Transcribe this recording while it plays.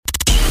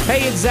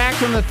Hey, it's Zach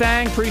from The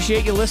Thang.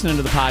 Appreciate you listening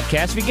to the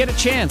podcast. If you get a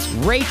chance,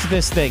 rate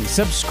this thing,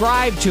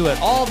 subscribe to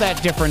it, all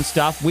that different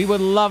stuff. We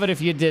would love it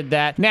if you did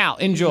that. Now,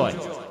 enjoy.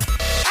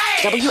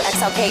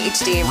 WXLK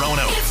HD.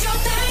 Rono. It's your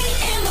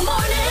thing in the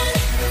morning.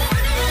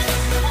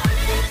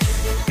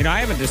 You know, I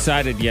haven't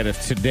decided yet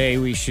if today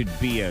we should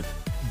be a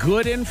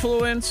good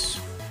influence,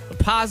 a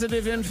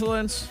positive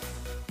influence,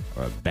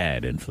 or a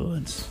bad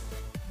influence.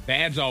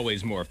 Bad's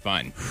always more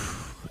fun.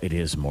 It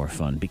is more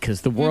fun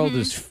because the world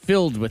is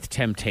filled with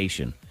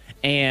temptation.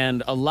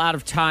 And a lot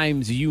of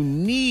times you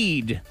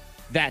need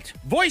that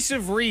voice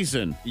of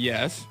reason.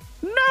 Yes.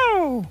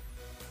 No,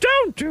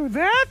 don't do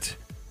that.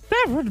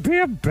 That would be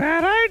a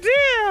bad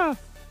idea.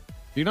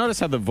 You notice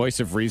how the voice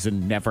of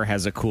reason never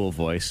has a cool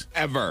voice?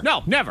 Ever.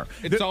 No, never.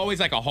 It's always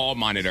like a hall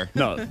monitor.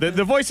 No,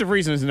 the voice of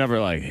reason is never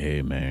like,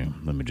 hey, man,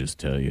 let me just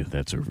tell you,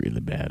 that's a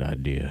really bad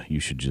idea. You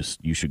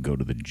should go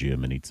to the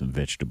gym and eat some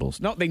vegetables.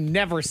 No, they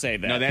never say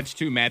that. No, that's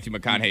too Matthew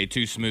McConaughey,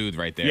 too smooth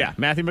right there. Yeah,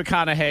 Matthew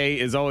McConaughey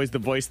is always the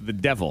voice of the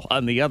devil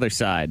on the other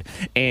side.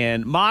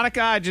 And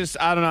Monica, I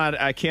don't know,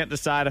 I can't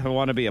decide if I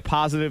want to be a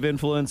positive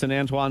influence in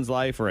Antoine's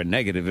life or a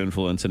negative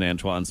influence in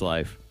Antoine's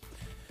life.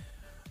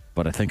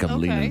 But I think I'm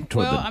leaning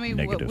toward the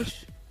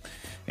negative.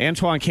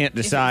 Antoine can't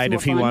decide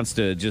if he wants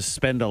to just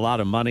spend a lot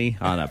of money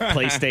on a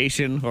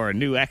PlayStation or a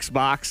new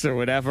Xbox or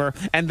whatever.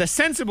 And the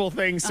sensible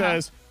thing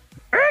says,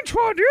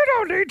 Antoine, you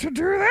don't need to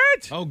do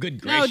that. Oh,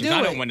 good gracious. do I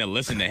it. don't want to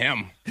listen to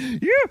him.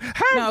 You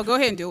have go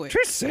ahead and do it. to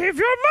save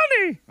your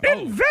money.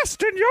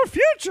 Invest in your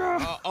future.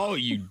 Oh,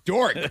 you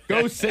dork.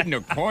 Go sit in the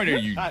corner,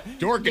 you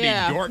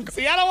dorkity dork.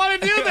 See, I don't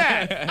want to do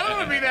that. I don't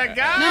want to be that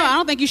guy. No, I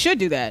don't think you should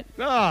do that.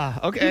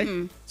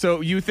 Okay.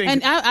 So you think...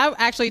 And I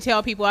actually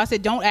tell people, I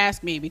said, don't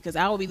ask me because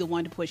I will be the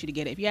one to push you to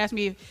get it. If you ask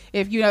me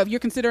if you're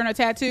considering a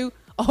tattoo,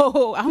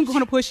 I'm going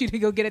to push you to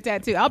go get a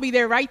tattoo. I'll be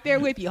there right there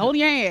with you,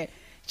 holding your hand,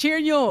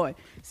 cheering you on.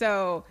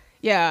 So,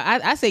 yeah,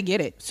 I say get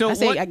it. So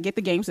I get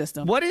the game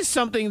system. What is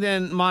something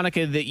then,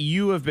 Monica, that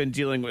you have been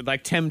dealing with,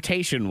 like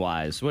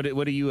temptation-wise? What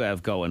do you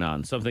have going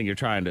on? Something you're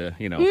trying to,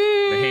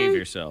 behave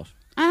yourself?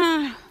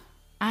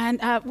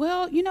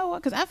 Well, you know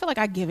what? Because I feel like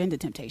I give in to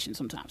temptation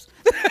sometimes.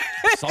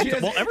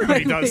 Well,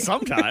 everybody does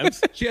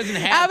sometimes. She doesn't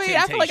have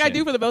temptation. I feel like I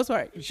do for the most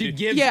part. She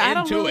gives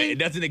into it. It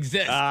doesn't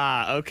exist.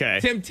 Okay.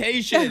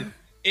 Temptation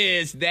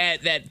is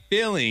that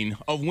feeling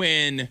of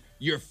when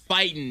you're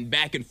fighting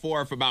back and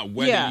forth about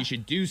whether you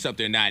should do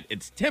something or not.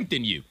 It's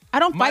tempting you. I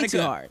don't fight Monica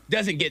too hard.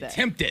 Doesn't get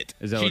tempted.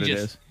 Is that she what it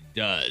just is?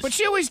 does. But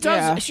she always does.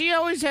 Yeah. She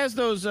always has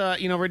those,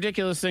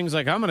 ridiculous things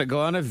like, I'm going to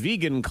go on a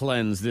vegan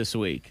cleanse this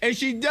week. And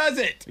she does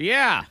it.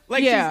 Yeah.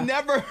 Like she's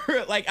never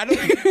like I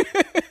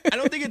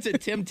don't think it's a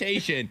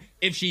temptation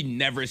if she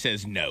never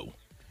says no.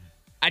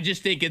 I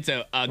just think it's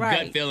a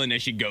gut feeling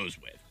that she goes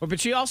with. But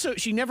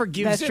she never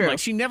gives That's in. true. Like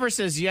she never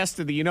says yes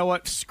to the, you know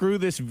what, screw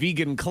this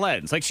vegan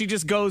cleanse. Like she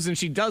just goes and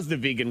she does the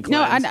vegan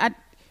cleanse. No,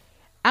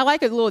 I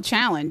like a little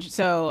challenge.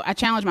 So I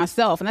challenge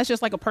myself, and that's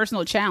just like a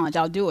personal challenge.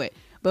 I'll do it.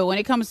 But when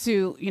it comes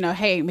to,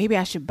 hey, maybe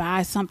I should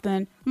buy something,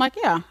 I'm like,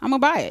 yeah, I'm going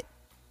to buy it.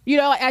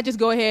 I just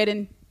go ahead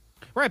and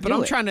Right, but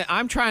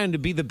I'm trying to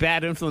be the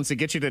bad influence to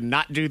get you to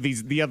not do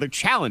the other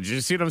challenges.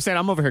 You see what I'm saying?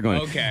 I'm over here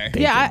going, okay.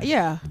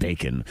 Bacon,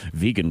 bacon,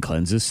 vegan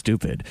cleanse is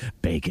stupid.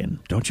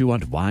 Bacon, don't you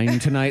want wine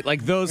tonight?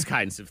 Like those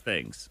kinds of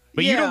things.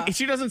 But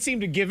she doesn't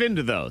seem to give in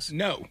to those.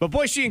 No. But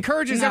boy, she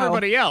encourages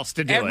everybody else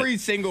to do it. Every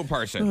single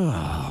person.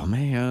 Oh,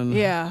 man.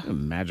 Yeah.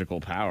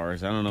 Magical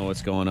powers. I don't know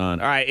what's going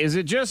on. All right, is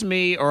it just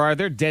me or are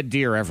there dead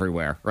deer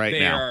everywhere now?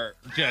 They are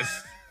just...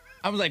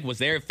 I was like, was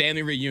there a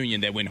family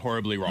reunion that went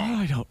horribly wrong?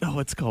 I don't know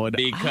what's going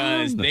on.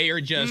 Because they are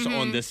just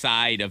on the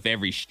side of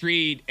every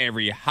street,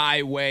 every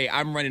highway.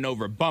 I'm running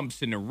over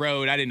bumps in the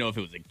road. I didn't know if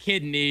it was a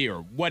kidney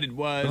or what it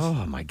was.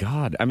 Oh, my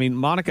God. I mean,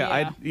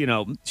 Monica,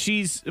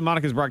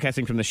 Monica's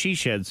broadcasting from the She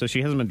Shed, so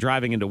she hasn't been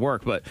driving into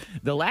work. But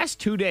the last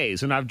 2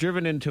 days, when I've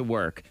driven into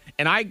work,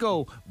 and I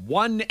go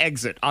one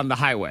exit on the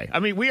highway. I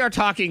mean, we are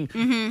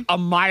talking a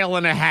mile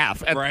and a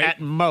half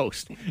at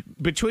most.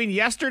 Between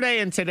yesterday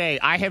and today,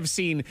 I have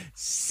seen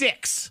 6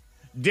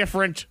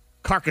 different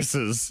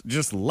carcasses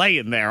just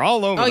laying there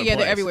all over the place. Oh, yeah,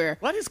 they're everywhere.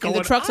 What is going on?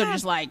 And the trucks are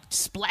just like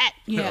splat.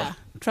 Yeah.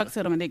 Trucks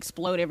hit them and they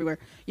explode everywhere.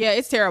 Yeah,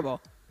 it's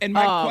terrible. And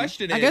my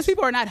question is... I guess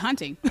people are not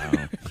hunting.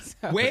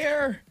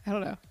 Where? I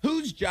don't know.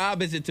 Whose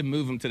job is it to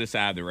move them to the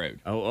side of the road?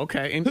 Oh,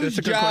 okay. Whose That's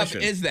a good job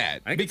question. is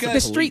that? The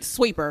street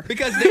sweeper.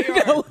 Because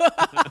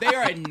they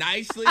are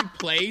nicely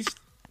placed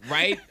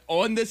right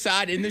on the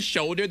side in the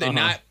shoulder. They're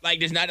not like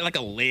there's not like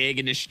a leg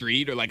in the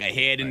street or like a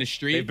head in the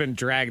street. They've been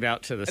dragged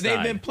out to the side.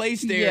 They've been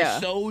placed there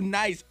so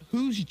nice.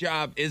 Whose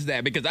job is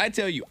that? Because I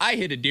tell you, I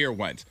hit a deer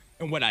once,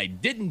 and what I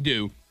didn't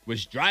do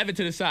was drive it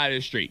to the side of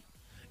the street.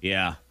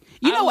 Yeah.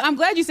 I'm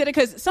glad you said it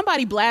because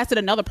somebody blasted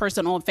another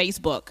person on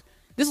Facebook.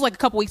 This was like a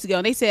couple weeks ago,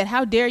 and they said,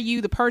 how dare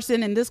you, the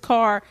person in this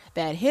car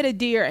that hit a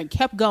deer and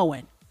kept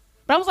going.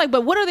 But I was like,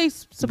 but what are they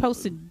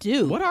supposed to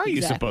do? What are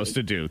you supposed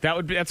to do?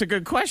 That's a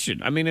good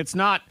question. I mean, it's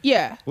not.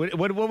 Yeah. What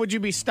would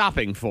you be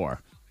stopping for?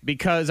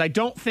 Because I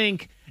don't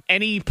think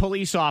any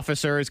police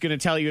officer is going to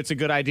tell you it's a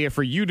good idea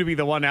for you to be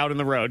the one out in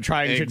the road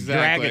trying to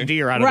drag a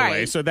deer out of the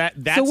way. So that's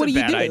what a do you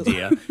bad do?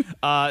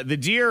 idea. The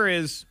deer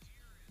is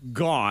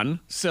gone,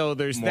 so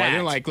there's More that.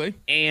 than likely.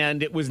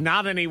 And it was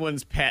not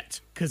anyone's pet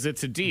because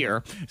it's a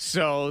deer.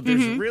 So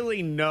there's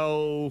really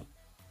no...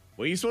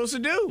 What are you supposed to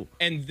do?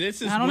 And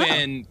this is I don't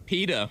when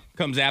PETA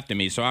comes after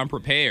me, so I'm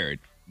prepared.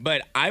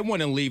 But I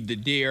want to leave the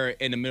deer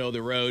in the middle of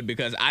the road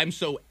because I'm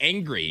so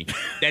angry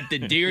that the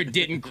deer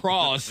didn't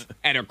cross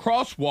at a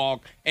crosswalk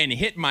and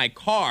hit my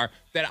car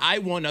that I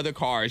want other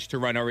cars to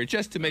run over it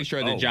just to make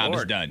sure the job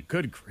is done.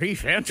 Good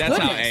grief, Antoine.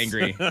 That's how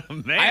angry.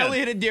 Man. I only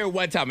hit a deer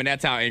one time, and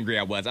that's how angry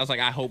I was. I was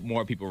like, I hope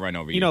more people run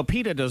over you. You know,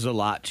 PETA does a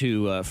lot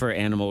for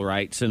animal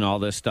rights and all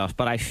this stuff,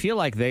 but I feel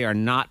like they are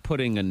not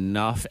putting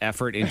enough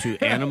effort into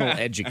animal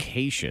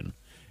education.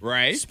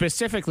 Right?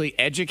 Specifically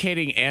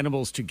educating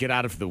animals to get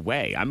out of the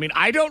way. I mean,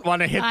 I don't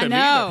want to hit them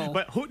either,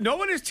 but no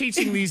one is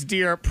teaching these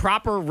deer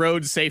proper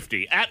road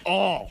safety at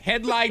all.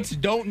 Headlights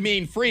don't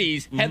mean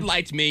freeze.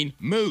 Headlights mean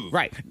move.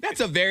 Right.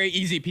 That's a very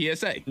easy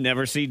PSA.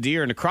 Never see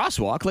deer in a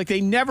crosswalk. Like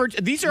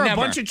these are a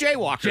bunch of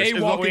jaywalkers is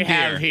what we Jaywalking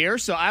have deer. here.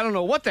 So I don't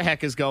know what the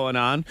heck is going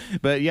on.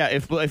 But yeah,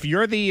 if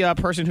you're the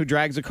person who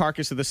drags a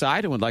carcass to the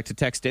side and would like to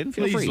text in,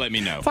 feel Please free. let me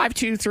know.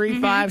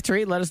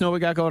 52353. Let us know what we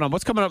got going on.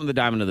 What's coming up in the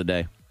Diamond of the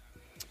Day?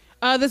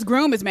 This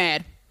groom is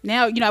mad.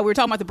 Now, we were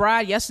talking about the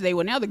bride yesterday.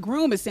 Well, now the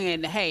groom is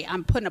saying, hey,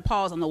 I'm putting a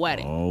pause on the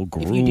wedding. Oh,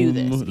 if you do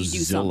this, if you do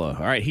Zilla.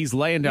 something. All right, he's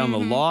laying down the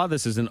law.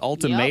 This is an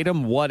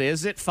ultimatum. What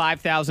is it?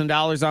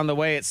 $5,000 on the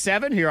way at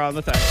 7 here on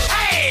the thing.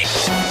 Hey!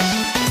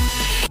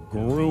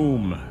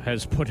 Groom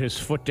has put his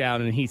foot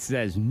down and he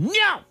says,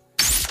 no!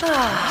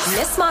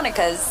 Miss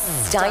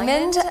Monica's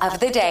Diamond of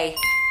the Day.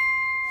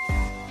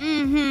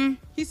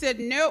 He said,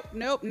 nope,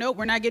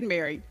 we're not getting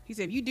married. He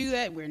said, if you do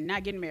that, we're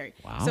not getting married.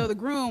 Wow. So the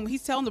groom,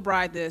 he's telling the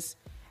bride this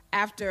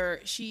after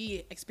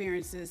she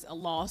experiences a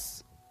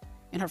loss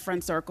in her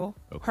friend circle.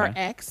 Okay. Her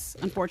ex,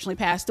 unfortunately,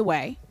 passed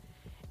away.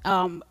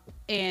 And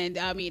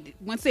I mean,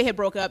 once they had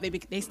broke up,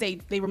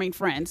 they remained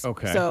friends.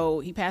 Okay. So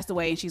he passed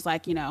away, and she's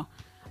like,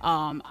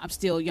 I'm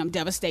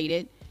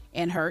devastated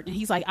and hurt. And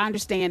he's like, I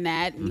understand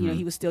that. And,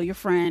 he was still your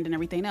friend and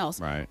everything else.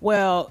 Right.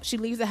 Well, she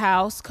leaves the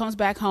house, comes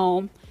back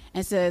home,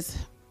 and says,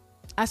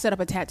 I set up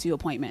a tattoo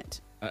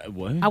appointment.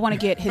 What? I want to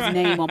get his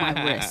name on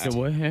my wrist.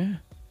 What?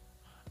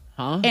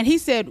 Huh? And he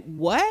said,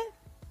 what?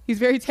 He's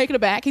very taken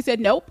aback. He said,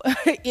 nope.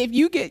 If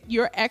you get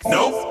your ex's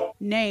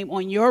name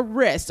on your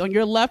wrist, on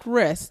your left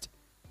wrist,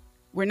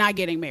 we're not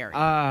getting married.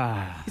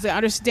 He said, I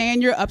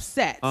understand you're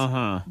upset,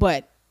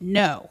 but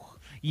no.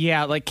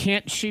 Yeah, like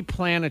can't she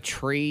plant a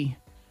tree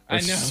or I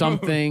know.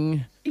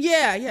 something?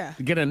 Yeah.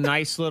 Get a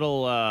nice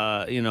little,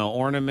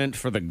 ornament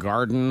for the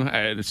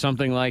garden,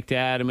 something like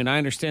that. I mean, I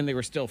understand they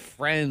were still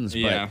friends,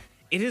 Yeah. but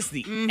it is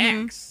the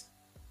ex.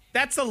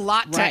 That's a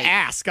lot to Right.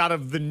 ask out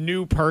of the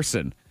new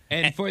person.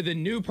 And for the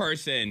new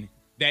person,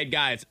 that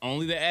guy, it's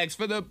only the ex.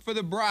 For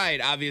the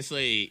bride,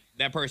 obviously,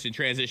 that person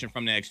transitioned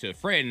from the ex to a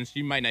friend. So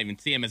you might not even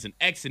see him as an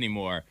ex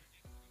anymore.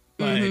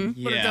 But,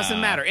 But it doesn't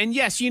matter. And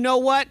yes, you know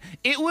what?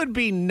 It would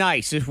be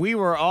nice if we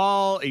were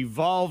all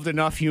evolved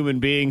enough human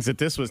beings that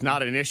this was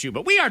not an issue.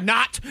 But we are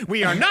not.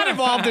 We are not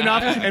evolved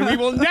enough, and we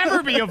will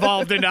never be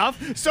evolved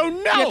enough. So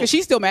no. Yeah, because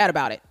she's still mad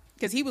about it.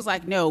 Because he was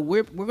like, no,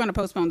 we're going to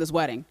postpone this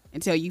wedding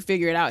until you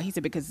figure it out. He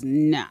said, because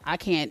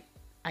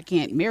I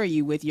can't marry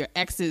you with your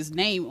ex's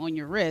name on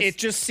your wrist. It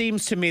just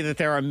seems to me that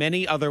there are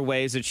many other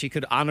ways that she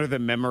could honor the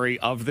memory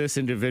of this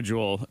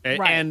individual. Right.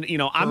 And,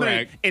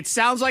 Correct. it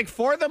sounds like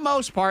for the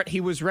most part,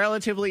 he was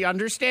relatively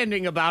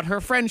understanding about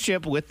her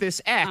friendship with this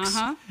ex.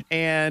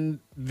 And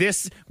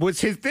this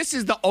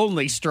is the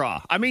only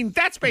straw. I mean,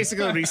 that's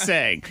basically what he's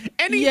saying.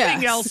 Anything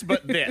Yes. else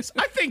but this.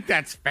 I think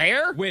that's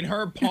fair. when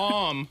her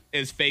palm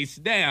is face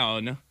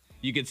down,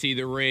 you can see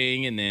the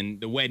ring and then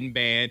the wedding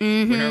band.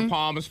 When her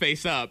palm is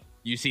face up,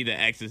 you see the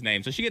ex's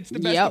name. So she gets the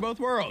best Yep. of both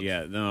worlds.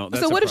 Yeah, no,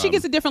 that's so what a if she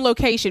gets a problem. different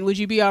location? Would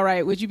you be all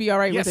right? Would you be all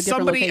right with a different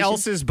somebody location?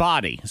 else's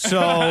body.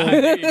 So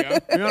There you go.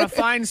 you're going to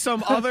find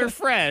some other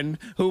friend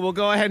who will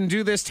go ahead and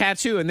do this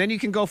tattoo, and then you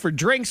can go for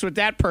drinks with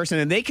that person,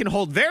 and they can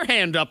hold their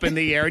hand up in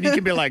the air, and you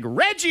can be like,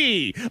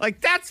 Reggie!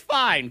 Like, that's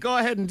fine. Go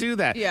ahead and do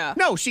that. Yeah.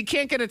 No, she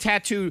can't get a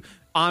tattoo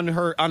on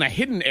a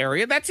hidden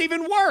area. That's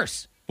even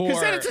worse.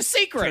 Because then it's a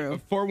secret.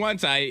 True. For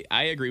once, I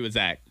agree with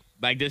Zach.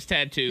 Like this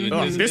tattoo.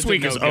 Oh, this a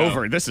week is no-go.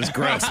 over. This is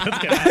gross. Let's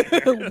get out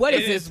of here. What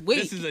is this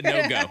week? This is a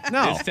no-go.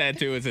 No. This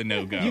tattoo is a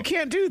no-go. You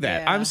can't do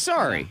that. Yeah. I'm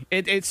sorry.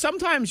 It's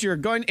sometimes you're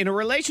going in a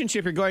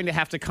relationship. You're going to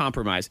have to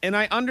compromise, and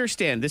I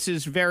understand this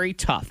is very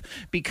tough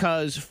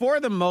because for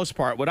the most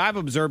part, what I've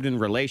observed in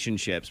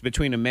relationships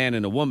between a man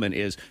and a woman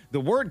is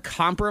the word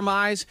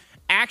compromise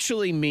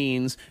actually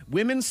means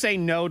women say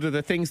no to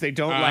the things they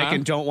don't like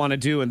and don't want to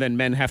do, and then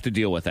men have to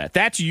deal with that.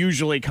 That's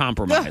usually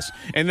compromise.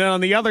 And then on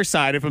the other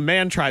side, if a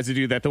man tries to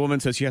do that, the woman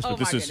says, yes, Oh,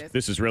 but my goodness.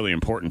 this is really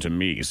important to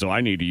me, so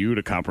I need you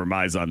to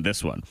compromise on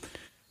this one.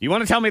 You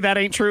want to tell me that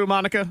ain't true,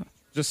 Monica?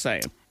 Just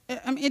saying.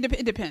 I mean,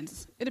 it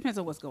depends. It depends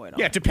on what's going on.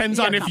 Yeah, it depends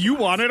You on gotta if you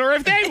compromise. want it or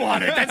if they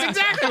want it. That's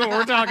exactly what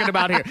we're talking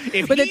about here.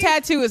 If But the he-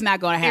 tattoo is not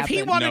going to If happen.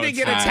 he wanted No, to it's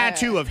get a not.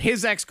 tattoo of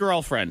his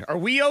ex-girlfriend, are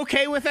we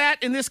okay with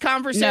that in this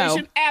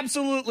conversation? No.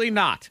 Absolutely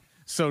not.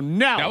 So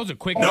no. That was a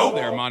quick no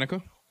there,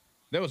 Monica.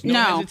 There was no,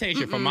 No.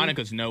 hesitation for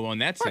Monica's no on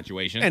that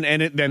situation.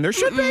 then there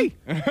should be.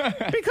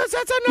 Because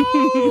that's a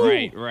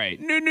no. Right.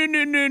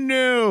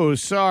 No.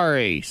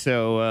 Sorry.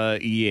 So,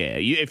 yeah.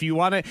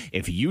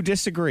 If you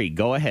disagree,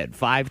 go ahead.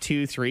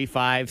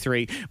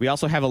 52353. We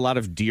also have a lot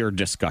of deer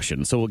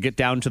discussion, so we'll get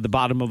down to the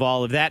bottom of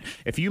all of that.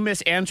 If you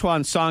missed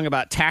Antoine's song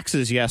about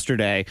taxes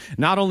yesterday,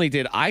 not only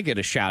did I get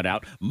a shout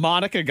out,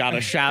 Monica got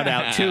a shout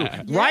out too.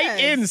 Right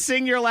in,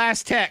 sing your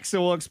last text.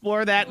 So we'll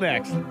explore that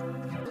next.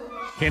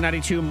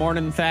 K92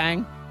 Morning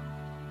Thang.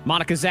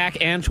 Monica, Zach,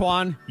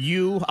 Antoine,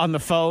 you on the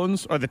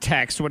phones or the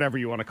text, whatever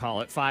you want to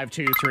call it,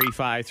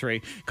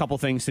 52353. Couple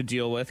things to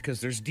deal with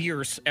because there's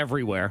deers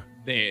everywhere.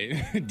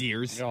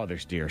 Deers. Oh,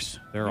 there's deers.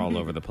 They're all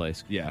over the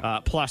place. Yeah.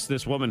 Plus,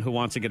 this woman who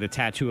wants to get a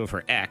tattoo of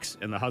her ex,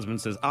 and the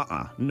husband says,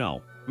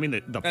 no. I mean,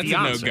 the That's a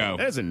fiance. no-go.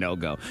 That is a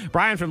no-go.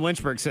 Brian from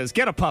Lynchburg says,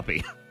 get a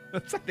puppy. I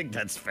think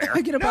that's fair.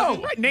 Get a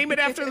puppy. Right, name it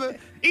after the...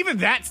 Even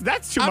that's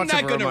too I'm much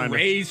not of a going to reminder.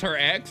 raise her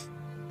ex.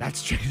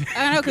 That's true.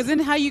 I don't know, because then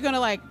how you going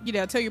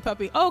to, tell your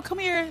puppy, oh, come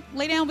here,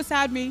 lay down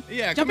beside me.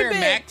 Yeah, Jump come in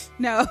here, bed." Max.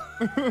 No.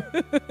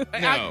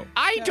 No.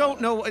 I don't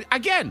know.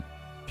 Again,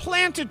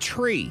 plant a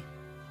tree.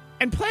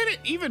 And plant it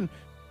even...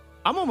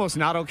 I'm almost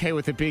not okay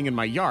with it being in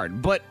my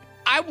yard, but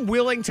I'm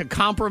willing to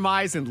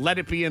compromise and let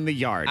it be in the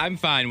yard. I'm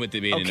fine with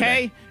it being in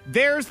Okay,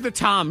 there's the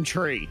Tom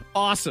tree.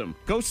 Awesome.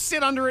 Go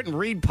sit under it and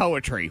read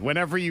poetry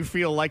whenever you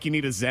feel like you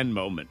need a Zen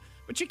moment.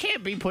 But you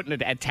can't be putting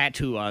a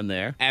tattoo on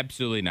there.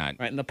 Absolutely not.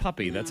 Right, and the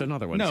puppy, that's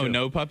another one, No, too.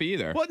 no puppy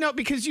either. Well, no,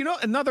 because,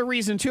 another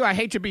reason, too, I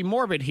hate to be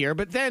morbid here,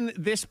 but then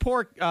this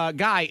poor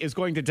guy is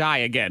going to die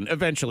again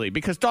eventually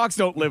because dogs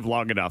don't live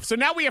long enough. So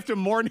now we have to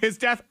mourn his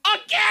death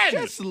again!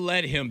 Just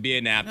let him be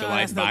in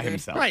afterlife that's no by good.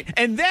 himself. Right.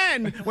 And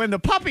then when the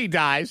puppy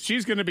dies,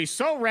 she's going to be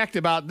so wrecked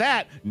about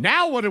that.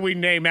 Now what do we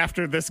name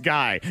after this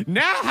guy?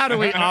 Now how do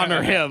we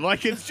honor him?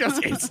 Like, it's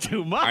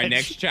too much. Our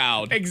next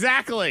child.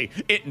 Exactly.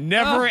 It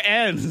never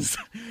ends.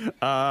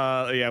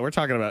 Yeah, we're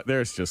talking about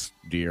there's just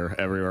deer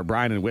everywhere.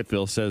 Brian in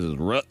Whitfield says it's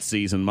rut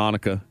season,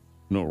 Monica.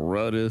 You know what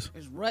rut is?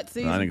 It's rut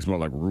season. I think it's more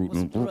like root.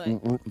 What's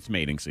rut? It's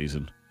mating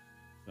season.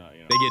 They're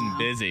getting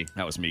busy.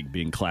 That was me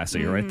being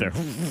classy right there.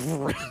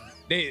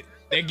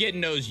 They're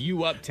getting those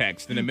you up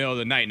texts in the middle of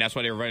the night, and that's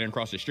why they're running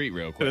across the street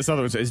real quick. This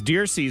other one says, it's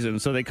deer season,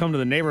 so they come to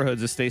the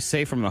neighborhoods to stay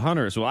safe from the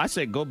hunters. Well, I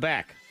say go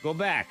back. Go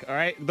back, all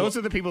right? Those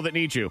are the people that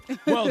need you.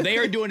 Well, they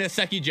are doing a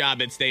sucky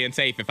job at staying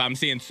safe if I'm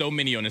seeing so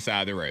many on the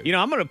side of the road.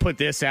 I'm going to put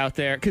this out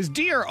there, because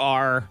deer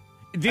are...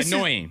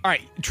 Annoying. All right,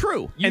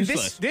 true.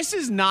 Useless. And this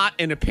is not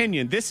an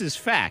opinion. This is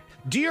fact.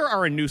 Deer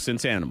are a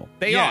nuisance animal.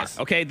 They Yes.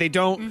 are. Okay, they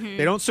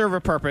don't serve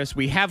a purpose.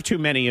 We have too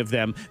many of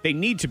them. They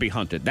need to be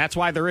hunted. That's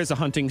why there is a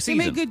hunting They season.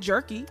 make good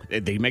jerky.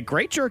 They make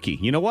great jerky.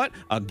 You know what?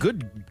 A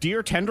good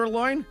deer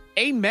tenderloin?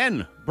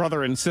 Amen,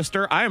 brother and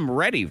sister. I am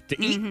ready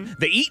to eat.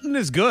 The eating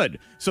is good.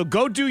 So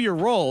go do your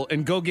role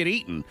and go get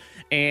eaten.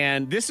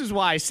 And this is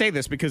why I say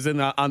this, because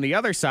on the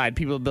other side,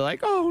 people will be like,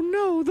 oh,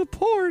 no, the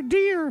poor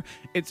deer.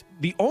 It's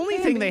the only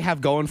thing they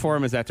have going for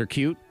them is that they're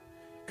cute.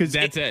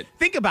 That's it.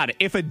 Think about it.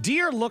 If a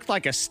deer looked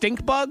like a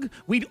stink bug,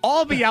 we'd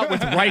all be out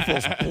with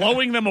rifles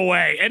blowing them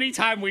away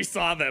anytime we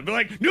saw them. Be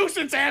like,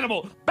 nuisance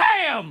animal,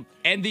 bam!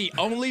 And the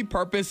only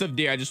purpose of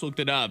deer, I just looked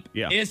it up,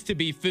 is to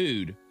be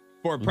food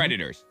for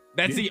predators.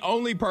 That's the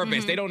only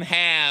purpose. They don't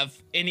have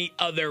any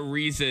other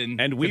reason.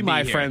 And we, to be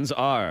my here. friends,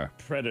 are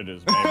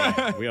predators,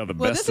 baby. We are the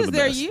Well, best this of is the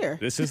their best. year.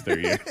 This is their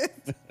year.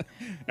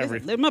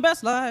 Live my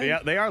best life. Yeah,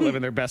 they are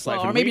living their best life.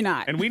 Well, or and maybe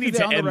not. And we need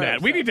They're to on the end road,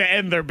 that. We so. need to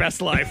end their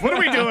best life. What are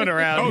we doing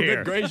around Oh,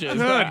 here? good gracious.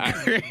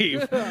 Good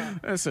grief.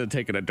 That's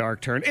taking a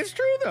dark turn. It's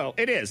true, though.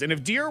 It is. And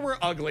if deer were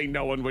ugly,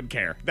 no one would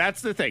care.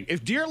 That's the thing.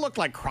 If deer looked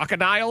like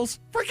crocodiles,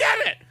 forget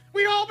it.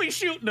 We'd all be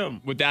shooting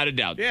them. Without a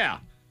doubt. Yeah.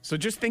 So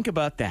just think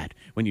about that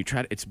when you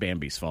try to. It's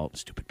Bambi's fault.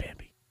 Stupid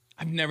Bambi.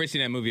 I've never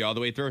seen that movie all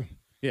the way through.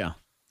 Yeah.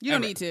 You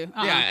don't Ever. need to.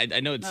 Yeah, I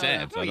know it's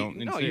sad, so I No, don't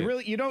need to see you it.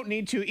 really you don't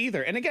need to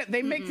either. And again,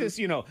 they make this,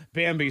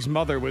 Bambi's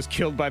mother was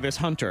killed by this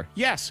hunter.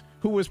 Yes,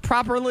 who was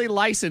properly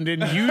licensed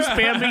and used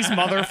Bambi's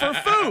mother for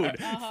food,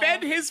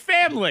 fed his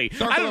family.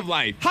 Circle of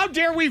life. How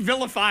dare we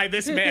vilify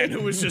this man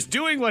who was just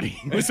doing what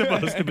he was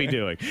supposed to be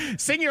doing?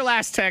 Sing your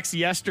last text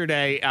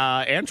yesterday.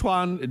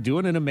 Antoine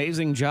doing an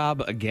amazing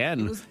job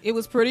again. It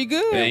was pretty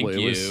good. Thank It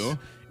was- you.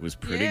 It was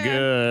pretty Yeah.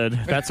 good.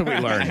 That's what we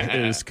learned,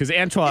 is because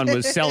Antoine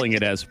was selling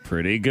it as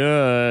pretty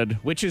good,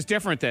 which is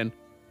different than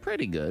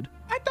pretty good.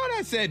 I thought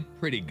I said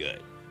pretty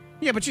good.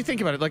 Yeah, but you think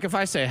about it. Like if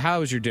I say,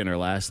 how was your dinner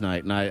last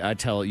night? And I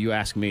tell you,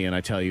 ask me, and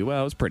I tell you, well,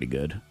 it was pretty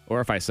good.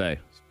 Or if I say,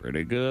 it's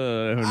pretty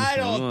good. I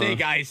don't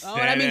think I said Oh,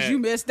 that means it. you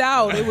missed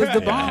out. It was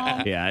the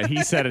bomb. Yeah,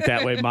 he said it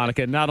that way,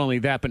 Monica. Not only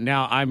that, but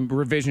now I'm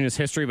revisionist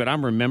history, but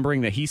I'm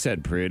remembering that he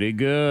said pretty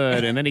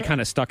good. And then he kind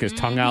of stuck his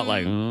tongue out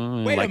like, Wait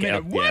a like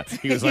minute, what? Yeah.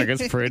 He was like,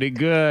 it's pretty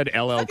good.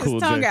 LL Stuck his Cool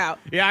J. tongue out.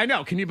 Yeah, I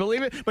know. Can you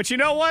believe it? But you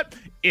know what?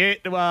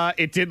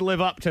 It did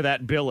live up to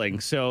that billing.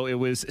 So it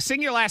was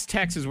sing your last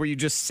text is where you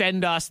just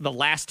send us the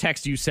last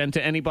text you sent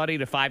to anybody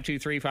to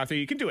 52353.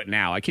 You can do it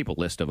now. I keep a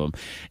list of them.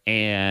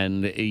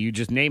 And you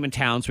just name and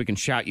town so we can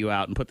shout you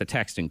out and put the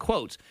text in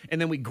quotes. And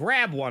then we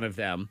grab one of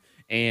them.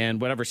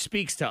 And whatever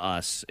speaks to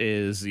us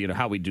is,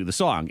 how we do the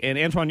song. And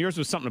Antoine, yours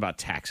was something about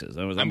taxes.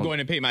 I'm going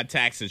to pay my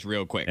taxes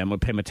real quick. I'm going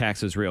to pay my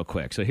taxes real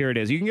quick. So here it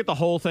is. You can get the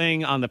whole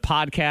thing on the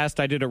podcast.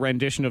 I did a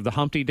rendition of the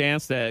Humpty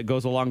Dance that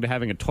goes along to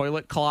having a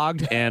toilet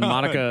clogged. And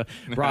Monica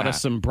brought us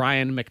some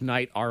Brian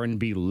McKnight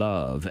R&B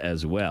love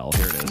as well.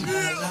 Here it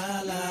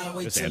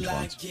is. Just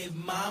Antoine's.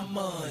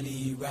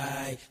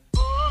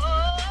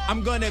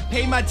 I'm going to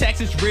pay my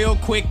taxes real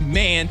quick,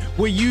 man.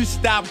 Will you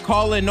stop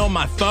calling on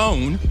my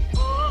phone?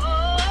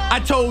 I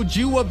told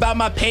you about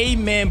my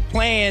payment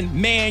plan.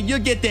 Man, you'll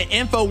get the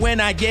info when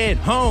I get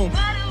home.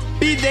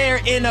 Be there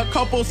in a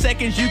couple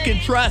seconds, you can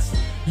trust.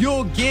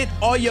 You'll get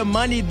all your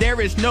money, there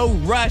is no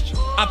rush.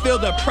 I feel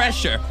the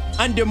pressure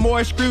under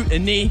more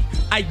scrutiny.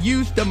 I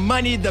use the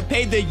money to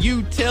pay the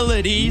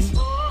utilities.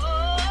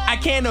 I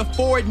can't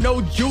afford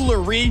no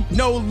jewelry,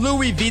 no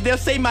Louis V. They'll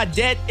say my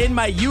debt in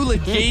my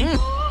eulogy.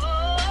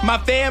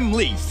 My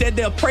family said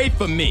they'll pray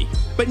for me,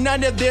 but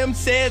none of them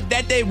said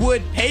that they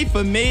would pay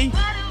for me.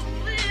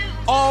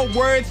 All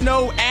words,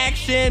 no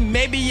action.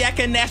 Maybe I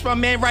can ask my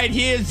man right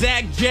here,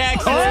 Zach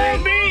Jackson. Oh,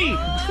 me!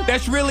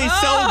 That's really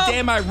so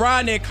damn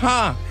ironic,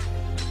 huh?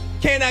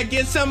 Can I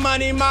get some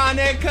money,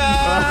 Monica?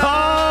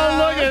 Oh,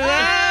 look at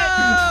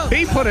that!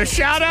 He put a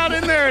shout out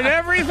in there and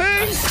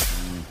everything.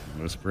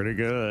 It was pretty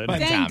good. Fun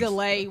Dang times.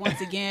 delay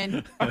once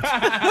again.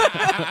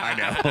 I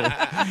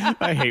know.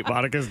 I hate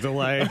Monica's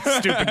delay.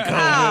 Stupid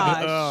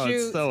COVID.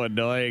 It's Shoot. so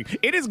annoying.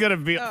 It is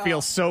going to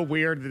feel so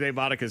weird the day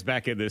Monica's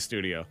back in this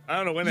studio. I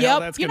don't know when the hell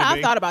that's going to be.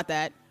 I've thought about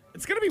that.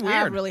 It's going to be weird.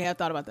 I really have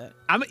thought about that.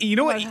 You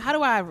know what? How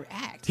do I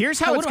react? Here's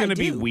how What it's do I going to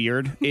be do?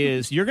 weird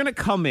is you're going to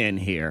come in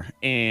here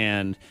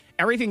and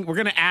everything, we're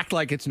going to act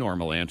like it's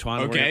normal,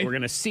 Antoine. Okay. We're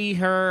going to see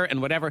her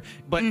and whatever,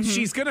 but Mm-hmm.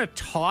 she's going to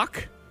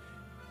talk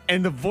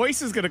and the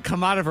voice is going to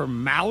come out of her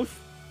mouth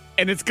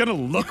and it's going to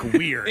look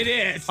weird. It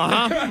is.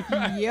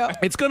 Uh-huh. Yep.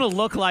 It's going to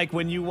look like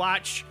when you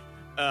watch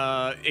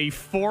a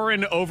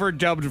foreign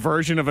overdubbed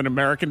version of an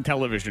American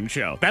television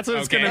show. That's what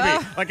it's Okay. going to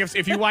be. Like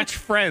if you watch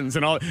Friends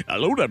and all. That's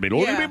what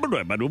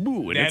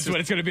That's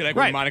it's going to be like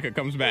Right. when Monica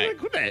comes back.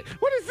 Like,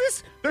 what is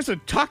this? There's a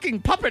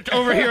talking puppet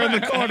over here in the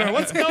corner.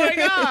 What's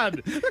going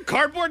on? The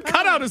cardboard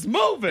cutout is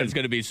moving. It's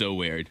going to be so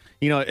weird.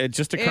 It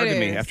just occurred It to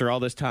me is. after all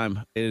this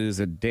time, it is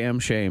a damn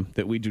shame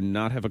that we do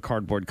not have a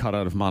cardboard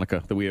cutout of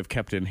Monica that we have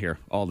kept in here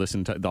all this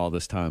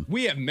time.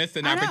 We have missed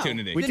an I know.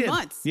 opportunity. We did.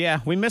 Months.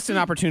 Yeah, we missed an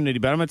opportunity,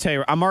 but I'm going to tell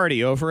you, I'm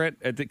already over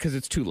it because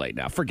it's too late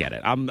now. Forget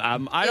it. I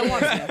don't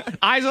want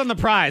eyes on the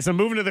prize. I'm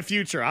moving to the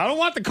future. I don't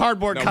want the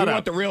cardboard No, we cutout.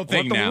 want the real I thing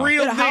want the now.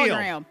 real The deal.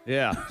 hologram.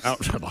 Yeah,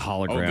 the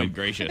hologram. Oh, good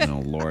gracious. Oh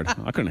Lord,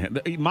 I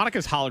couldn't.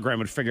 Monica's hologram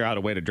would figure out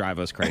a way to drive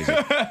us crazy.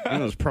 It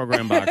was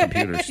programmed by our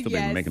computers. Still be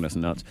Yes. making us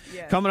nuts.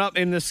 Yes. Coming up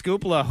in the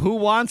Scoopla, who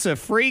wants a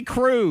free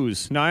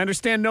cruise? Now I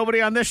understand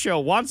nobody on this show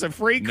wants a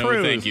free No,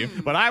 cruise. thank you.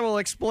 But I will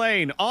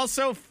explain.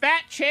 Also,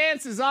 Fat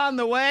Chance is on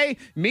the way.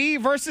 Me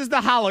versus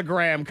the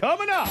hologram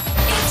coming up.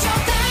 It's your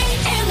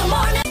thing in the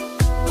morning.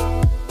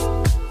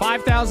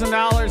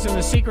 $5,000 in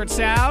the secret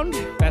sound.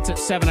 That's at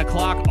 7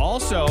 o'clock.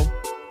 Also,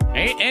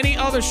 ain't any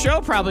other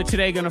show probably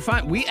today going to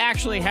find. We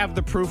actually have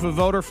the proof of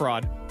voter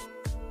fraud.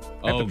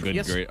 Oh, good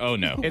Yes. great. Oh,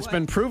 no. It's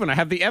been proven. I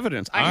have the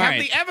evidence. I All have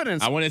right. the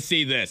evidence. I want to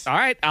see this. All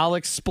right, I'll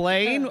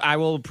explain. I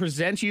will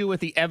present you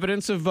with the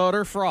evidence of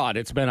voter fraud.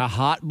 It's been a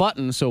hot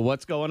button, so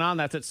what's going on?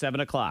 That's at 7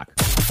 o'clock.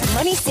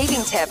 Money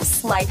saving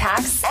tips, life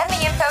hacks, and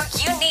the info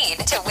you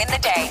need to win the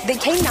day. The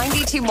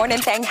K92 Morning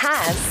Thing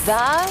has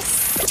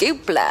the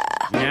Dupla.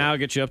 Now I'll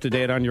get you up to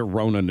date on your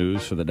Rona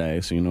news for the day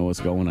so you know what's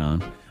going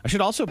on. I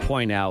should also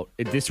point out,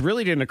 this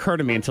really didn't occur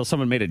to me until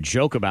someone made a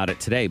joke about it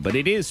today, but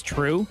it is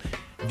true.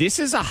 This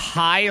is a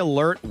high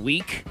alert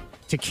week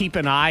to keep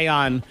an eye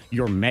on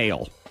your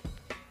mail,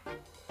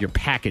 your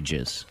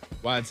packages.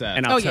 Why's that?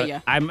 And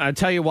I'll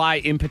tell you why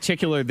in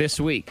particular this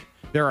week.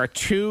 There are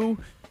two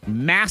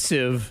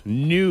massive,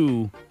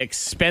 new,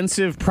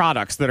 expensive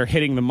products that are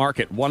hitting the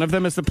market. One of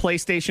them is the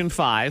PlayStation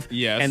 5.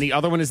 Yes. And the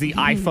other one is the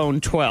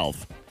iPhone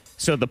 12.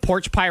 So the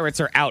porch pirates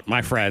are out,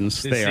 my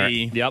friends. They are.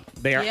 see. Yep.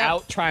 They are Yep.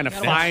 out trying to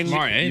That's find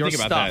smart. I didn't your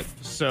think about stuff.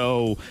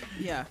 So,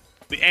 Yeah.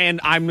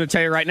 and I'm going to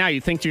tell you right now, you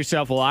think to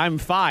yourself, well, I'm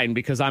fine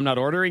because I'm not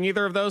ordering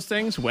either of those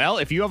things. Well,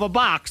 if you have a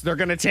box, they're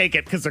going to take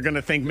it because they're going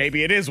to think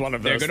maybe it is one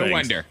of They're those gonna things.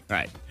 wonder.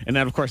 Right. And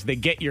then, of course, they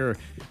get your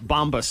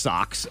Bomba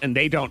socks and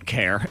they don't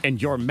care.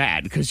 And you're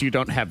mad because you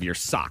don't have your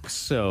socks.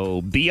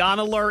 So be on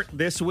alert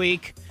this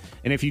week.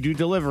 And if you do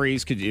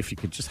deliveries, if you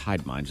could just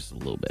hide mine just a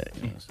little bit.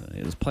 So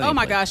there's plenty Oh of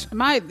my places. gosh,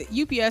 my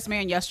UPS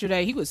man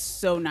yesterday, he was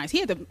so nice. He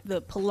had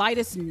the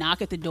politest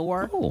knock at the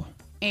door, Oh.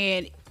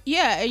 and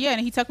Yeah,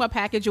 and he took my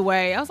package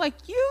away. I was like,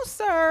 "You,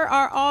 sir,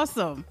 are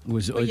awesome."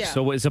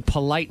 So is a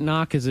polite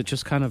knock? Is it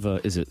just kind of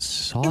is it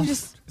soft? It was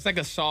just. It's like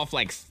a soft,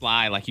 like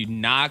slide, like you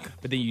knock,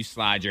 but then you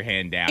slide your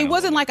hand down. It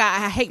wasn't like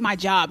I hate my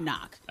job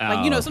knock.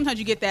 Like, sometimes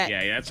you get that.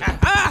 Yeah,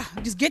 that's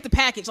just get the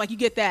package. Like, you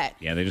get that.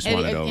 Yeah, they just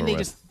want it over and they with.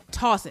 just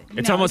toss it.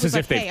 It's almost as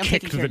if like, they I'm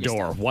kicked taking care the of your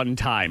door stuff. one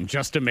time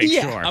just to make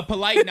Yeah. sure. A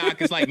polite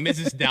knock is like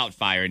Mrs.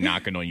 Doubtfire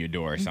knocking on your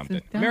door or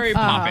something. Mary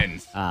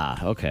Poppins.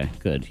 Okay,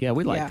 good. Yeah,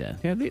 we like Yeah.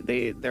 that.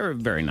 Yeah, they're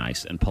very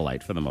nice and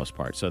polite for the most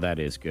part, so that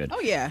is good. Oh,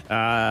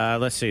 yeah.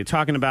 Let's see.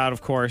 Talking about,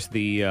 of course,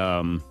 the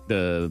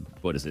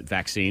what is it?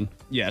 Vaccine.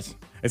 Yes.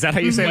 Is that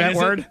how you say What that is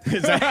word?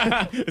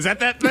 Is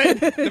that thing?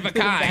 Of a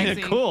kind.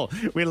 Vaccine. Cool.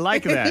 We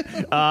like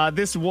that.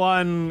 This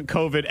one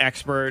COVID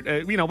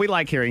expert, we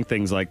like hearing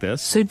things like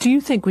this. So do you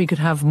think we could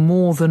have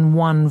more than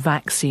one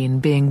vaccine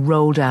being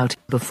rolled out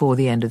before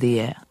the end of the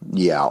year?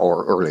 Yeah,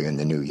 or early in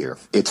the new year.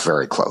 It's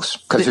very close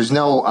because there's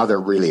no other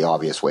really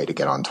obvious way to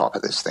get on top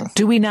of this thing.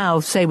 Do we now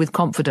say with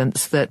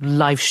confidence that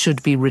life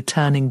should be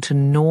returning to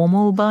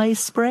normal by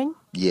spring?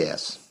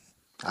 Yes.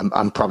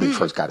 I'm probably the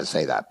first guy to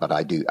say that, but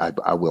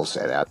I will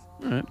say that.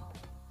 All right.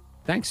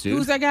 Thanks, dude.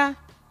 Who's that guy?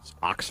 It's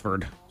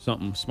Oxford.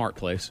 Something smart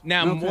place.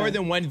 Now, more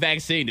than one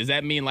vaccine, does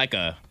that mean like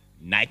a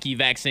Nike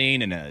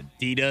vaccine and a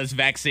Adidas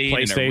vaccine?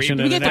 PlayStation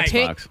and and We an get to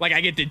pick. Xbox. Like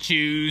I get to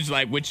choose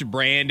like which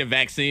brand of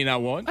vaccine I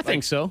want? I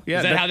think so. Yeah,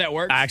 Is that how that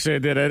works? Actually, I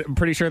did it. I'm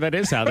pretty sure that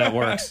is how that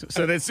works.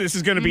 So this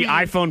is going to be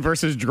iPhone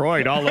versus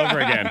Droid all over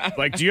again.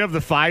 Like, do you have the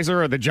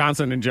Pfizer or the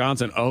Johnson &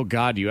 Johnson? Oh,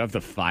 God, you have the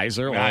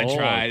Pfizer? I Oh,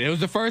 tried. It was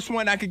the first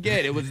one I could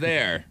get. It was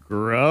there.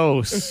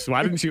 Gross.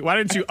 Why didn't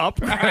you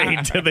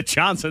upgrade to the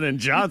Johnson &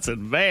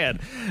 Johnson? Man.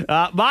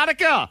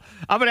 Monica,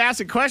 I'm going to ask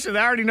a question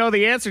that I already know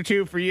the answer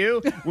to for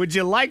you. Would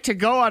you like to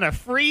go on a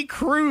free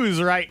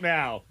cruise right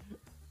now?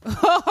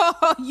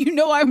 You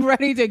know I'm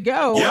ready to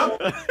go.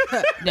 Yep.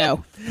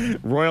 No.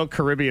 Royal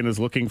Caribbean is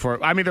looking for,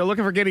 they're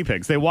looking for guinea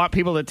pigs. They want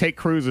people to take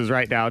cruises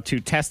right now to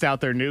test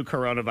out their new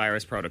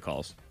coronavirus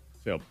protocols.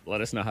 So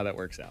let us know how that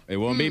works out. It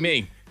won't be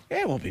me.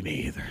 It won't be me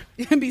either.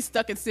 You're going to be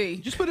stuck at sea.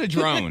 Just put a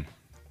drone.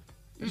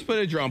 Just put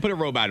a drone. Put a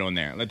robot on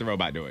there. Let the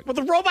robot do it. But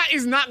the robot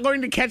is not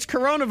going to catch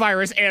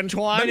coronavirus,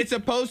 Antoine. But it's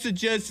supposed to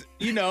just,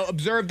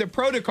 observe the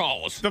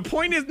protocols. The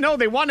point is, no,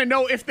 they want to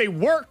know if they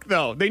work,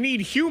 though. They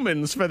need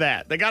humans for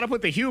that. They got to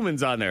put the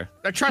humans on there.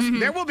 Now, trust me,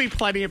 there will be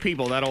plenty of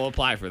people that'll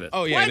apply for this.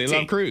 Oh, yeah, Plenty. they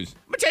love cruise.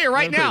 I'm going to tell you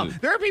right Love now, cruises.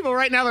 there are people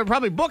right now that would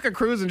probably book a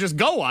cruise and just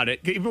go on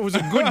it if it was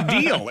a good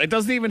deal. It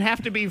doesn't even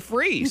have to be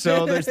free.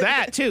 So there's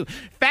that, too.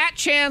 Fat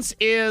Chance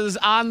is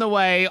on the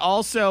way.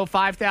 Also,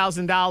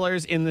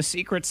 $5,000 in the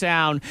Secret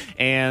Sound.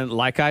 And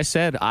like I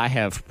said, I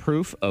have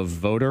proof of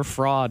voter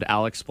fraud.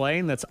 I'll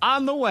explain. That's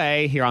on the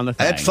way here on the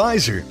thing. At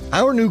Pfizer,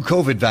 our new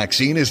COVID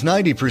vaccine is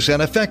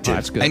 90% effective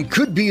that's good. and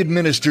could be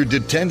administered to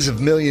tens of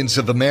millions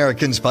of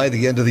Americans by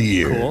the end of the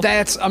year.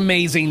 That's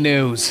amazing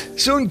news.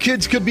 Soon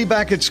kids could be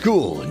back at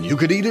school and you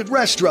could eat at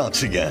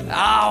restaurants again.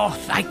 Oh,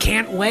 I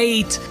can't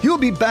wait. You'll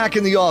be back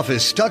in the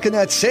office stuck in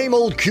that same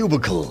old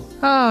cubicle,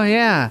 Oh,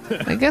 yeah.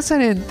 I guess I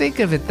didn't think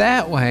of it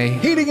that way.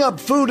 heating up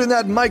food in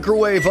that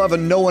microwave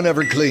oven no one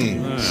ever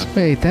cleans,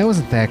 Wait, that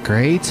wasn't that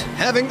great.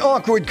 having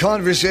awkward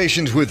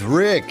conversations with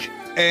Rick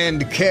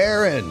and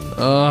Karen.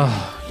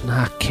 Ugh,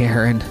 not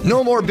Karen.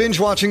 No more binge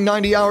watching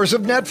 90 hours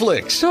of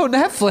Netflix. So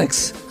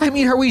Netflix.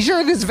 Are we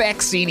sure this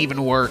vaccine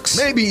even works?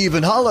 Maybe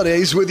even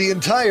holidays with the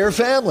entire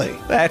family.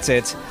 That's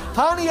it.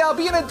 Honey, I'll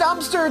be in a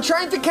dumpster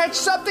trying to catch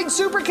something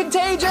super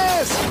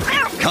contagious.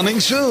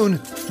 Coming soon,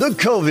 the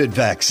COVID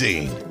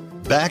vaccine.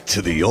 Back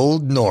to the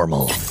old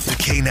normal. The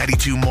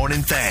K92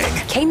 Morning Thang.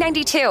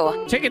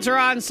 K92. Tickets are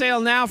on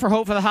sale now for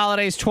Hope for the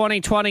Holidays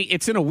 2020.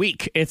 It's in a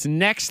week. It's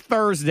next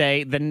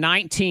Thursday, the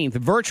 19th.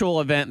 Virtual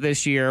event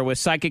this year with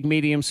psychic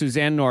medium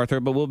Suzanne Norther,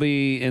 but we'll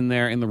be in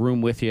there in the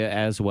room with you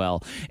as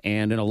well.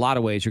 And in a lot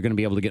of ways, you're going to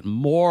be able to get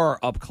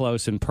more up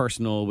close and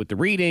personal with the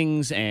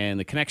readings and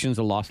the connections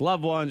to lost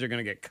loved ones. You're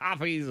going to get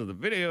copies of the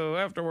video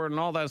afterward and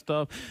all that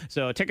stuff.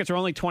 So tickets are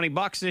only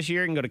 $20 this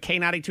year. You can go to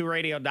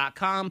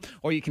K92radio.com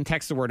or you can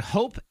text the word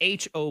HOPE,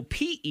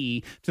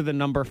 HOPE, to the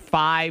number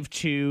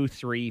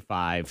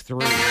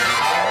 52353.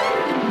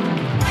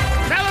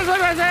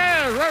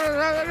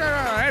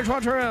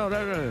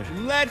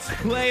 Let's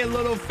play a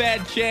little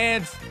Fat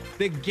Chance,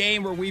 the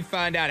game where we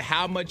find out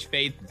how much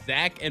faith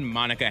Zach and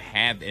Monica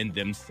have in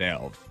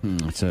themselves.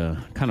 It's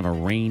a kind of a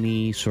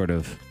rainy, sort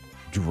of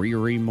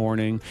dreary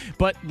morning,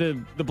 but the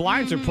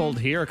blinds are pulled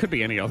here. It could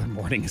be any other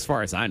morning as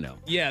far as I know.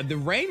 Yeah, the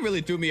rain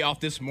really threw me off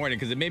this morning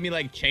because it made me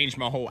change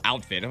my whole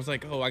outfit. I was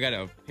like, I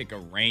gotta pick a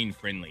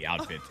rain-friendly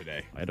outfit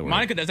today. I had to worry.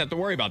 Monica doesn't have to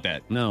worry about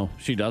that. No,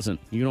 she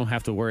doesn't. You don't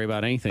have to worry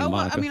about anything, Oh,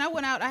 well, Monica. I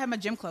went out. I had my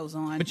gym clothes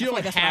on. But you I feel don't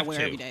like that's have what I wear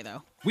to. every day,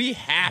 though. We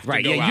have to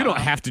Right, go yeah, out. you don't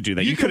have to do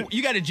that. You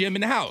got a gym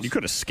in the house. You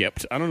could have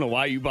skipped. I don't know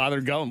why you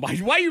bothered going. Why you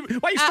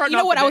starting You know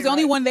off what? the I was day the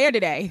only right? one there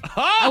today.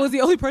 I was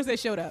the only person that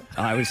showed up.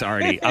 I was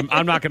already.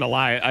 I'm not going to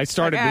lie. I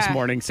started this Okay.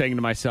 morning saying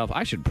to myself,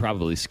 I should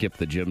probably skip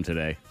the gym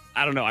today.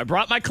 I don't know. I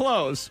brought my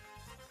clothes.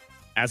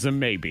 as a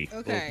maybe.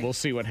 Okay. We'll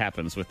see what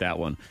happens with that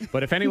one.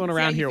 But if anyone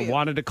around here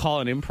wanted to call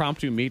an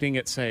impromptu meeting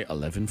at, say,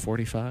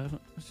 11:45,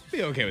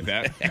 Be okay with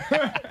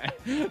that.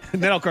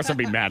 and then, of course, I'll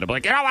be mad. I'm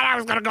like, you know what? I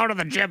was going to go to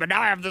the gym, and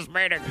now I have this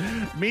meeting.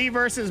 Me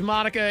versus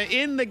Monica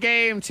in the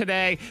game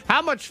today.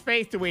 How much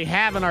faith do we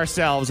have in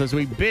ourselves as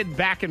we bid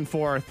back and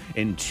forth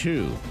in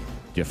 2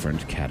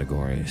 different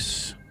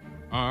categories?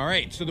 All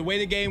right. So the way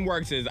the game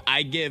works is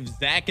I give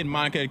Zach and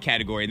Monica a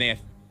category, and they have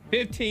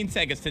 15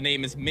 seconds to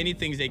name as many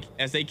things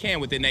as they can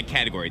within that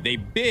category. They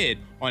bid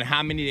on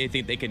how many they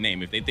think they can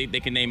name. If they think they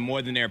can name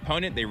more than their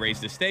opponent, they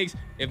raise the stakes.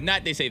 If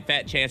not, they say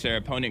fat chance their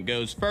opponent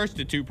goes first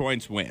to 2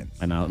 points wins.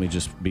 And now let me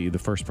just be the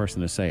first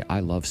person to say, I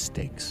love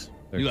steaks.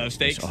 You love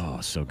steaks? Oh,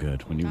 so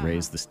good. When you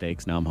raise the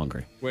steaks, now I'm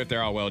hungry. What if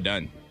they're all well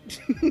done?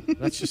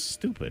 That's just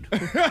stupid. All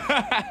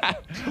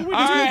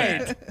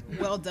right.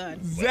 Well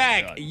done.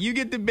 Zach, you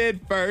get the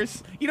bid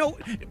first. You know,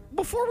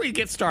 before we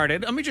get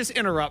started, let me just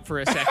interrupt for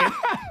a second.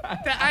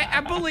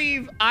 I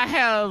believe I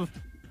have.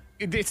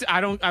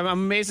 I'm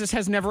amazed this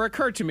has never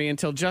occurred to me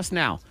until just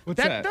now.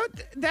 What's that?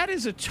 That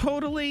is a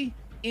totally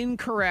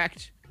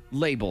incorrect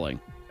labeling.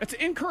 It's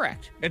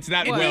incorrect. It's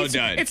not well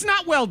done. It's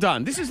not well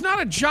done. This is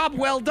not a job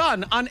well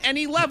done on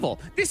any level.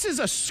 This is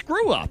a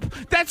screw up.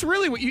 That's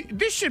really what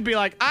this should be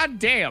like,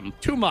 damn,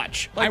 too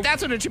much. Like,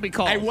 that's what it should be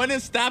called. I want to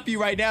stop you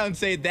right now and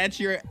say that's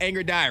your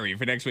anger diary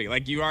for next week.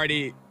 Like, you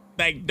already,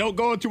 don't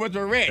go too much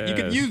of a rant. You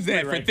can use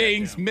that for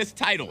things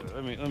mistitled.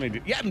 Let me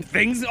do. Yeah,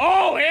 things.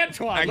 Oh,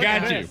 Antoine. I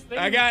got you.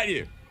 I got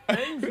you.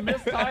 Things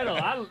mistitled.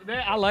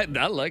 I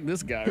like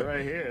this guy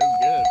right here. It's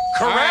good.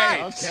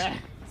 Correct. Right. Okay.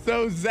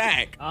 So,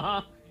 Zach.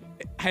 Uh-huh.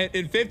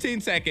 In 15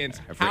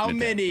 seconds, how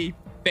many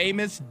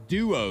famous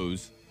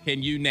duos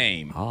can you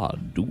name?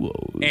 Duos.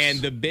 And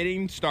the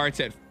bidding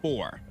starts at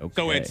 4. Okay.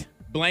 So it's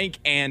blank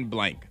and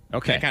blank.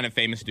 Okay. That kind of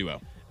famous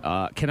duo.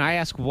 Can I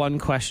ask one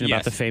question Yes.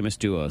 about the famous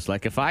duos?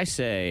 Like, if I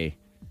say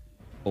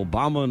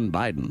Obama and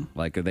Biden,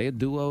 like, are they a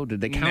duo? Did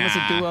they count as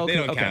a duo? They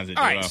don't count as a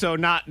duo. All right, so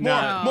not More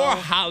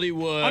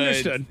Hollywood.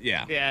 Understood.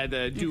 Yeah. Yeah,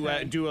 the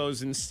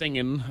duos and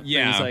singing,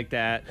 Yeah. things like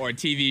that. Or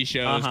TV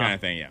shows kind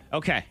of thing, yeah.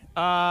 Okay.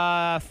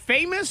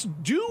 Famous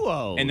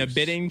duos. And the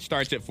bidding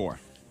starts at 4.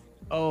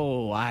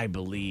 Oh, I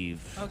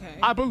believe. Okay.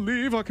 I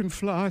believe I can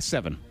fly.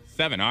 7.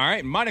 7. All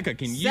right. Monica,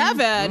 can you...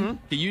 7?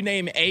 Can you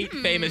name 8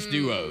 famous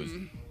duos?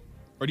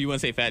 Or do you want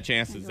to say fat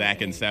chance to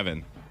Zach and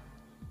 7?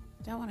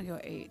 I want to go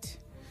 8.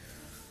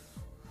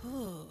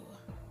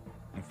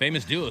 And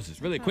famous duos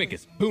is really quick.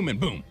 It's boom and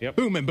boom. Yep.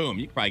 Boom and boom.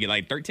 You can probably get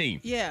like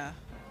 13. Yeah.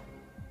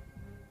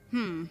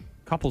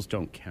 Couples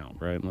don't count,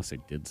 right? Unless they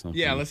did something.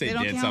 Yeah, unless they They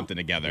don't did count? something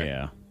together.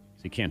 Yeah.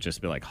 So you can't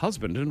just be like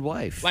husband and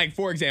wife. Like,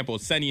 for example,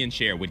 Sonny and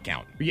Cher would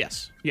count.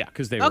 Yes. Yeah,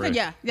 because they Okay, were.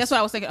 yeah. That's what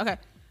I was thinking. Okay.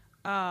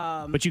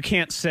 But you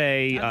can't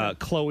say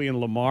Chloe and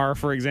Lamar,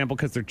 for example,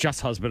 because they're just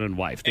husband and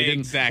wife. They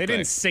Exactly. They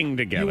didn't sing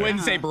together. You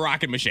wouldn't say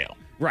Barack and Michelle.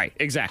 Right,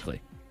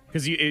 exactly.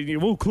 Because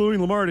Chloe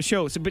and Lamar at a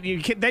show. So, but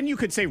then you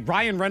could say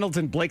Ryan Reynolds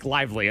and Blake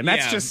Lively, and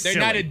that's Yeah, just they're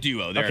silly. not a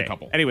duo. They're a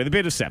couple. Anyway, the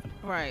bid is 7.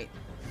 Right.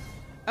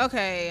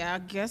 Okay, I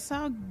guess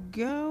I'll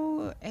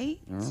go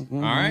 8. All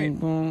right.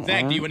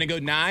 Zach, do you want to go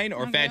 9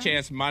 or fat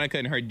chance Monica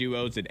and her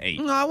duos at 8?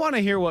 I want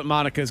to hear what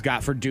Monica's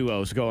got for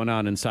duos going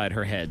on inside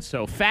her head.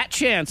 So, fat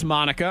chance,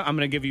 Monica. I'm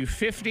going to give you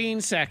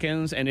 15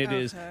 seconds, and it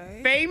is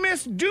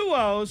famous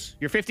duos.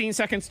 Your 15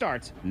 seconds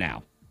starts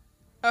now.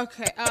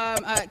 Okay.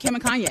 Kim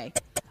and Kanye.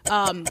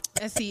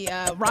 Let's see.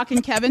 Rock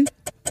and Kevin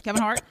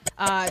Hart.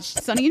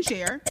 Sonny and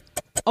Cher.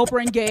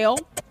 Oprah and Gail.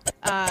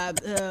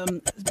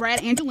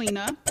 Brad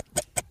Angelina.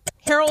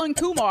 Harold and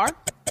Kumar.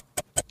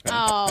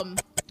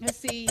 Let's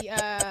see.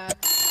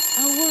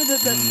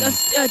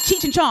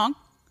 Cheech and Chong.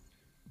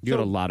 You had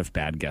a lot of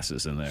bad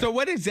guesses in there. So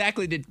what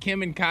exactly did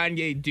Kim and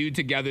Kanye do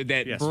together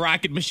that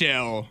Barack and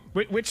Michelle?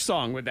 Which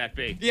song would that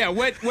be? Yeah,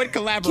 what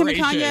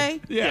collaboration? Kim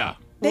and Kanye? Yeah.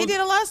 They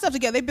did a lot of stuff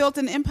together. They built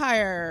an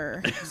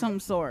empire of some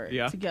sort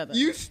together.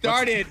 You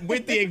started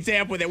with the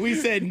example that we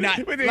said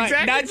not, With the like,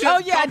 exact- not just Oh,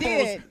 yeah, I couples.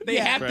 did. They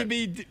Yeah. have to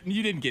be.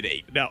 You didn't get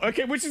 8. No,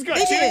 okay, which is good.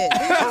 They She did.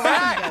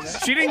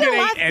 She didn't They get did a 8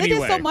 lot- anyway. They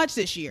did so much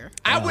this year.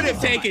 I would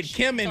have taken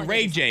Kim and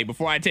Ray J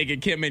before I taken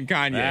Kim and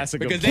Kanye. That's a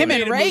good because point. they Kim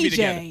made and a Ray movie J.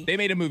 together. They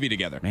made a movie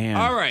together. Man,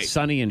 All right.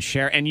 Sonny and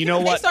Cher. And you know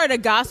They what? started a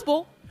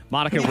gospel.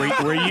 Monica,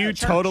 where you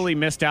totally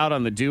missed out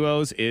on the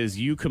duos is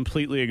you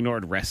completely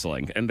ignored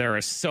wrestling. And there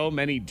are so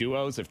many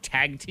duos of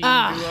tag team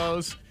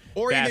duos.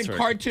 Or That's even where-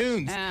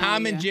 cartoons.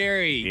 Tom and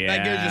Jerry.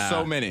 Like, there's just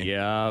so many.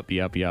 Yep.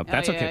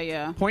 That's yeah, okay.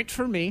 yeah. Point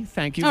for me.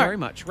 Thank you All very right.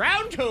 much.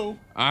 Round 2. All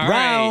right.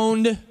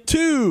 Round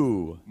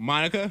 2.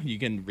 Monica, you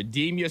can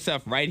redeem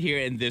yourself right here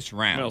in this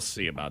round. We'll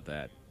see about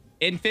that.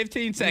 In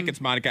 15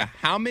 seconds, Monica,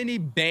 how many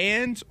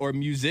bands or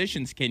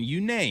musicians can you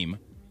name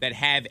that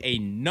have a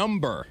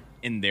number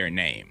in their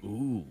name?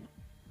 Ooh.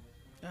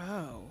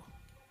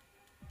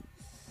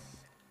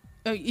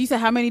 Oh, you said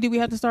how many do we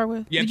have to start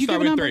with? You have Did to you start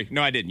give a with number? 3.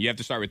 No, I didn't. You have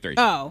to start with 3.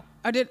 Oh,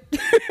 I did.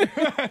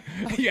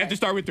 You have to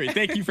start with 3.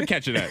 Thank you for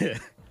catching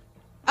that.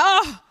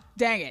 Oh,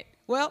 dang it.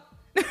 Well,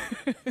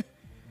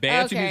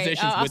 Bands or Okay, musicians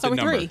I'll with the start with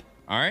number. 3.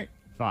 All right.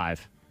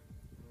 5.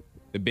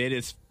 The bid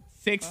is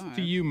 6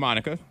 to you,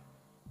 Monica.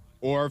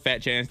 or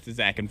fat chance to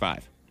Zach in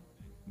 5.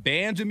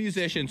 Bands and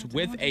musicians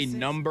with a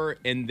number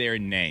in their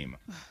name.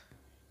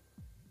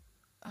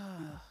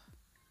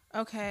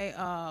 Okay.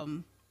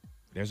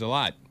 There's a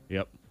lot.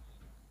 Yep.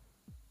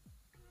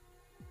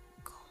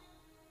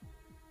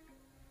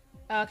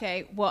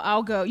 Okay. Well,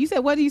 I'll go. You said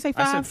what? Did you say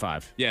 5? I said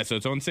 5. Yeah, so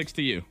it's on 6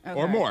 to you. Okay.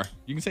 Or more.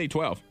 You can say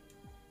 12.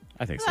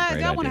 I think it's a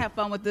great I want idea. to have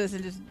fun with this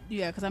and just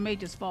because I may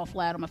just fall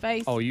flat on my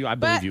face. Oh, I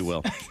believe you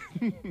will.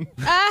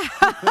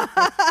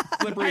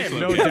 Slippery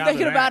slope. No I'm doubt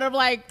thinking of about that. it. I'm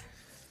like,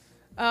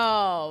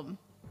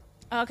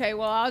 okay.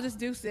 Well, I'll just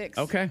do 6.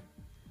 Okay.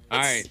 All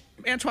right.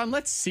 Antoine,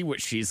 let's see what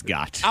she's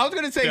got. I was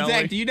going to say, Shall we?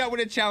 Zach, do you not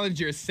want to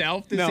challenge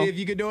yourself to see if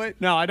you can do it?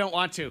 No, I don't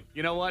want to.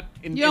 You know what?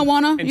 You don't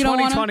wanna? In You don't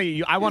wanna?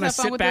 2020, I want to Just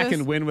have fun sit with back this?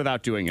 and win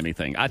without doing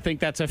anything. I think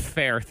that's a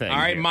fair thing. All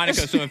right, here.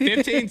 Monica. So in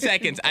 15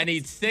 seconds, I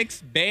need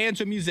 6 bands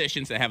or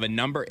musicians that have a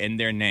number in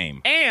their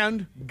name.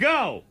 And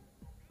go.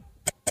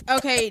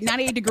 Okay,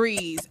 98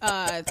 Degrees.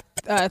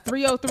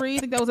 303. I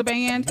think that was a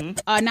band.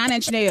 Mm-hmm. 9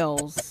 Inch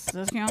Nails.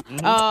 Does that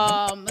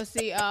count? Let's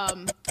see.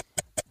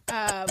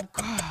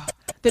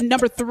 The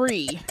number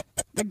 3,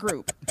 the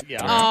group.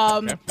 Yeah.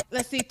 Okay.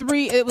 Let's see.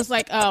 3. It was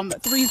like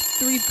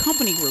Three's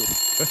Company Group.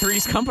 The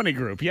Three's Company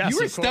Group. Yes. You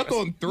were of course. stuck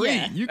on 3.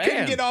 Yeah. You couldn't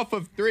Man. get off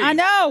of 3. I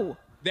know.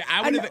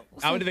 I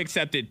would have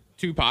accepted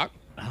Tupac,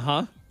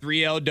 Uh-huh.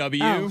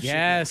 3LW, Oh,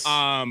 Yes.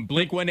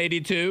 Blink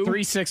 182.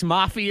 3-6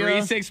 Mafia.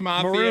 3-6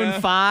 Mafia.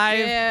 Maroon 5.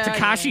 Yeah,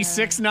 Tekashi yeah.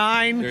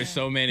 6ix9ine. There's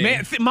so many.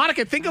 Man,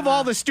 Monica, think of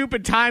all the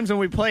stupid times when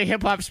we play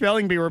hip hop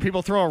spelling bee where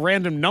people throw a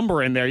random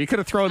number in there. You could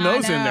have thrown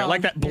those in there, know.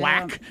 like that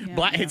black. Yeah,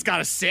 black. yeah. It's got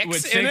a 6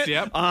 With in 6, it.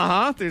 yep.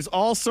 There's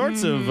all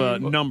sorts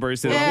of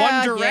numbers. In Yeah, One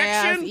yeah,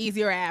 Direction. it's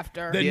easier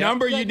after. The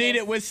number you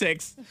needed was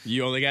 6.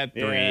 You only got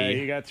 3. Yeah,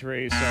 you got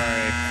 3.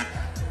 Sorry.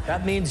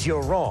 That means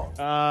you're wrong.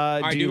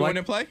 All right, do you like want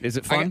to play? Is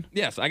it fun?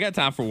 Yes, I got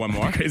time for one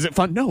more. Is it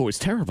fun? No, it's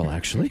terrible,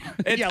 actually.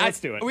 Yeah,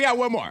 let's do it. We got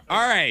one more.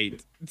 All right.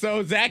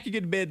 So, Zach, you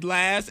get bid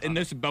last in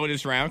this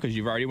bonus round because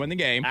you've already won the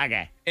game.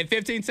 Okay. In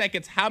 15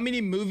 seconds, how many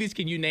movies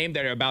can you name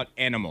that are about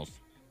animals?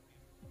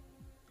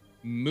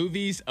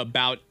 Movies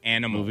about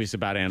animals. Movies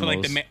about So,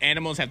 animals. like,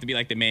 animals have to be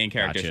like the main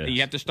characters. Gotcha. You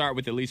have to start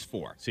with at least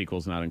 4.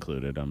 Sequels not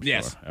included, I'm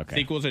Yes. sure. Okay.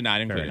 Sequels are not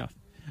Fair included.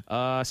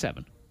 enough.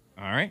 7.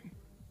 All right.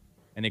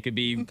 And it could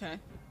be Okay.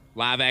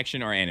 live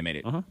action or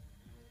animated. Uh-huh.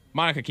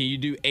 Monica, can you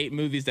do 8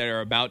 movies that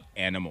are about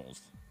animals?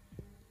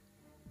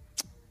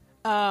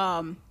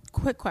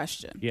 Quick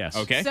question. Yes.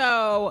 Okay.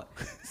 So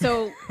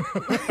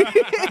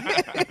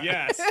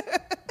Yes.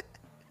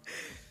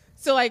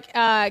 so like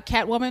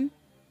Catwoman.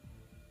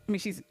 I mean,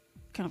 she's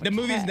kind of The a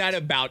movie's cat, not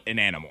about an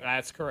animal.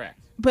 That's correct.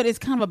 but it's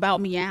kind of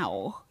about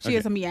meow. She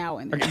has a meow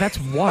in there. Okay, that's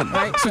 1.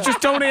 So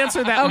just don't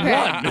answer that Okay.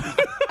 1.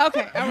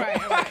 Okay, all right.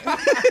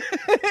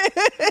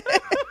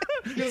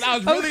 Because I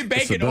was really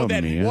banking on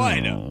that meow.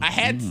 1. I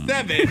had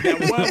 7.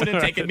 That 1 would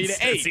have taken me to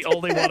 8. It's the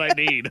only one I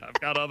need. I've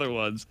got other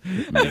ones.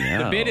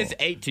 The bid is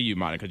 8 to you,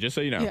 Monica, just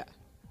so you know. Yeah.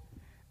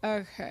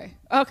 Okay.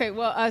 Okay.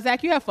 Well,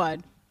 Zach, you have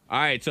fun. All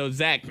right, so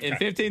Zach, in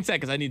 15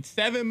 seconds, I need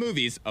 7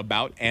 movies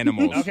about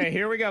animals. Okay,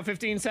 here we go.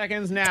 15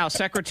 seconds now.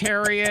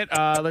 Secretariat.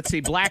 Let's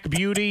see. Black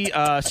Beauty.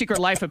 Secret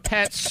Life of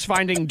Pets.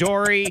 Finding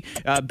Dory.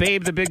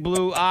 Babe the Big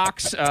Blue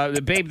Ox.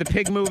 The Babe the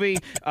Pig movie.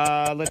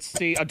 Let's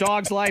see. A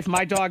Dog's Life.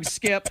 My Dog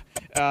Skip.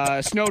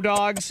 Snow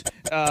Dogs.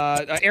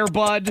 Air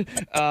Bud.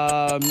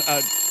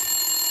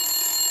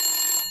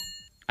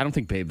 I don't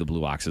think Babe the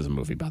Blue Ox is a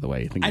movie, by the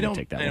way. I think you can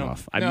take that one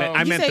off. no. I Did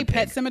you meant say the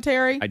Pet pig.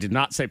 Cemetery? I did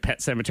not say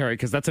Pet Cemetery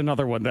because that's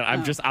another one that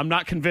I'm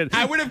not convinced.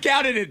 I would have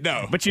counted it,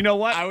 though. But you know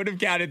what? I would have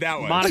counted that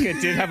one. Monica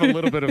did have a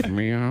little bit of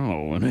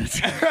meow in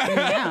it.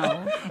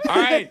 Meow. All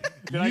right.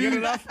 Did I get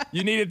enough?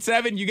 You needed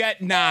 7. You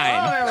got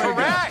 9.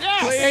 Correct.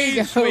 There you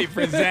go. Clean sweep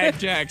for Zach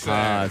Jackson.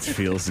 It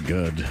feels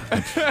good.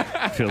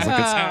 It feels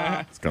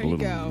like it's got a there you little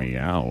go.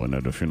 meow in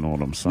it, if you know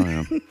what I'm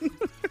saying.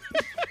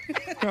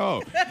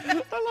 Oh.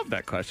 I love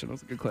that question. That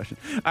was a good question.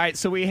 All right,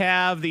 so we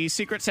have the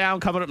secret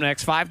sound coming up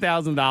next.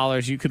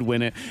 $5,000. You could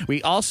win it.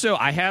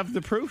 I have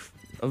the proof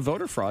of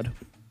voter fraud.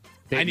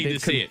 I need to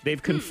see it.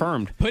 They've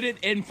confirmed. Put it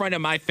in front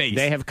of my face.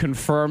 They have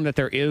confirmed that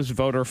there is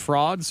voter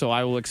fraud, so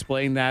I will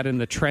explain that in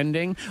the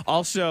trending.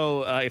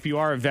 Also, if you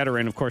are a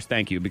veteran, of course,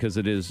 thank you, because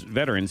it is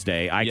Veterans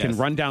Day. I can Yes.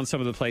 run down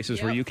some of the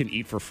places where you can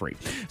eat for free.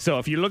 So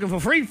if you're looking for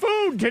free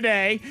food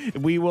today,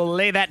 we will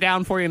lay that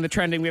down for you in the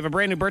trending. We have a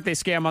brand new birthday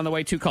scam on the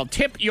way, too, called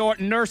Tip Your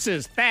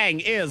Nurses. Thang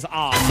is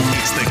on.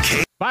 It's the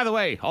K. By the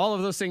way, all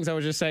of those things I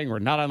was just saying were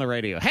not on the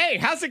radio. Hey,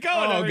 how's it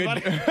going,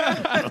 everybody?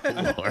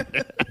 Oh,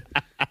 Lord.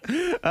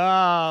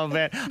 Oh,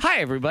 man. Hi,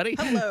 everybody.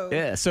 Hello.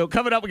 Yeah, so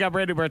coming up, we got a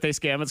brand new birthday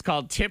scam. It's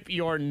called Tip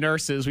Your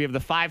Nurses. We have the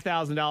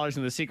 $5,000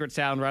 in the secret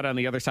sound right on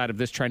the other side of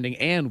this trending.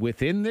 And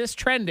within this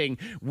trending,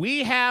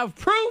 we have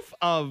proof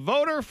of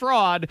voter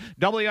fraud.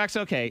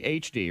 WXOK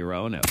HD,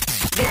 Roanoke.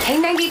 The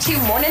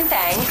K92 Morning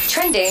Thang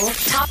trending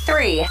top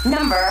 3.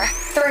 Number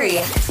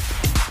 3.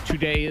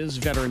 Today is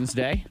Veterans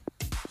Day.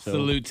 So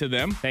Salute to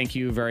them. thank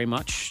you very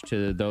much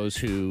to those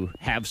who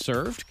have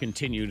served,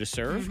 continue to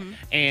serve.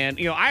 And,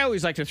 I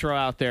always like to throw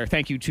out there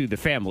thank you to the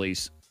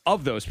families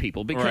of those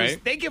people because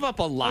Right. they give up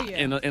a lot yeah.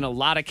 in a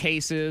lot of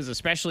cases,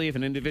 especially if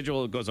an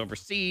individual goes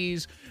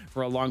overseas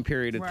for a long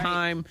period of Right.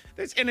 time.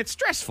 And it's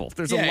stressful.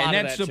 There's Yeah, a lot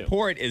and of that too.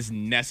 support is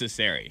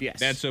necessary. Yes.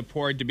 That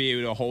support to be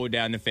able to hold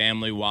down the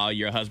family while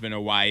your husband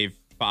or wife,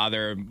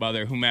 father,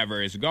 mother,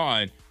 whomever is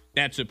gone.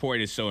 That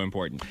support is so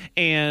important.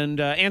 And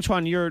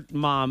Antoine, your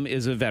mom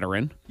is a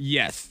veteran.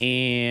 Yes.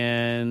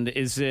 And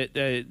is it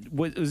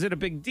was it a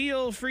big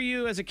deal for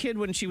you as a kid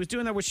when she was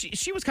doing that? Was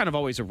she was kind of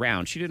always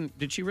around.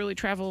 Did she really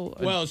travel?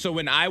 Well, so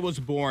when I was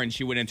born,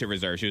 she went into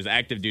reserve. She was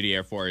active duty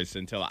Air Force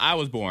until I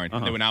was born.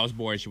 And then when I was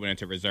born, she went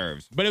into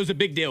reserves. But it was a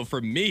big deal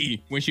for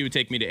me when she would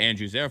take me to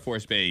Andrews Air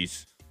Force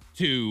Base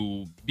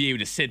to be able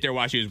to sit there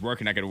while she was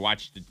working. I could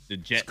watch the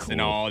jets cool.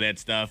 and all that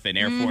stuff. And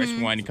Air Force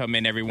One come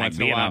in every once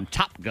in a being while. on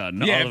Top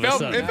Gun. Yeah, all of a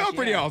sudden. it felt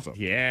pretty awesome.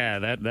 Yeah,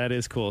 that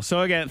is cool. So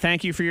again,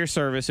 thank you for your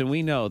service, and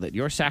we know that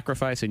your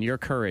sacrifice and your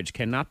courage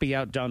cannot be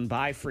outdone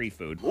by free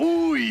food.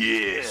 Oh,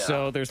 yeah.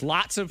 So there's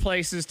lots of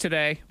places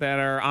today that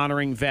are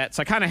honoring vets.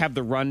 I kind of have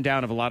the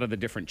rundown of a lot of the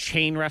different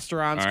chain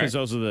restaurants because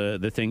those are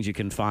the things you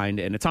can find,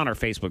 and it's on our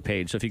Facebook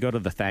page. So if you go to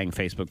the Thang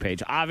Facebook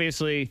page,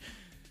 obviously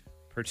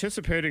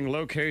participating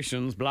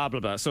locations, blah,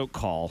 blah, blah. So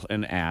call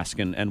and ask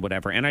and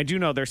whatever. And I do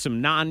know there's some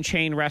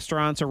non-chain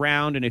restaurants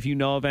around, and if you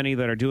know of any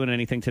that are doing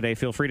anything today,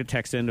 feel free to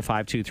text in to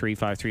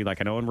 52353.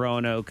 Like I know in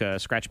Roanoke,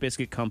 Scratch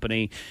Biscuit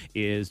Company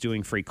is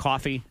doing free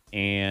coffee,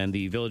 and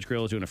the Village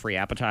Grill is doing a free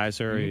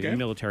appetizer,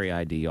 military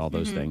ID, all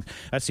those things.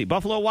 Let's see.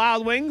 Buffalo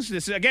Wild Wings.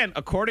 This is, again,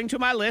 according to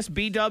my list,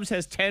 B-Dubs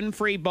has 10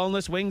 free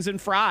boneless wings and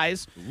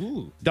fries.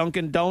 Ooh.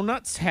 Dunkin'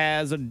 Donuts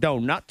has a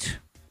donut.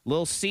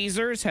 Little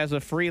Caesars has a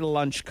free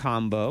lunch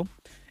combo.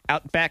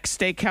 Outback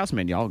Steakhouse,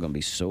 man, y'all gonna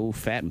be so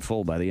fat and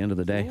full by the end of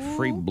the day.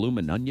 Free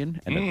Bloomin' Onion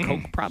and a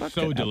Coke product.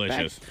 So at Outback.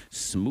 delicious.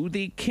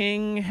 Smoothie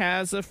King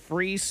has a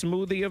free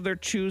smoothie of their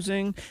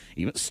choosing.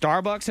 Even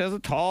Starbucks has a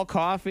tall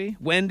coffee.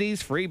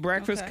 Wendy's free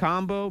breakfast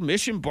combo.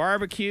 Mission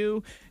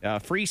Barbecue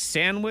free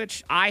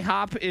sandwich.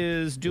 IHOP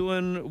is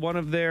doing one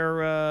of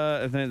their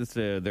I think it's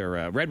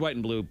their red, white,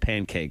 and blue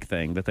pancake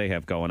thing that they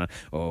have going on.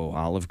 Oh,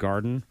 Olive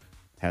Garden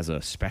has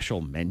a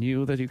special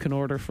menu that you can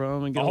order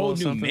from and get A whole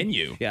little new something.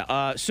 menu.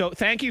 Yeah. So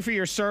thank you for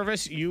your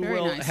service. You Very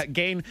will nice.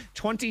 gain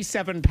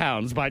 27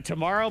 pounds by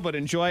tomorrow, but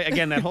enjoy,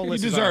 again, that whole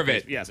list. You is on deserve our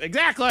it. page. Yes,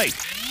 exactly.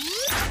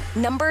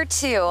 Number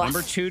 2.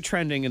 Number 2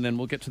 trending, and then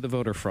we'll get to the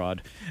voter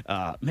fraud.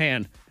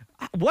 Man,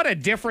 what a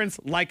difference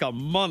like a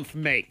month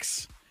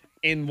makes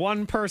in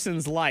one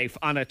person's life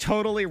on a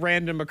totally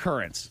random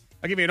occurrence.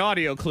 I'll give you an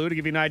audio clue to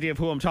give you an idea of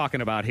who I'm talking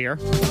about here.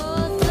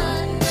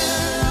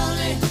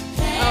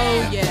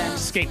 Oh, yeah.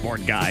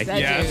 Skateboard guy. That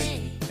Yes.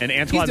 dude. And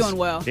Antoine's doing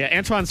well. Yeah,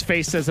 Antoine's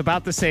face says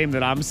about the same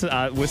that I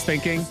was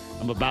thinking.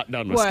 I'm about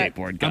done with What?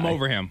 skateboard guy. I'm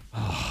over him.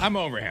 I'm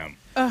over him.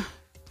 I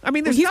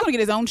mean, there's He's no- going to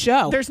get his own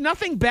show. There's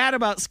nothing bad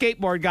about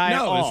skateboard guy at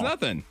No, all. it's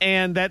nothing.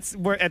 And that's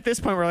where at this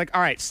point we're like,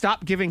 all right,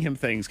 stop giving him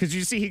things because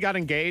you see he got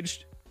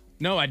engaged.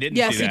 No, I didn't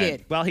Yes, see he that.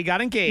 did. Well, he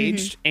got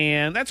engaged,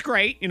 and that's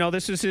great. You know,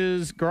 this is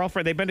his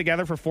girlfriend. They've been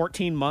together for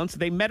 14 months.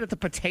 They met at the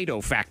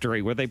potato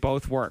factory where they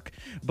both work.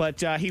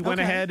 But he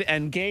went ahead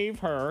and gave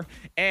her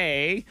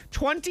a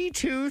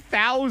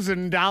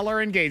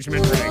 $22,000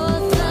 engagement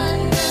ring.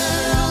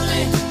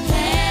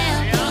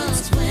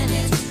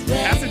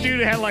 That's a dude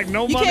who had like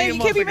no money. You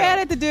can't be mad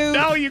at the dude.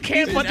 No, you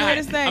can't. He's But doing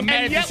his thing. I'm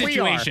mad and at the yet we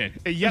are. situation.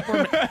 Yet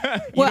we're.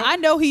 Well, I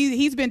know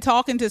he's been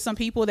talking to some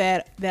people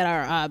that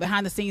are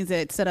behind the scenes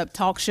that set up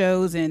talk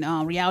shows and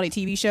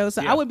reality TV shows.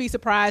 So Yeah. I would be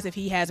surprised if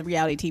he has a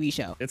reality TV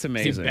show. It's He's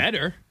amazing.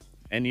 better.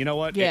 And you know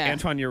what, Yeah.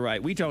 Antoine, you're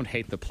right. We don't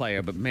hate the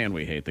player, but man,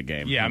 we hate the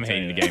game. Yeah, I'm I'll tell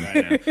hating you the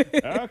that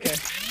right now. Okay.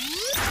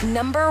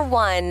 Number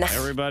 1.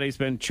 Everybody's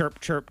been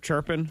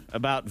chirping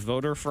about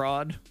voter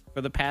fraud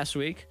for the past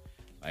week.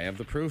 I have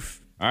the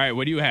proof. All right,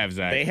 what do you have,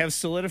 Zach? They have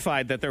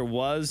solidified that there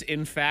was,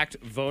 in fact,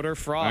 voter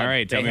fraud. All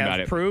right, tell they me have about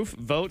it. proof.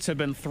 Votes have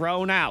been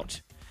thrown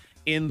out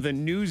in the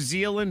New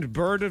Zealand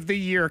Bird of the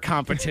Year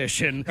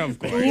competition. Of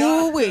course.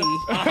 Ooh-wee.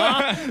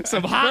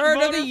 Some hot Bird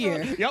of voter the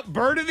year. fraud. Yep,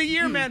 Bird of the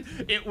Year, man.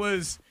 It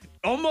was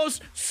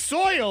almost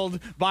soiled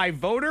by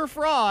voter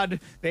fraud.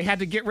 They had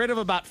to get rid of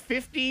about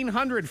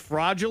 1,500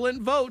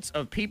 fraudulent votes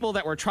of people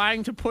that were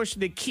trying to push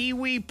the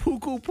Kiwi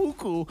Puku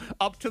Puku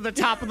up to the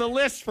top of the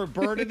list for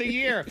Bird of the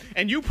Year.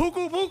 And you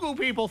Puku Puku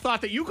people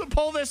thought that you could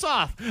pull this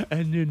off.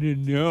 And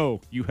no,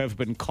 you have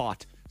been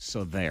caught.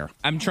 So there.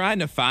 I'm trying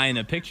to find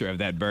a picture of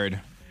that bird.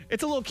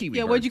 It's a little Kiwi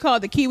Yeah, bird. what'd you call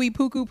it? The Kiwi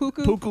Puku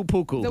Puku? Puku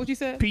Puku. Is that what you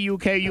said?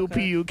 Puku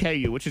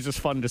Puku, which is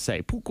just fun to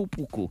say. Puku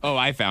Puku. Oh,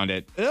 I found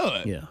it.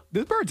 Ugh. Yeah.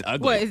 This bird's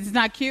ugly. What, it's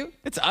not cute?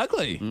 It's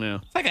ugly. Yeah.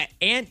 It's like an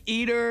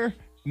anteater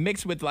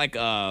mixed with like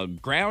a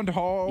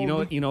groundhog. You know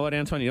what,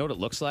 Antoine? You know what it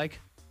looks like?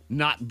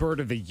 not bird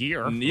of the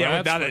year. Yeah,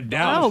 without a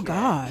doubt. Oh,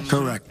 gosh.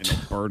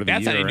 Correct. Bird of the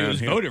That's year how they knew it around was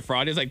here. voter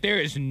fraud. It's like, there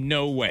is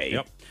no way.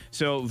 Yep.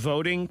 So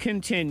voting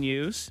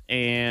continues,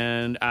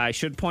 and I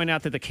should point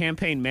out that the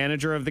campaign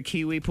manager of the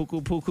Kiwi,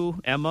 Puku Puku,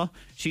 Emma,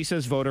 she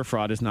says voter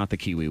fraud is not the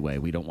Kiwi way.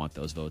 We don't want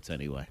those votes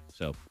anyway.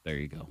 So there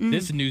you go.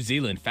 This New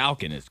Zealand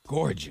falcon is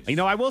gorgeous. You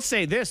know, I will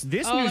say this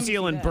New let me see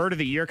Zealand that. Bird of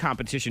the Year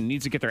competition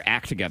needs to get their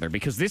act together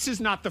because this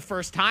is not the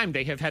first time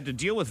they have had to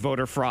deal with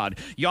voter fraud.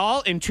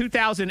 Y'all, in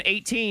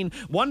 2018,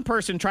 one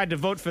person tried to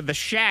vote for the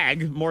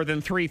shag more than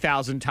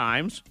 3,000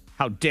 times.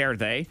 How dare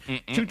they?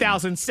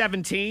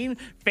 2017,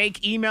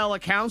 fake email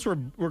accounts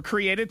were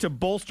created to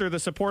bolster the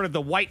support of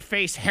the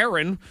white-faced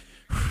heron.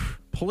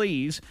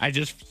 Please. I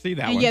just see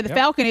that And one. yeah, the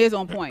Falcon is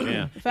on point.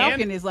 Yeah. The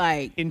Falcon And is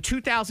like, in Big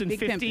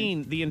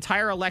 2015, the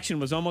entire election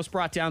was almost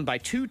brought down by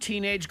two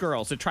teenage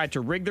girls that tried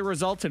to rig the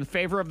results in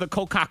favor of the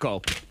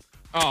Kokako.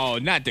 Oh,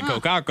 not the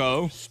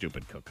Kokako.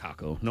 Stupid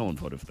Kokako. No one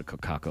voted for the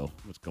Kokako.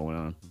 What's going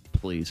on?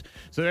 Please.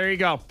 So there you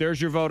go.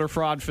 There's your voter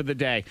fraud for the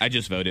day. I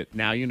just voted.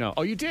 Now you know.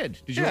 Oh, you did?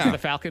 Did you Yeah. vote for the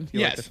Falcon?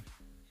 You Yes. like the-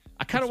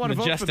 I kind of want to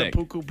vote for the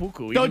majestic. Puku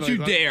Puku. Don't even you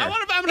though dare. I'm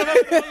gonna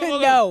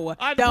vote. No,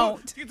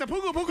 don't. The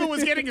Puku Puku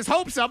was getting his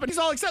hopes up, and he's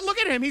all excited. Look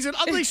at him. He's an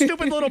ugly,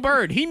 stupid little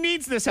bird. He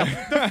needs this help.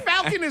 The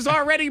Falcon is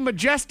already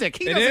majestic.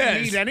 He It doesn't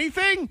is. need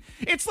anything.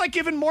 It's like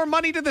giving more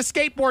money to the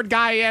skateboard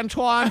guy,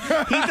 Antoine.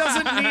 He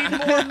doesn't need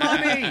more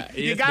money.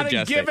 He You is got to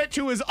majestic. give it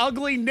to his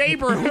ugly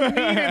neighbor who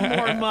needed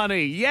more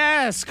money.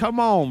 Yes, come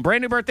on.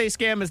 Brand new birthday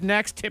scam is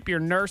next. Tip your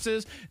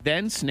nurses.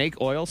 Then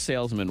snake oil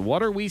salesman.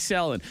 What are we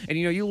selling? And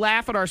you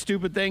laugh at our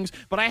stupid things,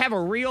 but I have a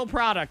real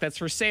product that's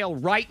for sale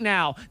right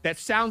now that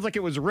sounds like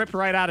it was ripped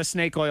right out of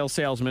Snake Oil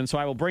Salesman, so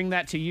I will bring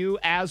that to you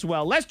as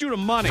well. Let's do the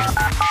money. The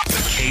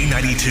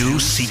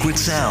K92 secret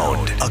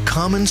sound. A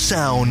common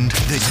sound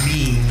that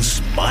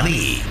means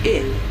money.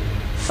 In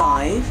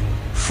 5,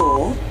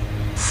 4,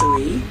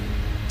 3,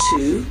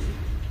 2.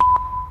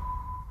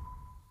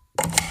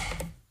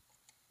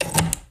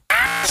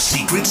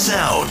 Secret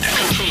sound.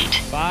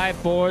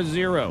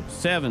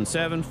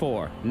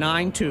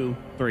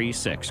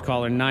 540-774-9236.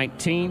 Caller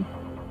 19.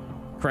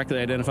 Correctly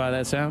identify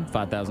that sound.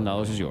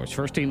 $5,000 is yours.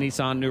 First Team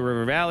Nissan New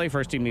River Valley,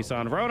 First Team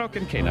Nissan Roanoke,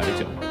 and K92.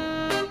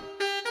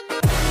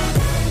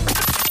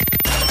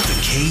 The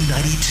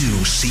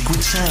K92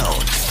 secret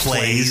sound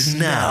plays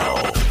now.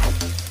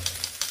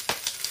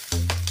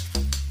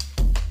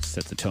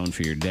 Set the tone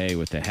for your day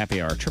with the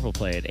happy hour triple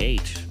play at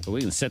 8. But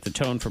we can set the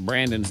tone for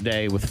Brandon's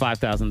day with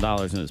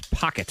 $5,000 in his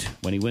pocket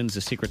when he wins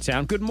the secret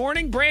sound. Good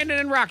morning, Brandon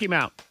and Rocky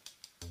Mount.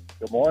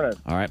 Good morning.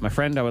 All right, my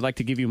friend, I would like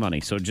to give you money.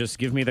 So just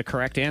give me the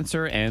correct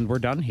answer, and we're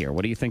done here.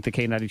 What do you think the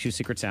K92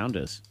 secret sound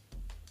is?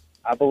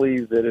 I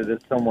believe that it is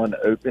someone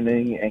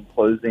opening and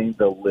closing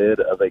the lid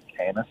of a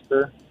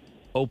canister.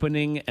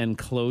 Opening and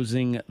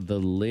closing the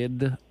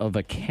lid of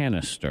a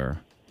canister.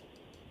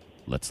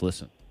 Let's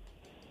listen.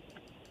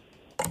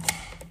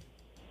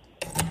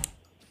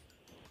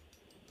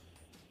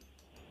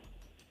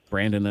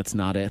 Brandon, that's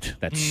not it.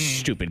 That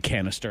stupid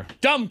canister.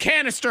 Dumb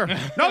canister.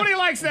 Nobody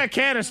likes that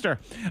canister.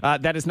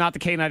 That is not the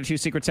K92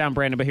 secret sound,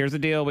 Brandon, but here's the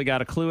deal. We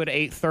got a clue at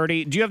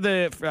 8:30. Do you have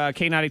the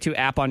K92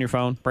 app on your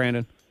phone,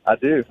 Brandon? I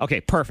do.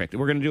 Okay, perfect.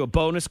 We're going to do a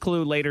bonus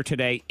clue later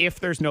today if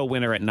there's no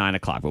winner at 9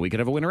 o'clock, but we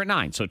could have a winner at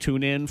 9. So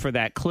tune in for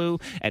that clue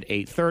at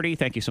 8:30.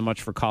 Thank you so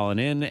much for calling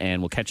in,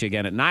 and we'll catch you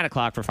again at 9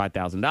 o'clock for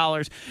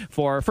 $5,000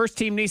 for First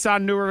Team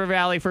Nissan New River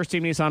Valley, First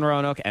Team Nissan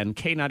Roanoke, and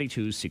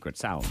K92's Secret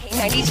Sound.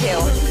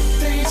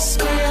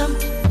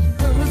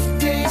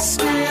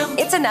 K92.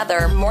 It's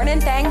another Morning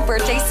Thang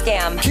birthday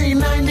scam.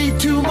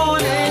 K92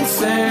 Morning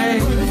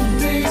Thang.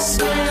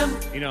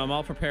 You know, I'm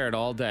all prepared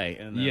all day,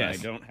 and then Yes.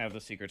 I don't have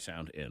the secret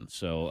sound in.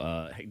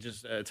 So hey,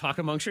 just talk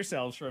amongst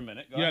yourselves for a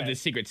minute. Go You have ahead. the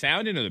secret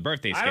sound in or the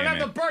birthday scam? I don't have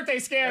in? the birthday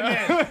scam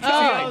in.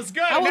 That was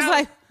good. I was Now,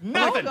 like,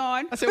 nothing. hold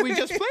on. I said we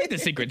just played the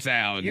secret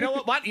sound. You know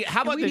what?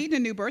 How about We the need a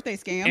new birthday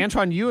scam.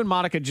 Antoine, you and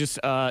Monica just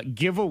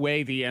give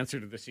away the answer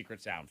to the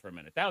secret sound for a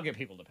minute. That'll get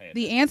people to pay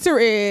attention. The answer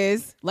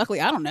is, luckily,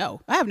 I don't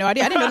know. I have no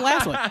idea. I didn't know the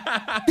last one.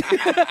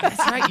 That's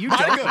right. You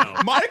don't know.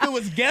 Monica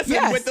was guessing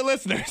Yes. with the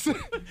listeners.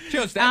 She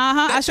goes,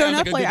 I sure sounds enough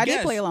like a played. good I did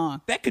guess. play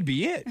along. That could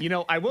be it. You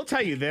know, I will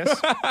tell you this.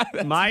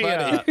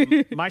 my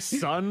my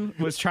son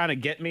was trying to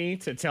get me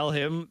to tell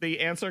him the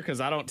answer because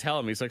I don't tell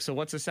him. He's like, so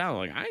what's the sound?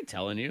 I'm like, I ain't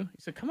telling you.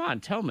 He said, come on,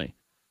 tell me. I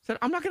said,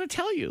 I'm not going to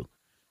tell you.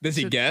 Does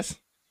he guess?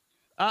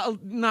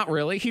 Not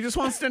really. He just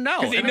wants to know.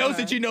 Because he And knows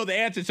that you know the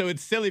answer, so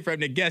it's silly for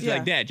him to guess. You're Yeah.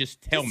 like, Dad,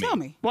 just tell Just me. tell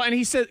me. Well, and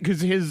he said,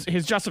 because his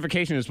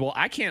justification is, well,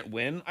 I can't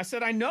win. I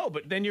said, I know,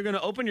 but then you're going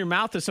to open your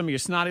mouth to some of your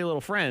snotty little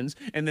friends,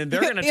 and then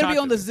they're going to It'll talk. be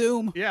on the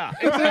Zoom. Yeah,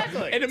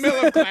 exactly. In the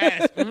middle of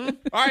class.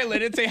 All right,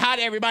 Lyndon, say hi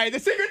to everybody. The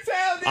secret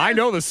sound. I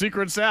know the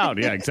secret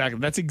sound. Yeah, exactly.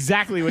 That's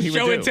exactly what he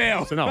Show would do. and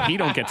tell. So no, he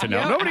don't get to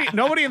know.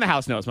 Nobody in the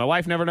house knows. My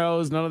wife never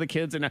knows. None of the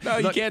kids. No,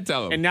 you can't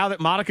tell them. And now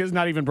that Monica's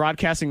not even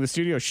broadcasting the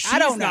studio, she's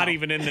don't not know.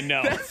 even in the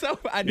know. So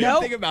I didn't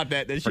think about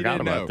that. She Forgot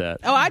didn't about know. that.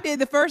 Oh, I did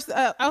the first.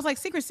 I was like,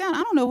 secret sound.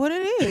 I don't know what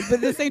it is, but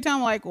at the same time,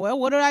 I'm like, well,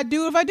 what do I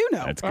do if I do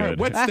know? That's All right, good.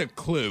 what's the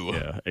clue?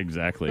 Yeah,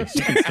 exactly. She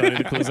can study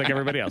the clues like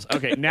everybody else.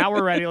 Okay, now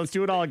we're ready. Let's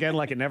do it all again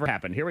like it never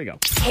happened. Here we go.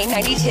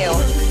 K92.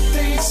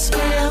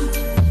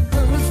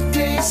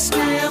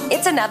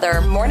 It's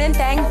another Morning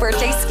Thang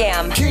birthday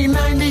scam.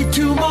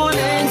 K92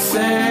 Morning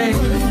Thang.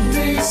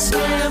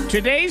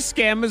 Today's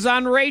scam is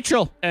on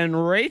Rachel,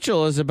 and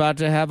Rachel is about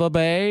to have a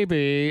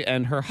baby,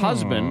 and her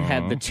husband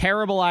had the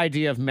terrible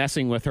idea of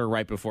messing with her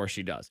right before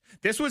she does.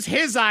 This was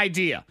his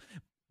idea,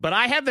 but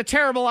I had the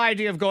terrible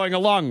idea of going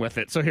along with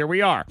it, so here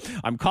we are.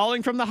 I'm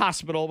calling from the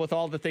hospital with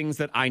all the things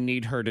that I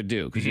need her to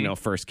do, because,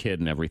 first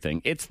kid and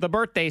everything. It's the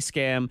birthday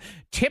scam.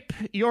 Tip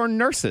your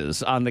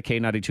nurses on the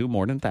K92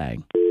 Morning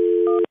Thang.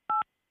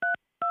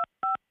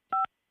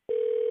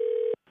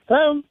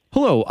 Hello.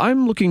 Hello,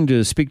 I'm looking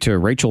to speak to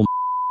Rachel.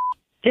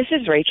 This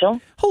is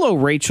Rachel. Hello,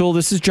 Rachel.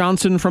 This is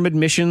Johnson from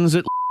admissions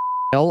at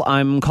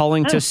I'm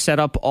calling to set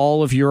up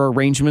all of your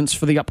arrangements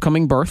for the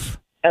upcoming birth.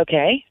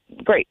 Okay,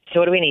 great. So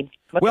what do we need?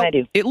 What can I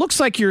do? It looks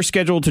like you're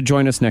scheduled to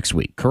join us next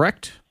week,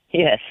 correct?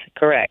 Yes,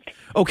 correct.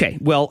 Okay,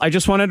 well, I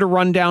just wanted to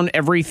run down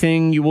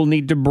everything you will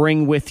need to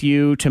bring with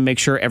you to make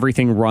sure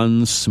everything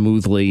runs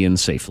smoothly and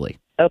safely.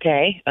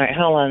 Okay. All right,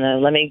 hold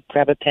on. Let me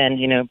grab a pen.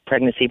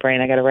 Pregnancy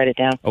brain. I got to write it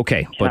down.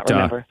 Okay, Cannot but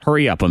remember.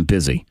 hurry up. I'm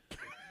busy.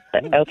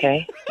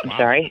 Okay. I'm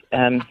sorry.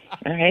 All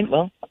right,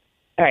 well,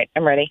 all right,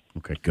 I'm ready.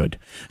 Okay, good.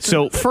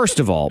 So,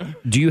 first of all,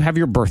 do you have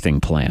your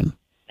birthing plan?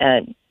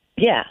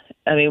 Yeah.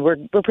 I mean, we're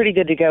pretty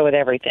good to go with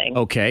everything.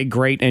 Okay,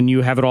 great. And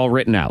you have it all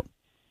written out?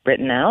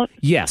 Written out?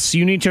 Yes.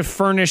 You need to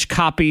furnish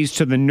copies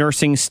to the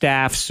nursing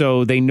staff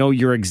so they know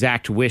your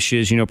exact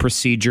wishes,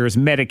 procedures,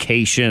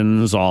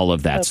 medications, all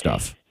of that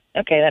stuff.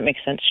 Okay, that makes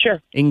sense.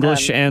 Sure.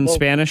 English and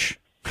Spanish?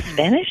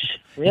 Spanish?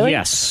 Really?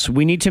 Yes.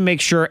 We need to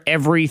make sure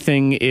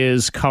everything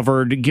is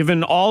covered.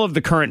 Given all of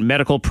the current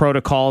medical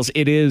protocols,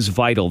 it is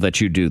vital that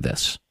you do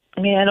this.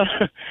 I mean, I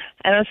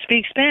don't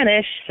speak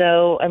Spanish,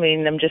 so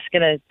I'm just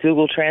gonna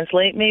Google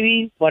Translate,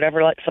 maybe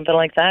whatever, like something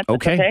like that.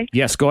 That's okay.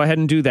 Yes, go ahead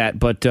and do that.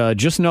 But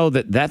just know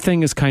that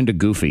thing is kind of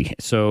goofy,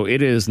 so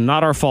it is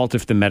not our fault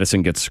if the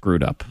medicine gets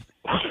screwed up.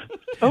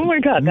 Oh my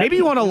God! Maybe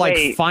you want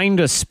to find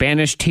a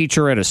Spanish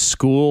teacher at a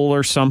school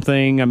or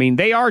something. I mean,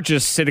 they are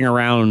just sitting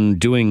around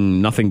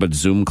doing nothing but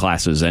Zoom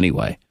classes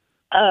anyway.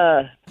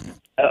 All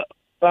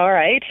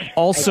right.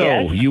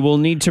 Also, you will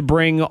need to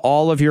bring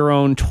all of your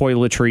own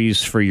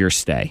toiletries for your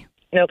stay.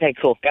 Okay,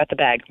 cool. Got the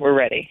bag. We're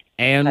ready.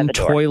 And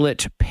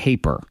toilet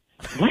paper.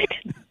 What?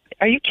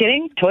 Are you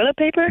kidding? Toilet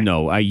paper?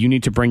 No, you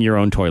need to bring your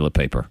own toilet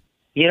paper.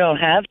 You don't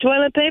have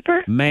toilet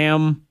paper?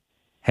 Ma'am,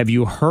 have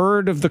you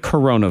heard of the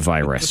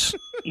coronavirus?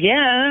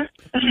 Yeah.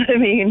 I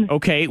mean...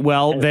 Okay,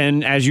 well,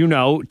 then, as you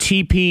know,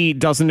 TP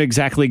doesn't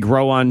exactly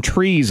grow on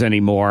trees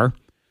anymore,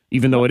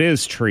 even though it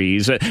is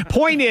trees.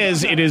 Point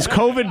is, it is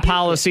COVID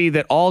policy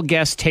that all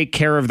guests take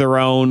care of their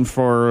own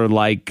for,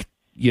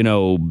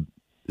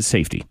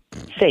 safety.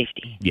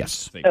 Safety.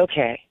 Yes.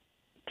 Okay.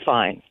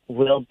 Fine.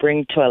 We'll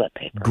bring toilet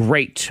paper.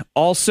 Great.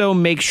 Also,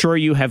 make sure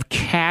you have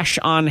cash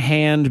on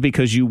hand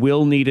because you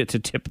will need it to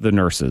tip the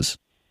nurses.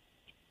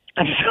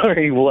 I'm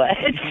sorry, what?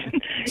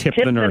 Tip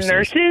the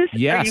nurses?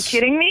 Yes. Are you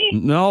kidding me?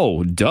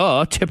 No,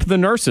 duh. Tip the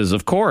nurses,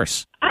 of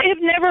course. I have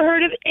never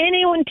heard of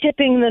anyone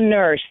tipping the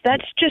nurse.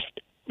 That's just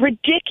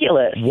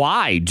ridiculous.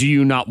 Why? Do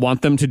you not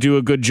want them to do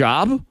a good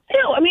job?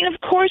 No,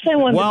 of course I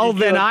want them to do a good job. Well,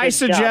 then I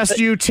suggest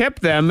you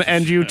tip them,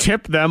 and you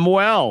tip them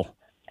well.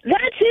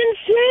 That's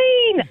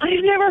insane.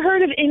 I've never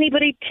heard of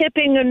anybody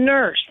tipping a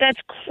nurse. That's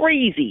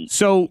crazy.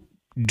 So,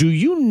 do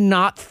you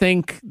not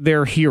think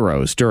they're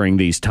heroes during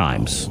these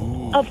times?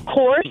 Of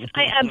course.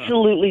 I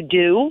absolutely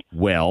do.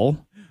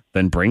 Well,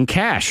 then bring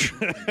cash.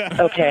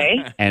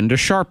 Okay. And a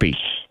Sharpie.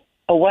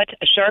 A what?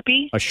 A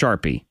Sharpie? A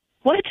Sharpie.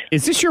 What?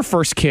 Is this your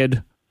first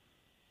kid?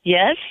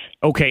 Yes.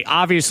 Okay,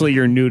 obviously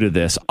you're new to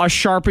this. A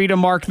Sharpie to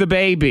mark the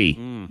baby.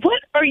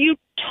 What are you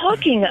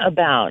talking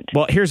about?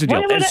 Well, here's the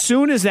deal. As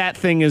soon as that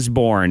thing is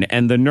born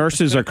and the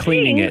nurses are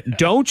cleaning it,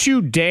 don't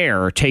you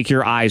dare take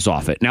your eyes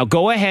off it. Now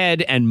go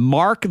ahead and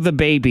mark the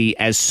baby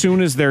as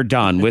soon as they're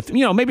done with,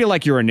 maybe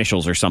like your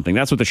initials or something.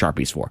 That's what the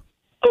Sharpie's for.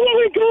 Oh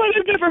my God,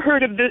 I've never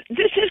heard of this.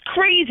 This is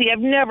crazy. I've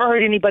never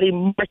heard anybody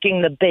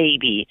marking the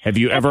baby. Have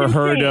you ever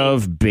heard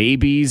of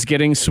babies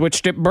getting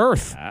switched at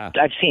birth?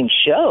 I've seen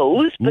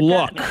shows. But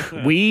look,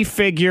 we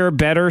figure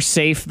better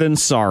safe than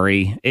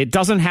sorry. It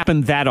doesn't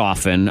happen that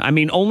often.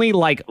 Only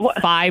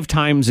 5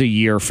 times a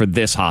year for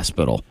this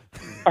hospital.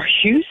 Are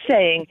you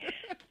saying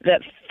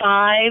that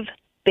 5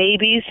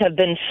 babies have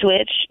been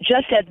switched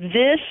just at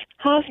this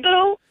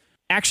hospital?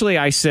 Actually,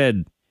 I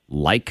said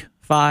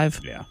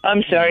 5. Yeah.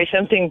 I'm sorry,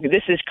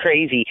 this is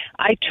crazy.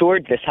 I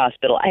toured this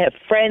hospital. I have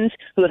friends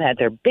who have had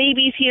their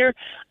babies here.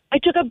 I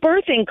took a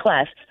birthing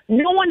class.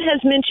 No one has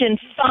mentioned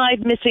 5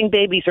 missing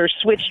babies or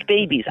switched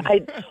babies.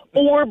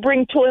 Or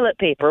bring toilet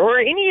paper or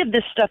any of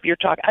this stuff you're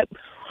talking.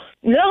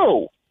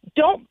 No,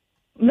 don't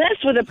mess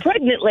with a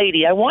pregnant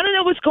lady. I want to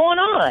know what's going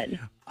on.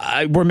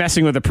 We're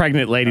messing with a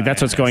pregnant lady.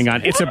 That's what's going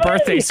on. It's a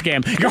birthday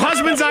scam. Your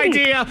husband's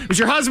idea. It was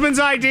your husband's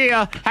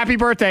idea. Happy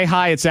birthday.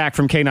 Hi, it's Zach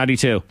from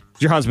K92.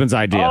 It's your husband's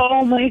idea.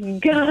 Oh, my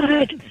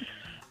God.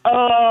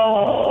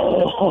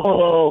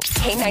 Oh.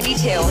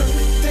 K92.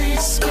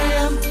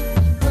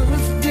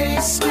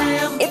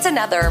 It's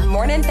another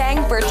Morning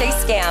Thang birthday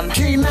scam.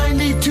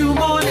 K92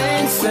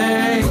 Morning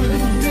Thang.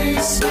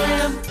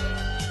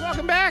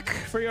 Welcome back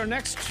for your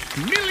next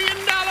 $1 million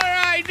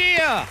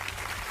idea.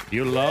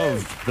 You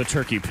love the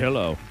turkey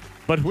pillow,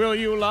 but will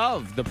you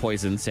love the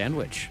poison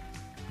sandwich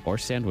or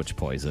sandwich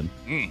poison?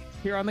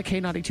 Here on the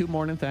K92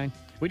 Morning Thang.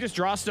 We just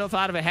draw stuff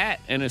out of a hat,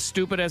 and as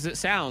stupid as it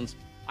sounds,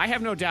 I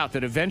have no doubt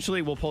that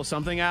eventually we'll pull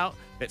something out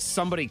that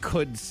somebody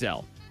could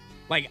sell.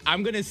 Like,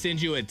 I'm going to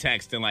send you a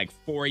text in like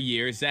 4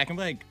 years, Zach. I'm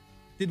like,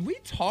 did we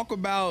talk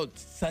about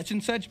such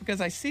and such?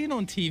 Because I see it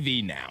on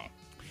TV now.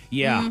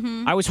 Yeah.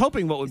 I was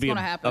hoping what would be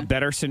gonna a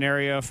better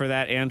scenario for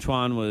that,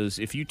 Antoine, was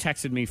if you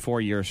texted me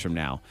 4 years from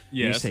now.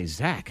 Yes. You say,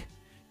 Zach,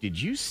 did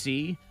you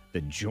see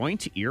the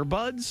joint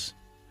earbuds?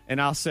 And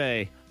I'll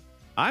say,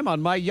 I'm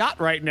on my yacht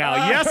right now.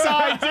 Yes,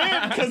 I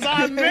did, because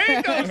I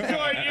made those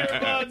joint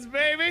earbuds,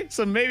 baby.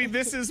 So maybe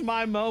this is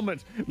my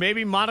moment.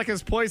 Maybe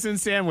Monica's poison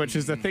sandwich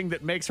is the thing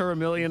that makes her $1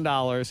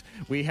 million.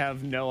 We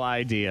have no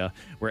idea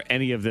where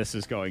any of this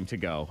is going to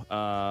go.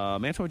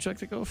 Antoine, would you like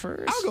to go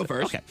first? I'll go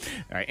first. Okay.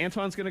 All right,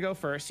 Antoine's going to go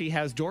first. He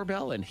has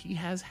doorbell and he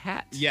has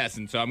hat. Yes,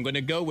 and so I'm going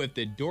to go with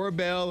the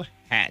doorbell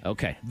hat.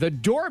 Okay. The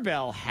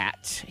doorbell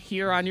hat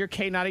here on your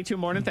K92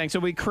 Morning Thing. So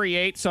we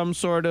create some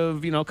sort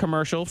of,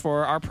 commercial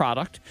for our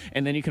product,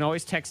 and then you can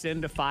always text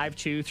in to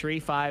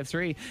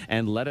 52353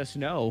 and let us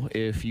know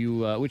if you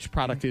which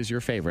product is your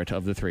favorite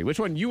of the three. Which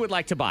one you would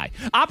like to buy.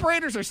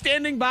 Operators are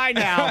standing by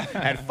now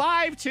at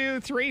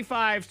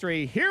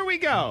 52353. Here we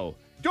go.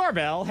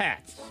 Doorbell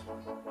hats.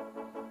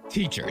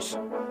 Teachers,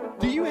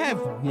 do you have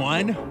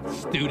one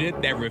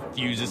student that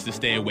refuses to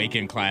stay awake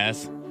in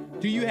class?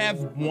 Do you have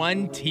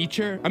one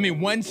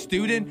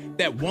student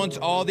that wants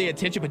all the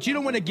attention, but you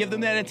don't want to give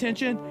them that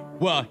attention?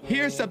 Well,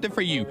 here's something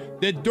for you.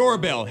 The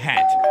doorbell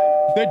hat.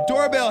 The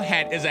doorbell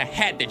hat is a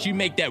hat that you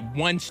make that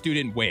one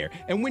student wear.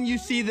 And when you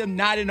see them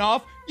nodding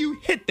off, you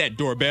hit that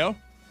doorbell.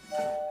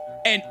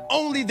 And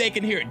only they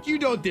can hear it. You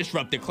don't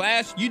disrupt the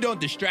class. You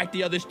don't distract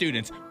the other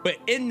students. But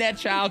in that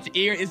child's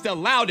ear is the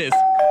loudest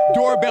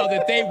doorbell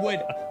that they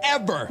would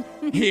ever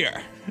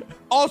hear.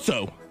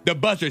 Also, the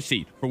buzzer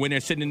seat for when they're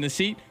sitting in the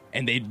seat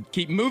and they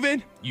keep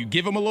moving, you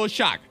give them a little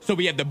shock. So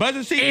we have the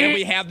buzzer seat and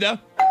we have the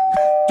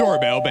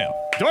doorbell bell.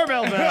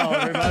 Doorbell bell,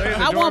 everybody.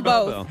 I want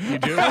both. Bell. You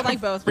do? I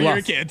like both. For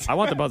your kids. I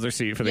want the buzzer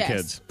seat for the Yes.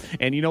 kids.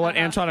 And you know what,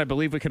 Anton? I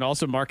believe we can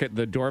also market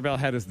the doorbell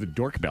hat as the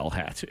dorkbell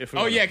hat.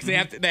 Oh, yeah, because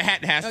the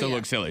hat has to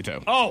look silly, too.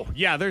 Oh,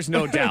 yeah, there's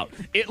no doubt.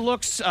 It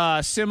looks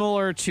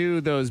similar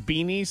to those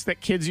beanies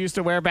that kids used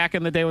to wear back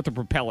in the day with the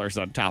propellers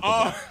on top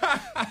of them.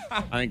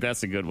 I think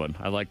that's a good one.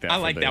 I like that. I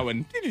like that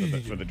one.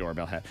 For the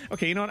doorbell hat.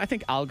 Okay, you know what? I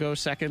think I'll go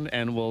second,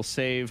 and we'll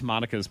save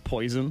Monica's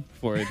poison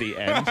for the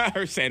end.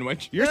 Her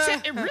sandwich.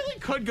 It really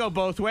could go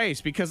both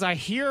ways, because I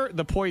hear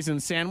the poison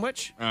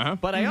sandwich,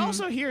 but I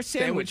also hear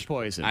sandwich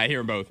poison. I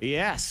hear both.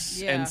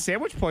 Yes, Yeah. and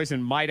sandwich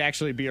poison might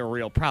actually be a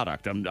real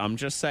product. I'm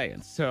just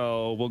saying.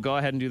 So we'll go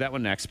ahead and do that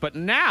one next. But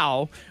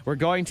now we're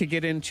going to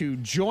get into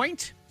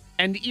joint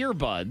and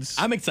earbuds.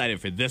 I'm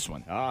excited for this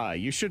one.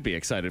 You should be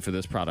excited for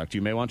this product.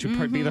 You may want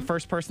to be the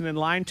first person in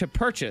line to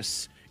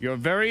purchase your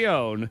very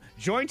own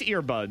joint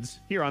earbuds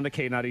here on the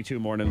K92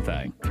 Morning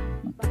Thing.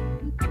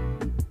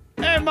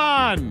 Hey,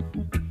 man!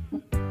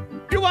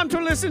 You want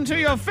to listen to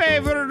your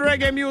favorite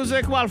reggae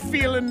music while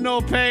feeling no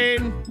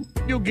pain?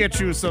 You get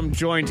you some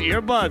joint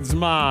earbuds,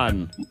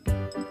 man.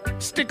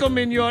 Stick them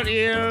in your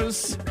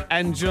ears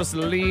and just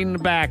lean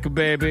back,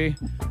 baby.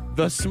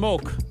 The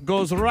smoke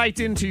goes right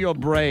into your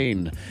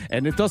brain,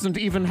 and it doesn't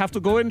even have to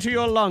go into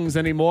your lungs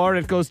anymore.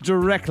 It goes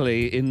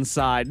directly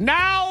inside.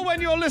 Now, when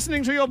you're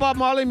listening to your Bob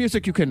Marley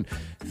music, you can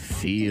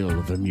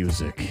feel the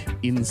music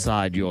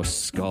inside your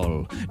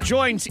skull.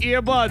 Joint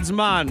earbuds,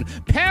 man.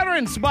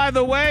 Parents, by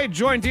the way,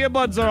 joint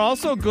earbuds are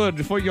also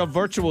good for your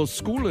virtual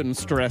schooling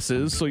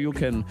stresses, so you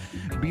can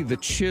be the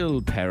chill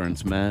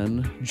parent,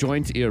 man.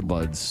 Joint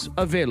earbuds,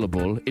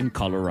 available in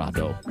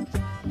Colorado.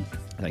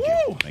 Thank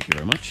you. Thank you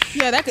very much.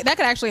 Yeah, that could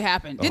actually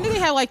happen. Didn't they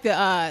have like the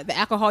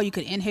alcohol you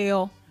could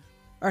inhale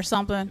or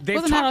something? They've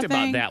Wasn't talked that a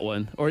about thing? that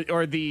one,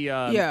 or the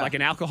like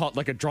an alcohol,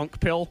 like a drunk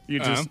pill.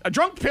 A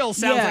drunk pill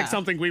sounds like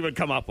something we would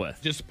come up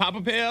with. Just pop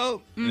a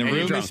pill, and the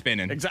room is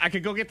spinning. I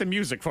could go get the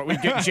music for it.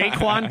 We'd get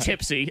Jaquan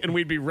tipsy, and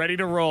we'd be ready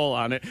to roll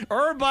on it.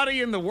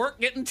 Everybody in the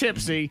work getting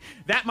tipsy.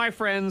 That, my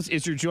friends,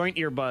 is your joint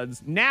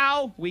earbuds.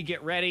 Now we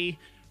get ready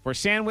for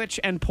sandwich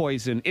and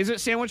poison. Is it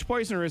sandwich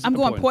poison or is it I'm the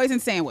going poison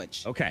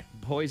sandwich. Okay,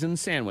 poison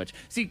sandwich.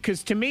 See,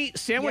 because to me,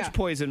 sandwich Yeah.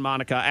 poison,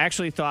 Monica, I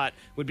actually thought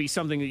would be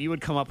something that you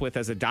would come up with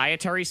as a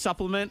dietary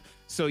supplement,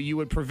 so you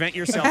would prevent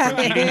yourself from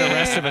eating the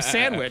rest of a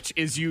sandwich,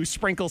 is you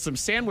sprinkle some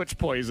sandwich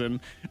poison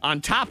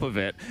on top of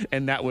it,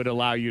 and that would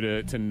allow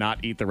you to not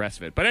eat the rest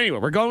of it. But anyway,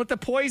 we're going with the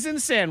poison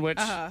sandwich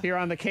here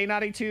on the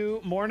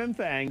K92 Morning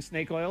Thang,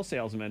 Snake Oil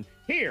Salesman.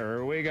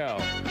 Here we go.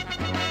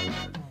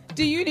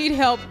 Do you need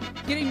help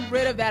getting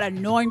rid of that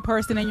annoying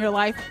person in your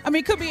life? I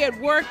mean, could be at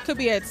work, could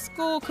be at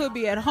school, could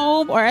be at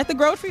home, or at the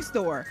grocery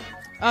store.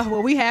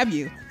 Well, we have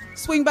you.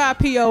 Swing by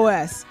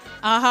POS.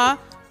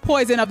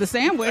 Poison of the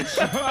sandwich.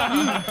 So,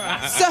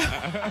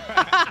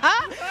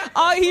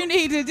 all you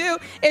need to do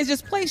is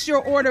just place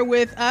your order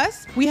with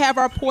us. We have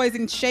our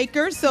poison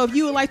shakers. So if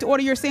you would like to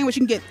order your sandwich,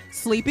 you can get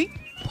sleepy,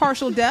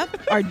 partial death,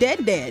 or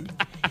dead.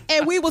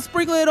 And we will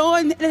sprinkle it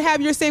on and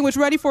have your sandwich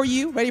ready for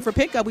you, ready for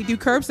pickup. We do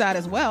curbside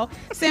as well.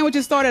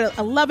 Sandwiches start at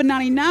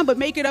 $11.99, but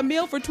make it a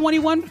meal for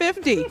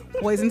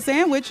 $21.50. Poison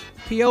sandwich,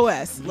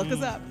 POS. Look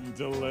us up.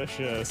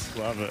 Delicious.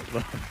 Love it.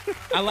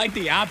 I like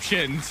the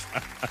options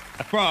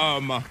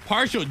from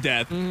partial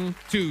death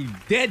to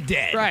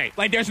dead. Right.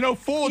 Like there's no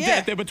full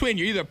death in between.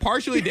 You're either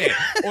partially dead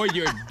or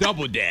you're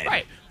double dead.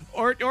 Right.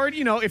 Or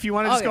you know, if you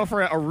want to just go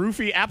for a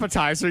roofie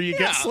appetizer, you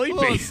get sleepy. A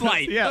little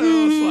slight. Yeah. A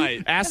little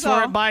slight. Ask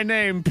for it by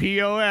name,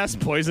 POS,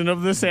 poison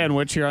of the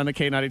sandwich here on the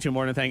K92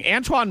 Morning Thing.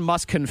 Antoine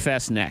must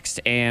confess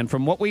next. And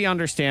from what we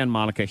understand,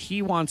 Monica,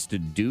 he wants to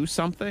do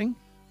something.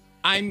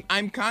 I'm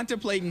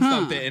contemplating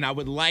something, and I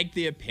would like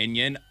the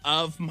opinion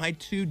of my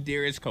two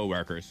dearest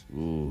coworkers.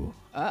 Ooh.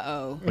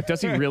 Uh-oh. But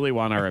does he really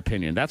want our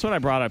opinion? That's what I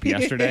brought up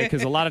yesterday,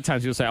 because a lot of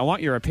times you'll say, I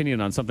want your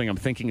opinion on something I'm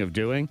thinking of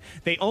doing.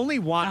 They only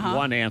want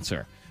one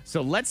answer.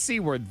 So let's see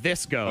where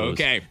this goes.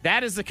 Okay.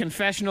 That is the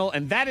confessional,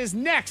 and that is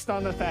next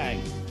on the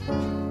thing.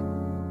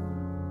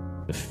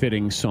 The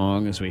fitting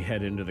song as we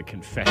head into the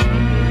confessional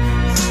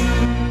booth.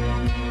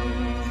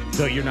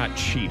 Though you're not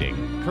cheating.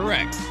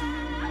 Correct.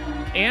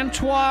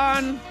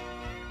 Antoine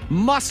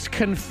must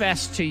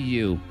confess to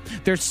you.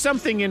 There's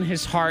something in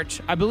his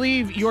heart. I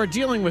believe you're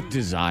dealing with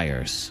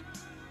desires.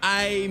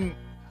 I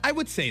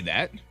would say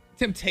that.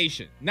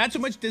 Temptation. Not so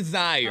much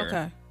desire.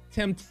 Okay.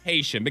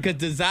 Temptation. Because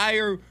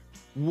desire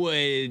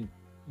would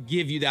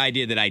give you the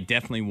idea that I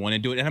definitely want to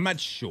do it, and I'm not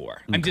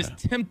sure. I'm just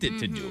tempted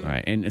to do it. All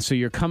right, and so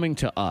you're coming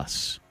to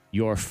us,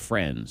 your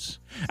friends.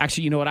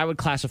 Actually, you know what I would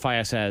classify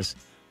us as?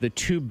 The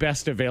two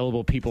best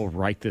available people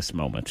right this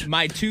moment.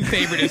 My two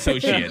favorite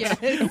associates.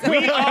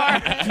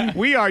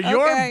 We are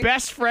your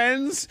best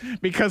friends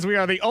because we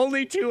are the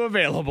only two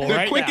available The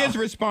right now. quickest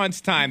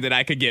response time that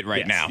I could get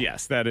right now.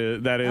 Yes, that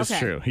is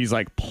true. He's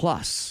like,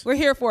 plus, we're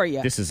here for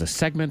you. This is a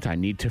segment I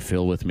need to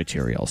fill with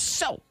material.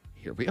 So,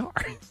 here we are.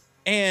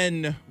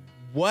 And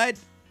what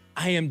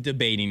I am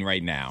debating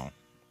right now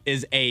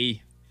is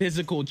a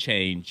physical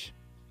change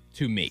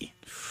to me.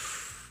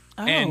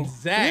 And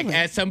Zach,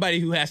 as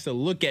somebody who has to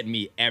look at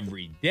me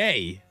every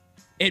day,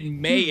 it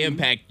may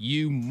impact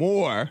you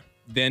more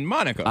than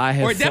Monica. I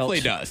have or it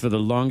definitely felt does. for the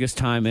longest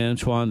time,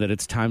 Antoine, that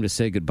it's time to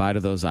say goodbye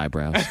to those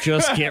eyebrows.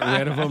 Just get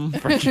rid of them.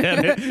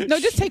 Forget it. No,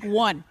 just take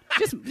one.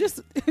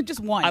 Just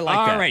one. I like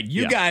All that. right,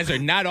 you guys are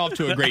not off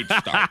to a great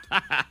start.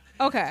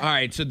 Okay. All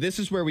right, so this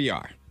is where we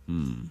are.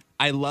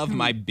 I love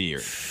my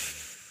beard.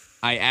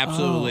 I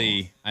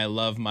absolutely, I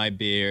love my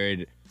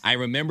beard. I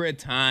remember a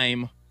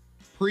time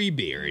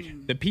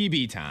pre-beard, the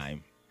PB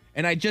time,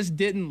 and I just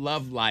didn't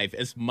love life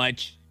as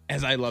much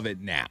as I love it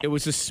now. It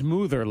was a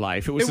smoother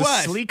life. It was a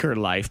sleeker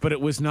life, but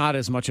it was not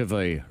as much of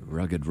a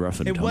rugged,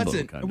 rough and tumble kind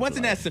It of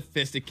wasn't life. as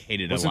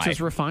sophisticated It a wasn't life.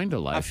 as refined a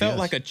life. I felt yes.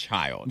 like a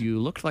child. You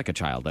looked like a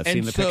child. I've And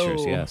seen the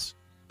pictures, so yes.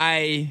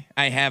 I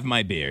have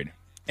my beard.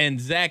 And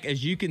Zach,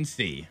 as you can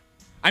see,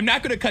 I'm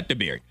not going to cut the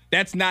beard.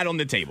 That's not on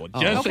the table.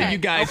 Just so you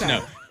guys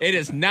know. It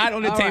is not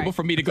on the table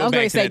for me to go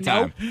back to that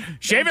time.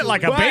 Shave it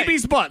like a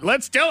baby's butt.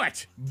 Let's do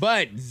it.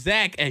 But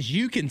Zach, as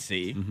you can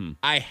see,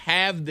 I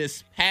have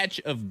this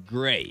patch of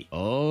gray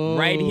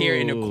right here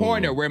in the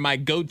corner where my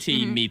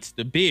goatee meets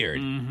the beard.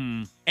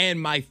 And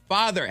my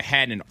father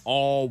had an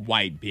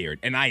all-white beard,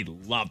 and I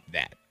loved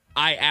that.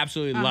 I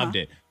absolutely loved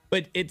it.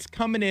 But it's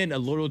coming in a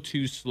little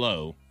too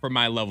slow for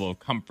my level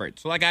of comfort.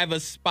 So, like, I have a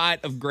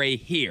spot of gray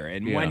here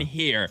and one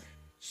here.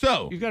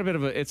 So you've got a bit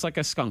of it's like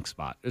a skunk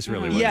spot. Is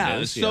really what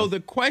it is. So the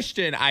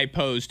question I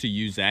pose to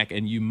you, Zach,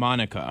 and you,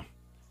 Monica,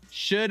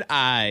 should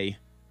I,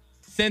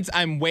 since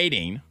I'm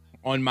waiting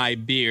on my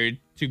beard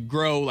to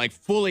grow like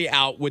fully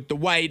out with the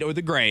white or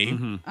the gray,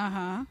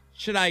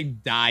 should I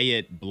dye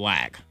it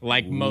black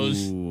like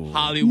most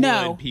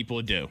Hollywood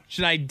people do?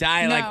 Should I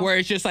dye like where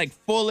it's just like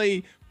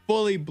fully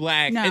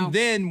black, and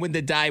then when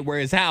the dye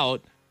wears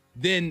out,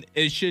 then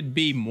it should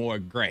be more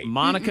gray?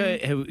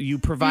 Monica, you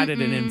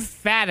provided an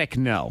emphatic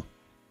no.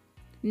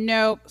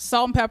 Nope.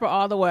 Salt and pepper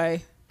all the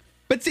way.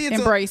 But see,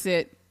 embrace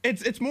it.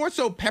 It's more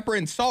so pepper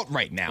and salt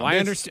right now. Well, I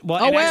understand.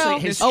 Well, Oh, and well.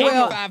 actually, his Oh,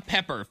 well. 85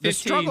 pepper, 15 The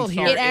struggle salt.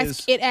 here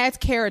It adds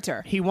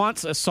character. he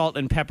wants a salt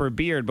and pepper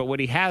beard, but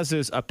what he has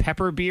is a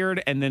pepper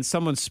beard, and then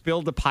someone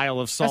spilled a pile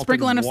of salt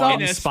sprinkling in of salt.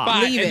 one in a spot.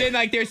 spot. Leave And it. then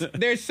like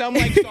there's some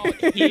like salt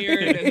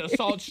here, there's a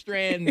salt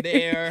strand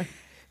there.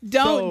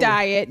 Don't So-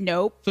 dye it.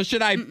 Nope. So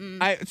should I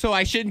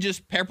shouldn't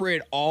just pepper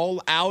it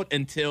all out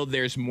until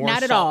there's more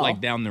Not at salt all. like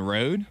down the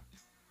road?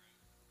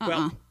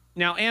 Well,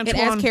 now, It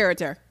Antoine, adds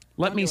character.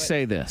 let me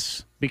say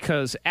this,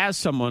 because as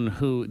someone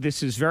who,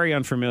 this is very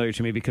unfamiliar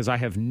to me because I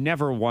have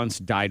never once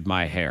dyed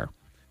my hair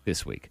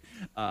this week.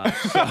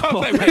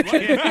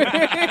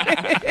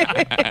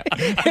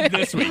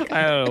 This week.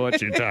 I don't know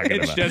what you're talking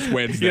about. It's just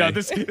Wednesday. You know,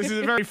 this is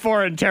a very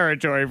foreign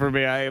territory for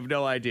me. I have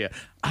no idea.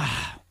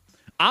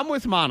 I'm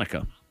with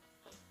Monica.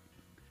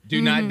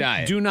 Do not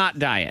dye it. Do not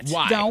dye it.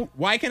 Why? Don't.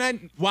 Why can I?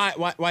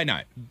 Why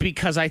not?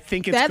 Because I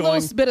think it's That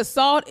going... little bit of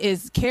salt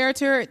is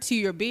character to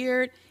your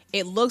beard.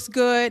 It looks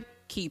good.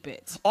 Keep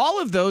it.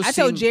 All of those I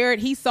told seem- Jared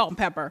he's salt and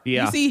pepper.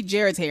 Yeah. You see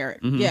Jared's hair.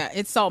 Yeah,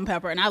 it's salt and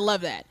pepper, and I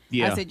love that.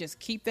 Yeah. I said just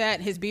keep that.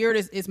 His beard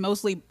is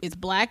mostly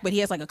black, but he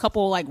has like a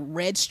couple like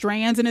red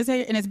strands in his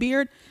hair in his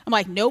beard. I'm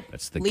like, nope.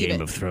 That's the leave Game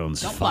it. of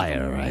Thrones Don't pluck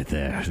fire him. right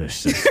there.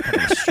 There's just a couple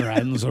of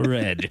strands of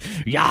red.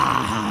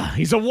 Yeah,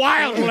 he's a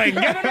wildling.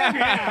 Get him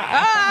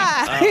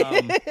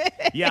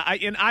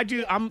in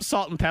here. I'm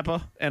salt and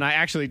pepper, and I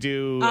actually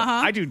do.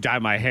 I do dye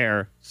my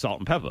hair salt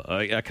and pepper.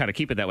 I kind of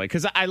keep it that way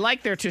because I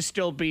like there to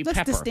still be Looks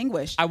pepper.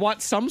 distinguished. I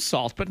want some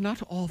salt, but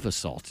not all the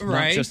salt.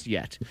 Right. Not just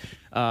yet.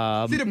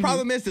 See, the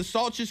problem is the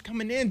salt's just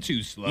coming in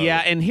too slow. Yeah,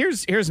 and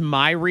here's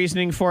my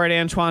reasoning for it,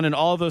 Antoine, and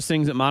all of those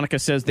things that Monica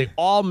says, they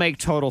all make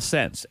total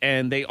sense,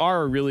 and they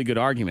are a really good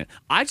argument.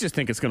 I just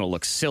think it's going to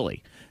look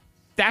silly.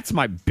 That's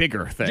my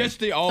bigger thing. Just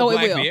the all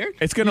black beard?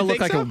 It's going to You look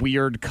think like so? a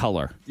weird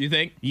color. You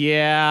think?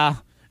 Yeah.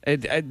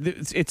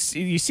 It's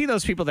you see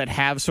those people that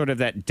have sort of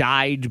that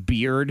dyed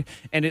beard,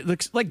 and it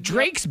looks like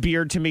Drake's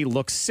beard to me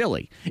looks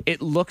silly.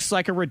 It looks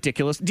like a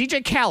ridiculous.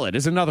 DJ Khaled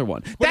is another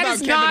one. That about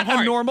is Kevin not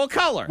Hart? a normal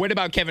color. What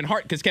about Kevin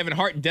Hart? Because Kevin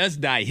Hart does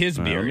dye his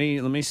beard.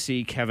 Let me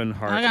see Kevin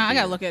Hart. I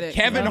gotta look at it.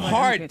 Kevin I don't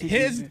Hart, pay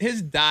attention to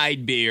his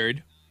dyed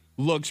beard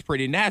looks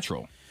pretty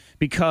natural.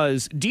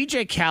 Because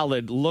DJ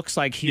Khaled looks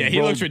like he looks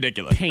rolled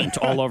ridiculous. paint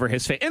all over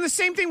his face. And the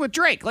same thing with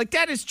Drake. Like,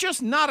 that is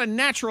just not a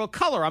natural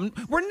color.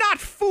 We're not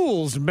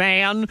fools,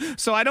 man.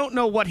 So I don't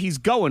know what he's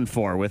going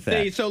for with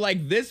that. See, so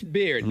like this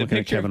beard, I'm the looking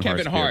at picture of Kevin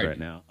Kevin Hart's beard Hart, right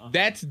now.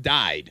 that's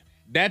dyed.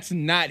 That's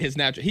not his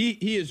natural. He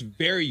is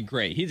very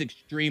gray. He's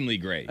extremely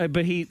gray.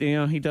 But he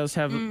does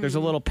have, there's a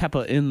little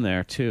pepper in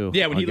there, too.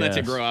 Yeah, when I he lets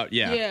it guess. grow out.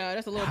 Yeah. Yeah,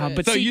 that's a little bit.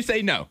 But So see, you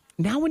say no.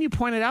 now when you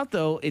point it out,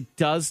 though, it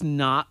doesn't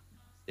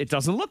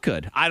look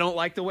good. I don't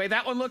like the way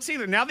that one looks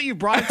either. Now that you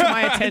brought it to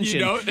my attention,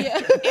 You don't?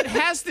 it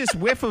has this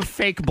whiff of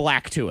fake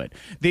black to it.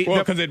 Well,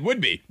 because it would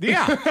be.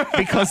 Yeah,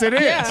 because it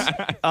is.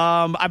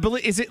 I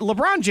believe, is it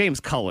LeBron James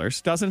colors,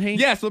 doesn't he?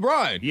 Yes,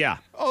 LeBron. Yeah.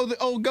 Oh, the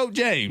old GOAT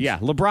James. Yeah,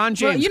 LeBron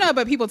James. Well,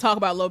 but people talk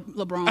about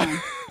LeBron.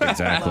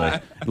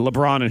 Exactly.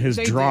 LeBron and his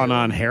They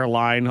drawn-on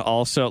hairline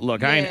also.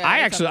 Look, I'm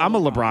a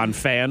LeBron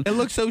fan. It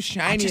looks so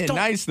shiny and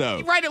nice, though.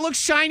 Right, it looks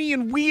shiny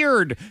and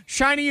weird.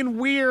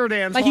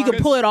 Antoine. Like you could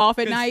pull it off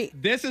at night.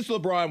 This is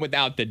LeBron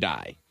without the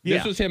dye. This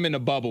Yeah. was him in a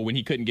bubble when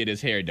he couldn't get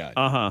his hair done.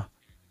 Uh-huh.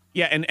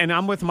 Yeah, and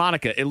I'm with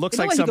Monica. It looks It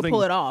like looked like he could something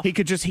pull it off. he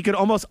could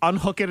almost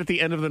unhook it at the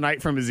end of the night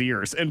from his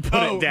ears and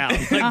put it down.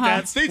 Like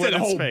that's See, what the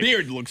it's whole fake.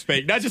 beard looks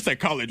fake, not just the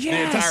color.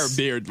 Yes. The entire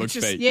beard looks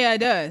just- fake. Yeah, it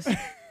does.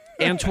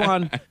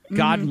 Antoine,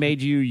 God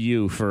made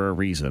you for a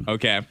reason.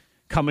 Okay.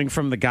 Coming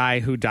from the guy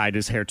who dyed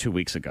his hair 2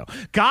 weeks ago.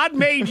 God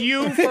made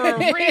you for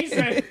a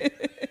reason.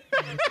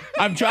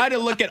 I'm trying to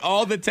look at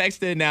all the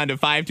text in now to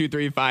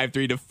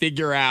 52353 to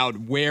figure out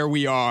where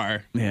we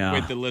are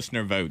with the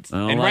listener votes. I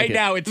don't And like right it.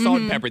 now it's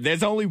salt and pepper.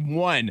 There's only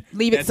one.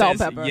 Leave it that salt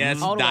says, pepper.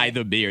 Yes, All the dye way.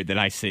 the beard that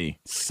I see.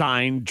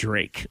 Signed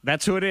Drake.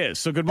 That's who it is.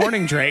 So good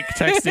morning, Drake.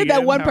 Texting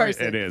That in. one How are-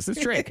 person. It is.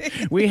 It's Drake.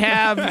 We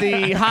have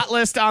the hot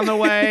list on the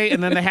way,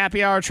 and then the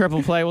happy hour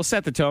triple play. We'll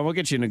set the tone. We'll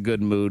get you in a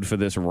good mood for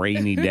this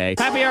rainy day.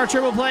 Happy hour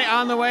triple play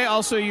on the way.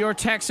 Also, your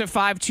text at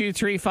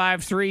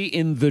 52353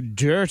 in the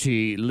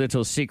dirty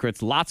little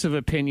secrets. Lots of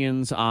opinions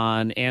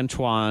on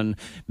Antoine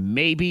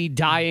maybe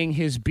dyeing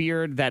his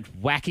beard that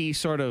wacky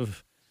sort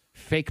of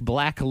fake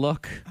black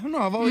look. I don't know.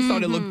 I've always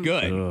thought it looked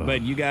good,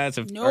 but you guys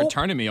are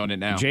turning me on it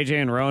now. JJ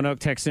and Roanoke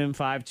text in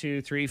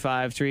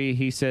 52353.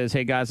 He says,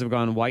 hey, guys, I've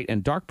gone white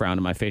and dark brown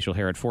in my facial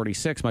hair at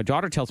 46. My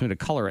daughter tells me to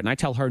color it, and I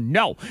tell her,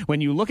 no. When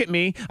you look at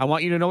me, I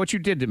want you to know what you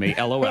did to me.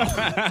 LOL.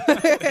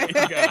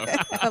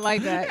 I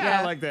like that. Yeah.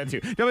 I like that, too.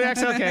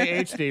 WXLK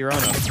HD,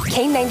 Roanoke.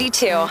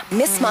 K92,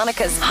 Miss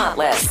Monica's Hot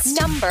List.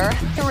 Number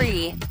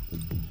 3.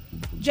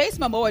 Jace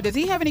Momoa, does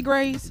he have any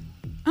grays?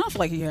 I don't feel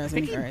like he has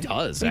any he grays.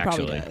 does, He actually.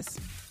 probably does.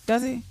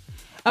 Does he?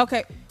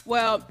 Okay.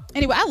 Well,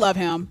 anyway, I love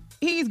him.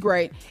 He's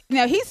great.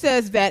 Now, he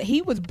says that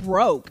he was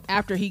broke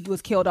after he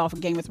was killed off in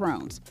Game of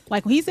Thrones.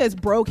 Like, when he says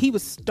broke, he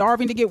was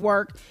starving to get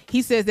work.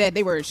 He says that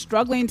they were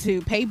struggling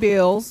to pay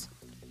bills.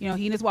 You know,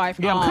 he and his wife.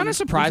 Yeah, I'm kind of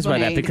surprised by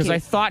that the because I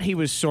kids. thought he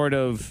was sort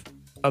of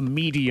a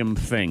medium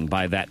thing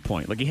by that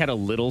point. Like he had a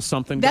little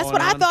something That's going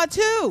what on. I thought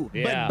too.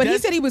 Yeah. But he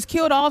said he was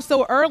killed off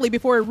so early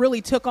before it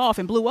really took off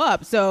and blew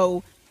up.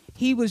 So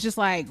he was just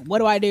like, what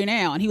do I do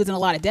now? And he was in a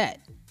lot of debt.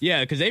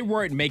 Yeah, because they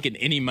weren't making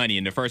any money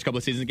in the first couple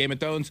of seasons of Game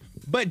of Thrones.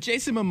 But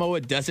Jason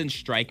Momoa doesn't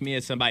strike me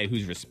as somebody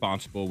who's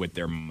responsible with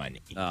their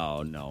money.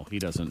 Oh, no. He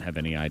doesn't have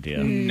any idea.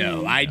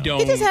 No, I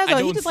don't. He just has I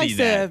he don't just see likes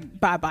that. to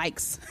buy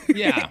bikes.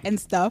 Yeah. and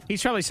stuff.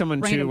 He's probably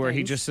someone, Random too, where he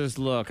things. just says,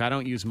 look, I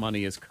don't use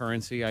money as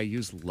currency. I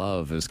use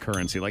love as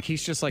currency. Like,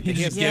 he's just like... He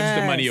just gives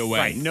the money away.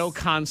 Right, no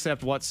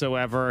concept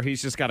whatsoever.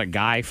 He's just got a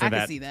guy for I can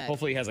that. see that.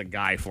 Hopefully he has a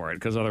guy for it,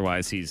 because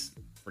otherwise he's...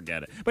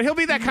 Forget it. But he'll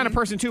be that kind of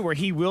person, too, where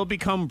he will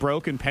become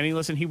broke and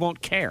penniless and he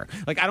won't care.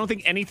 Like, I don't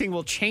think anything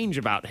will change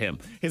about him.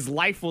 His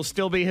life will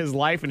still be his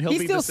life and he'll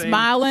He's be still the same.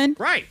 smiling.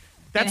 Right.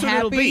 That's and what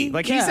it'll be. happy.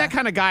 Like, Yeah. he's that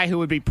kind of guy who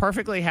would be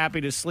perfectly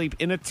happy to sleep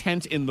in a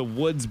tent in the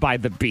woods by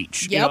the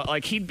beach. You Yep. know,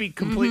 like, he'd be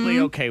completely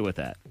okay with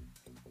that.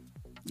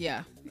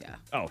 Yeah.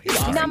 Oh, he's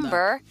awesome.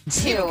 Number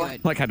 2.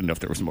 Like, I don't know if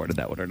there was more to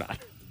that one or not.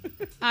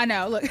 I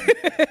know. Look.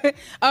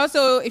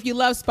 Also, if you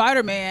love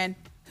Spider-Man,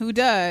 who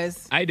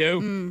does? I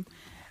do.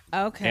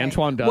 Okay.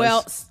 Antoine does.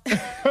 Well,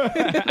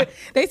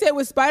 they said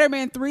with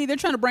Spider-Man 3, they're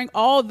trying to bring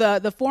all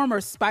the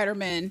former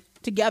Spider-Men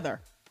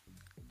together.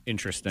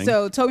 Interesting.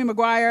 So Tobey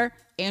Maguire,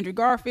 Andrew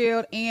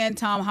Garfield, and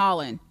Tom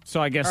Holland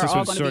So I guess are this all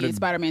would going to sort be in of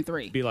Spider-Man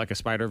 3. be like a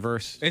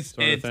Spider-Verse It's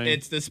sort of thing.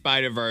 it's the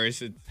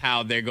Spider-Verse. It's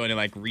how they're going to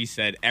like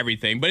reset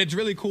everything. But it's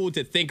really cool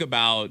to think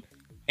about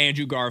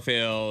Andrew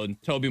Garfield,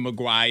 Tobey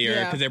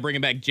Maguire, because they're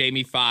bringing back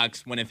Jamie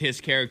Foxx, one of his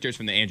characters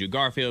from the Andrew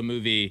Garfield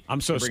movie.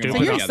 I'm so They're bringing stupid. them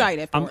So you're together.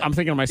 excited for it. I'm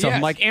thinking to myself, I'm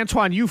Yes. like,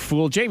 Antoine, you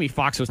fool. Jamie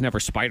Foxx was never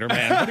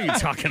Spider-Man. What are you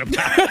talking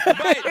about?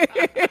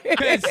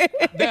 Because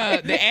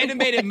the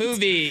animated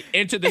movie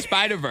Into the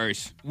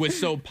Spider-Verse was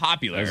so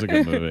popular. That was a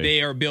good movie.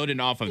 They are building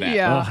off of that.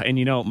 Yeah. Ugh, and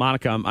you know,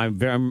 Monica,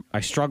 I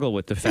struggle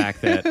with the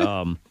fact that,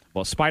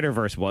 well,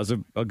 Spider-Verse was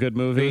a good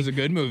movie. It was a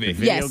good movie. The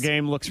video Yes.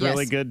 game looks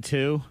really good,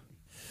 too.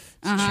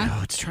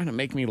 It's trying to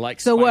make me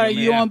like So what, are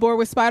Spider-Man. you on board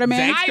with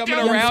Spider-Man? Zach's coming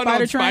You on the around on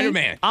Spider-Train?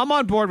 Spider-Man. I'm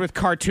on board with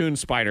cartoon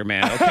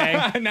Spider-Man,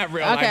 okay? Not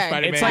real life Okay.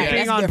 Spider-Man. It's like yet. being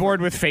that's on different.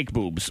 board with fake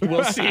boobs.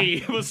 We'll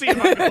see. We'll see if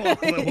I go all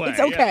the way. It's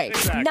okay. Yeah,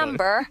 exactly.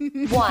 Number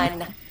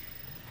 1.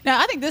 Now,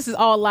 I think this is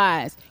all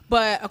lies,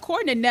 but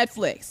according to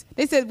Netflix,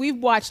 they said we've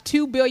watched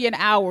 2 billion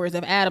hours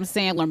of Adam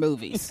Sandler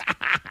movies.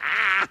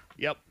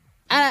 Yep.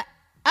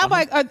 I'm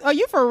like, are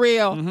you for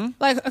real? Mm-hmm.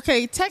 Like,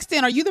 okay, text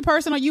in. Are you the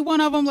person? Are you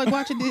one of them? Like,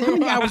 watching how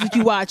many hours did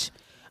you watch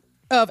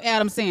of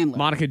Adam Sandler?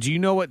 Monica, do you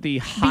know what the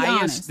highest?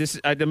 honest. This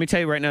let me tell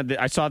you right now.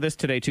 I saw this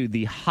today too.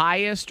 The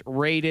highest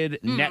rated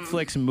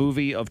Netflix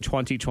movie of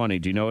 2020.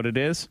 Do you know what it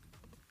is?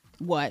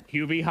 What?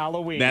 Hubie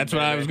Halloween. That's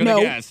what I was going to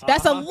No, guess.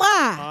 that's a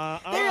lie.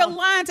 They're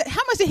lying.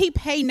 How much did he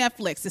pay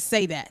Netflix to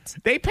say that?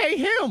 They pay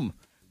him.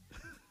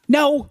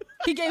 No,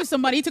 he gave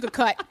some money. He took a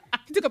cut.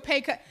 He took a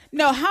pay cut.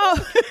 No, how?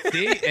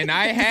 See, and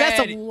I That's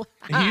had a lie.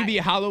 Hubie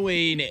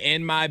Halloween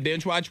in my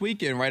binge watch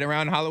weekend right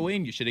around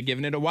Halloween. You should have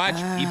given it a watch.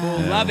 People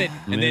love it.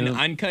 And then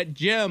Uncut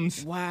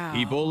Gems. Wow.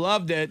 People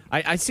loved it.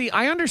 I see.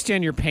 I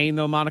understand your pain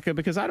though, Monica,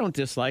 because I don't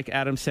dislike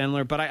Adam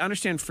Sandler, but I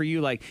understand for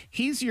you, like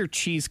he's your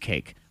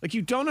cheesecake. Like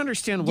you don't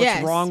understand what's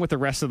Yes. wrong with the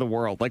rest of the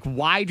world. Like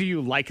why do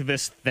you like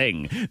this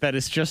thing that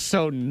is just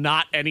so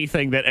not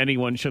anything that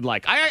anyone should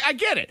like? I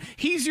get it.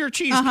 He's your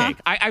cheesecake.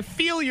 I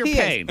feel your He is.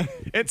 pain.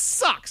 It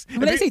sucks.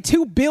 When they say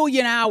 2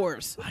 billion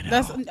hours,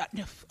 that's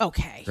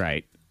okay.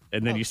 Right.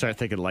 And then you start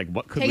thinking, like,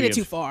 what could Taking we it have,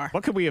 too far.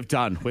 What could we have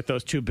done with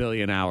those 2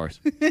 billion hours?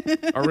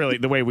 Or really,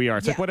 the way we are.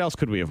 It's like, what else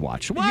could we have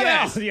watched? What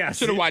Yes. else? Yes.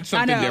 Should have watched I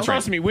something know. different.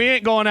 Trust me, we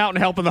ain't going out and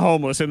helping the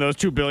homeless in those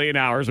 2 billion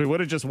hours. We would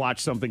have just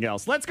watched something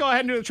else. Let's go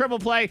ahead and do the triple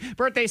play.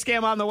 Birthday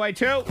scam on the way,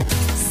 too.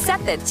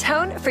 Set the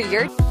tone for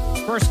your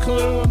First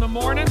clue in the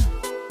morning.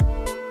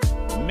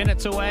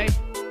 Minutes away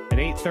at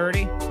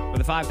 8:30 for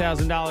the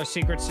 $5,000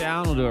 secret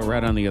sound. We'll do it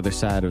right on the other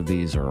side of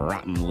these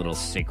rotten little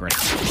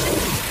secrets.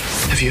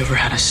 Have you ever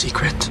had a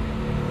secret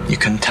you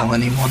couldn't tell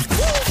anyone?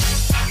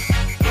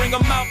 Bring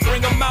 'em out,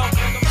 bring 'em out.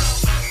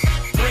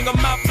 Bring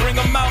 'em out, bring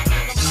 'em out.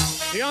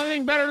 The only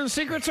thing better than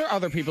secrets are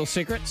other people's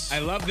secrets. I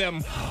love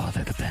them. Oh,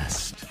 they're the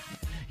best.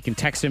 You can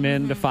text them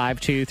in to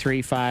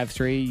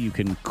 52353. You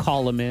can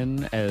call them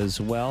in as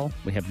well.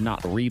 We have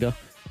Not Rita.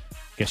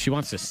 Guess she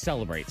wants to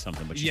celebrate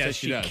something, but she Yes, says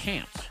she she does.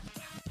 can't.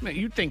 I mean,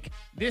 you think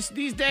these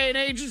day and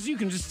ages, you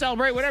can just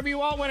celebrate whatever you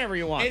want, whenever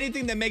you want.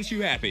 Anything that makes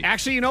you happy.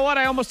 Actually, you know what?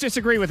 I almost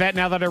disagree with that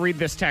now that I read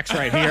this text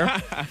right here.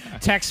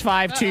 Text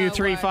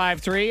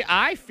 52353.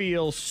 I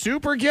feel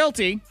super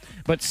guilty,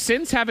 but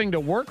since having to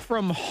work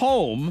from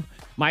home,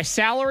 my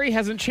salary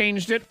hasn't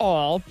changed at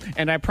all,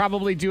 and I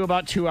probably do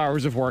about 2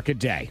 hours of work a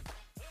day.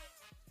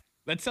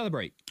 Let's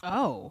celebrate.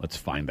 Oh. Let's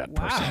find that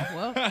Wow. person.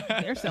 Well,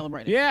 they're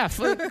celebrating. Yeah,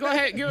 go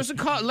ahead. Give us a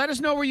call. Let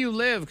us know where you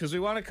live because we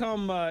want to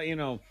come,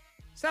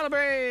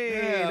 celebrate.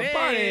 Yeah, Hey,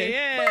 party.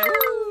 Yeah.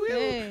 Woo,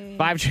 Hey.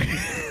 I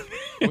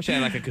wish I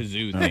had like a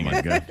kazoo thing. Oh,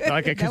 my God.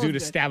 Like a That was kazoo to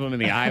good. stab him in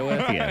the eye with?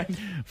 Yeah.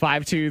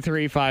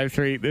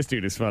 52353. This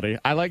dude is funny.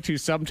 I like to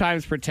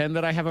sometimes pretend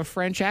that I have a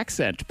French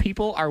accent.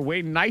 People are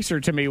way nicer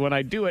to me when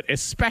I do it,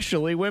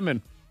 especially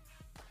women.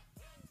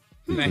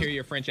 Can I hear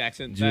your French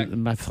accent, Zach?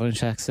 My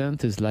French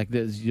accent is like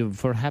this.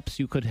 Perhaps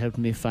you could help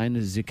me find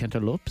the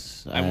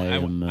cantaloupes. I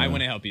want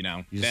to help you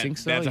now. You think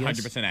so? That's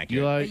 100% Yes.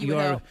 accurate. You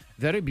are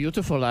very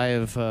beautiful. I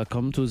have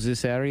come to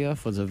this area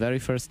for the very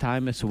first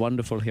time. It's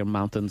wonderful here.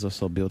 Mountains are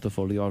so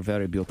beautiful. You are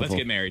very beautiful. Let's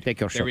get married. Take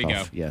your There shirt we go.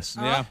 off. Yes.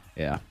 Yeah.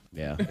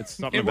 Yeah. It's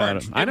something It about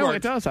works. it. I It know works.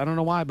 it does. I don't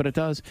know why, but it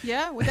does.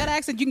 Yeah, with that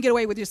accent, you can get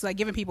away with just like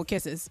giving people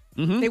kisses.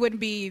 They wouldn't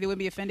be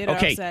offended or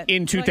Okay, upset.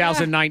 in Like, it's an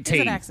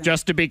 2019, accent.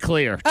 just to be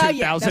clear,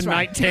 Yeah, that's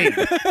right.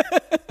 2019.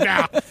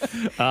 Yeah,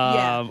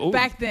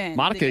 back then.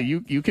 Monica,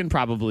 you can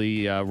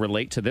probably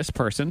relate to this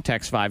person.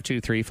 Text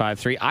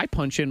 52353. I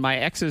punch in my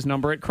ex's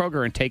number at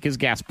Kroger and take his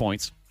gas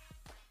points.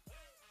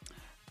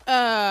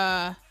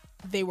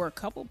 They were a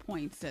couple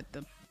points at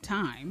the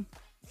time.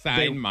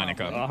 Sign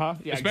Monica.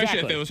 Yeah, Especially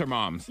exactly. if it was her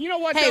mom's. You know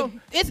what, Hey, though?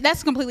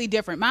 that's completely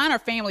different. Mine are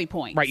family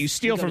points. Right, you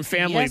steal go from to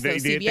family. CVS, They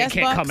those can't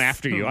CVS come bucks.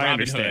 after you. I Robin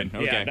understand.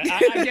 Hood. Okay. Yeah,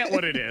 I get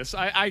what it is.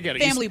 I get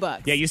it. Family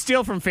bucks. Yeah, you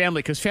steal from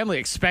family because family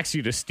expects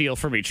you to steal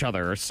from each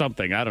other or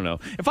something. I don't know.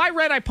 If I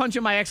read I punch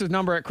in my ex's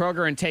number at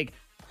Kroger and take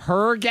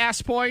her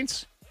gas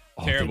points,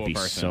 Terrible they'd be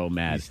person. so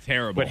mad. He's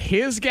terrible. But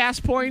his gas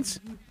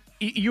points,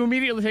 you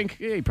immediately think,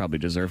 yeah, he probably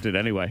deserved it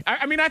anyway.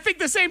 I mean, I think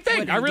the same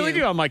thing. I really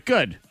do. I'm like,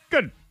 good.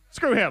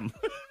 Screw him.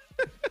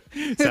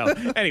 So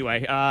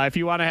anyway, if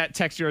you want to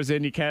text yours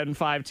in, you can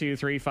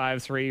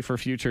 52353 for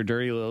future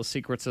dirty little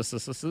secrets.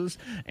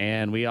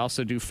 And we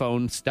also do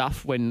phone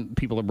stuff when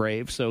people are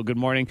brave. So good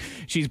morning.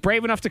 She's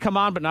brave enough to come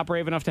on, but not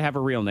brave enough to have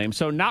her real name.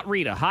 So not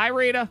Rita. Hi,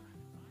 Rita.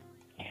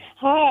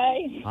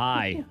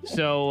 Hi.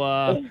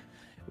 So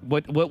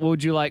what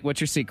would you like?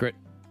 What's your secret?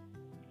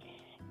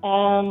 So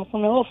my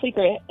little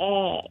secret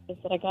is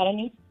that I got a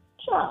new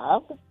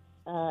job.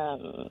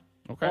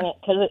 Okay.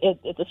 Because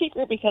it's a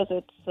secret because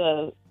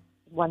it's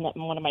one that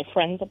one of my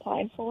friends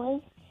applied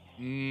for.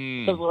 So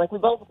we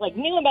both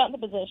knew about the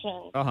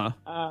position. Uh-huh.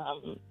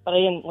 But I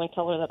didn't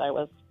tell her that I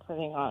was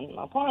planning on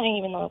applying,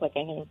 even though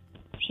I knew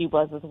she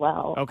was as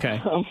well. Okay.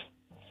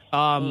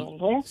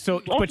 Last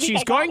But week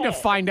she's I got going to it.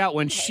 find out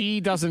when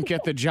she doesn't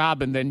get the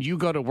job, and then you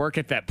go to work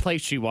at that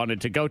place she wanted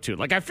to go to.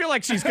 Like, I feel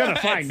like she's going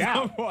to find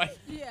out.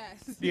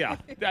 Yes. Yeah.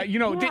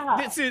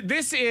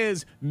 This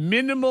is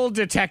minimal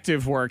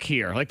detective work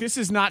here. Like, this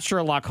is not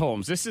Sherlock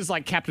Holmes. This is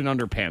like Captain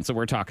Underpants that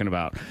we're talking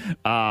about.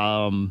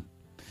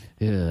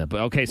 Yeah,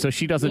 but okay, so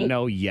she doesn't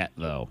know yet,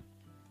 though.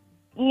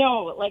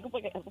 No, of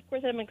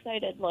course I'm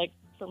excited,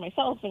 for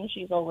myself, and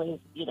she's always,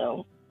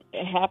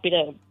 happy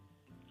to,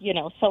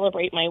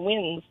 celebrate my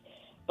wins.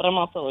 But I'm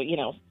also,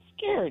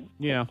 scared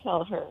to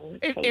tell her.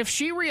 If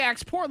she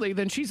reacts poorly,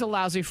 then she's a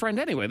lousy friend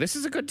anyway. This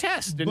is a good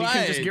test, and you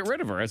can just But- get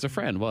rid of her as a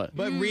friend. What?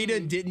 But Rita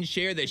didn't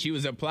share that she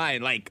was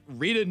applying.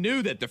 Rita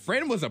knew that the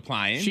friend was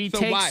applying. She so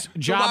takes why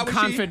job would she-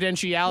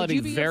 confidentiality Would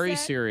you be very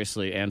upset?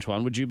 seriously,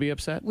 Antoine. Would you be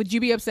upset? Would you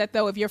be upset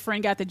though if your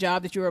friend got the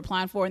job that you were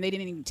applying for and they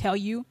didn't even tell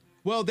you?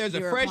 Well, there's a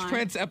You're Fresh applying?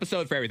 Prince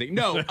episode for everything.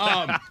 No,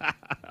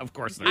 Of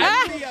course there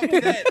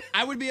is.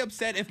 I would be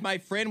upset if my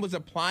friend was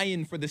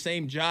applying for the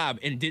same job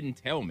and didn't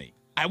tell me.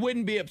 I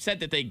wouldn't be upset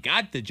that they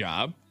got the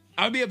job.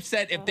 I would be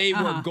upset if they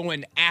were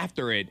going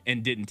after it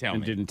and didn't tell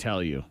me. Didn't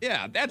tell you.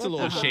 Yeah, that's a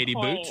little shady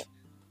boots.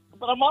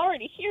 But I'm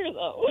already here,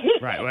 though.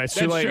 Right, well, it's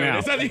too That's late true. now.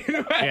 There's nothing you can do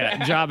about it.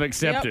 Yeah, job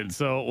accepted.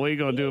 So what are you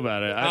going to do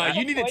about it?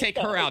 You need to take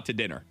her out to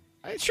dinner.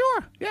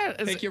 Sure. Yeah.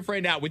 Take your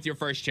friend out with your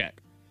first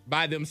check.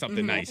 Buy them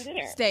something nice.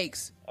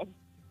 Steaks.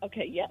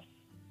 Okay, yes.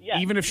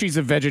 Even if she's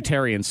a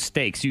vegetarian,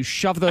 steaks. You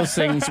shove those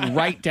things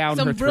right down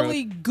Some her throat.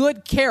 really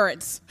good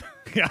carrots.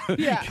 Yeah.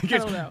 Yeah, I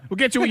don't know. We'll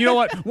get you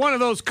what? One of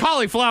those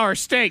cauliflower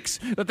steaks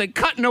that they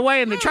cutting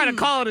away and they try to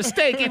call it a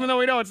steak, even though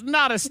we know it's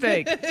not a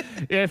steak.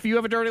 If you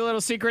have a dirty little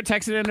secret,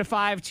 text it into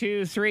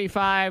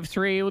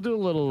 52353. We'll do a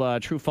little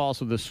true false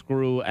with the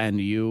screw and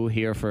you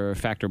here for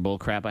Factor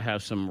Bullcrap. I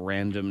have some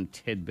random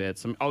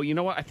tidbits. You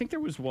know what? I think there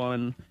was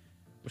one.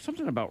 Was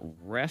something about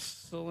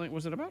wrestling?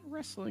 Was it about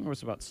wrestling or was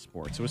it about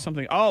sports? It was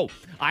something. Oh,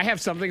 I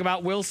have something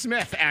about Will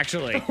Smith,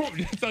 actually.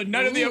 So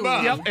none of the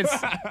above. Yep.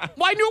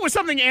 Well, I knew it was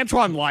something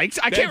Antoine liked.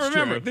 I can't That's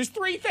remember. true. There's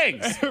three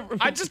things.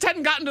 I just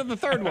hadn't gotten to the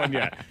third one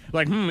yet.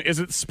 Is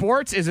it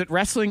sports? Is it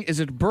wrestling?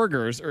 Is it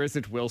burgers? Or is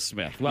it Will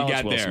Smith? Well, You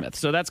it's got Will there. Smith.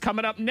 So that's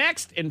coming up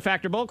next in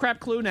Factor Bullcrap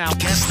Clue now.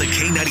 Guess the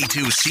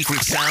K92 secret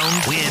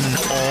sound. Win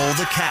all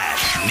the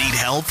cash. Need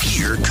help?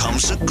 Here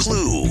comes a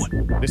clue.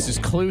 This is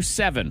Clue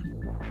 7.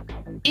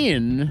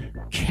 In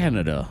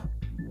Canada.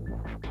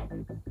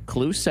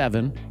 Clue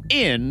 7.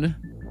 In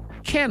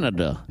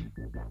Canada.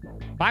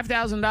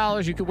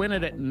 $5,000. You could win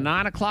it at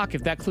 9 o'clock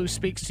if that clue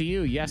speaks to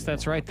you. Yes,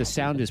 that's right. The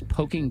sound is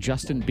poking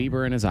Justin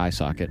Bieber in his eye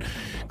socket.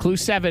 Clue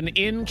 7.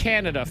 In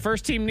Canada.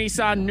 First Team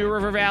Nissan, New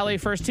River Valley.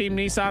 First Team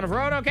Nissan of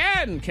Roanoke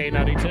and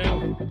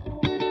K92.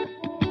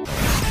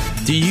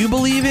 Do you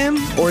believe him,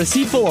 or is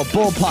he full of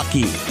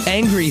bullpucky?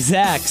 Angry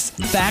Zach's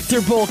Factor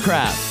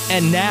Bullcrap.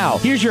 And now,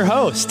 here's your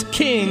host,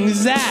 King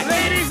Zach.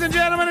 Ladies and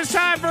gentlemen, it's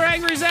time for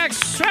Angry Zach's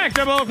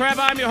Factor Bullcrap.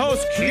 I'm your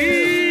host,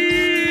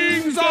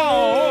 King Zach.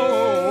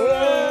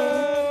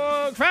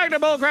 Factor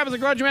Fact or Bullcrap is a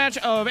grudge match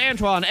of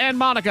Antoine and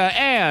Monica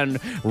and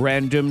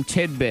Random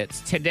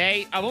Tidbits.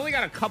 Today, I've only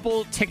got a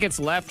couple tickets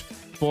left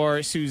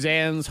for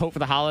Suzanne's Hope for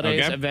the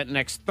Holidays event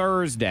next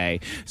Thursday.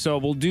 So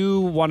we'll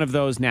do one of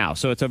those now.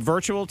 So it's a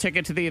virtual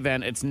ticket to the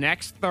event. It's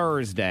next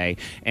Thursday,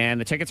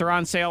 and the tickets are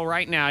on sale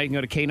right now. You can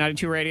go to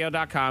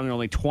K92radio.com. They're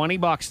only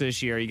 $20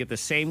 this year. You get the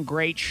same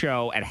great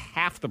show at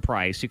half the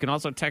price. You can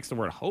also text the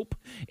word HOPE,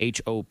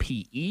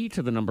 H-O-P-E,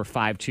 to the number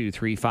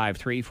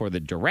 52353 for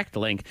the direct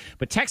link.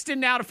 But text in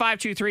now to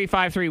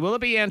 52353. Will it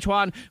be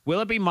Antoine?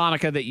 Will it be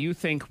Monica that you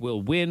think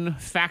will win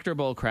Fact or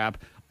Bullcrap?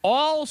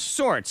 All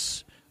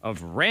sorts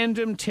of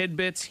random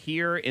tidbits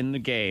here in the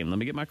game. Let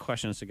me get my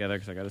questions together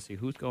because I got to see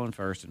who's going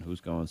first and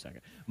who's going second.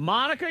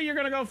 Monica, you're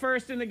going to go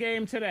first in the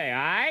game today, all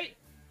right?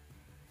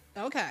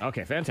 Okay.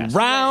 Okay, fantastic.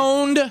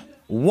 Round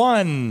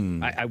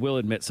one. I will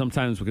admit,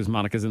 sometimes because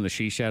Monica's in the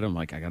she shed, I'm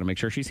like, I got to make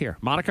sure she's here.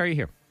 Monica, are you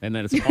here? And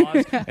then it's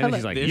pause, and then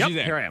she's like, yep,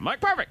 here I am. I'm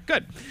like, perfect,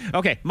 good.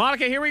 Okay,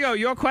 Monica, here we go.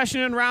 Your question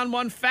in round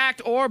one,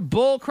 fact or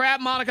bullcrap,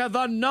 Monica.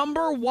 The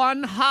number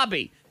one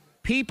hobby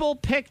people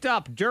picked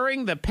up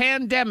during the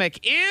pandemic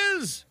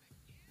is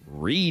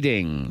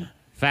reading.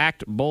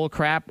 Fact,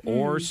 bullcrap,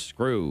 or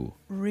screw?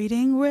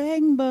 Reading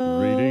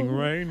rainbow. Reading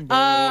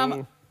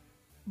rainbow.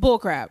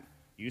 Bullcrap.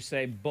 You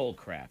say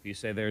bullcrap. You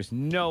say there's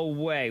no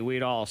way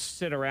we'd all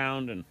sit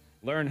around and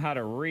learn how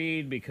to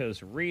read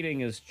because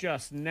reading is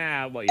just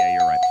now. Well, yeah,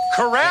 you're right.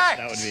 Correct.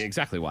 That would be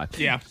exactly why.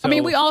 Yeah. I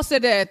mean, we all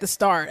said that at the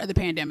start of the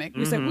pandemic.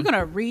 We said we're going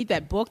to read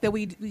that book that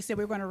we said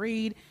we were going to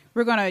read.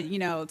 We're going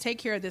to, take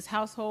care of this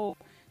household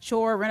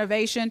chore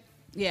renovation.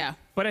 Yeah.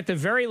 But at the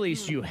very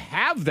least, you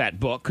have that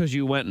book because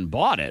you went and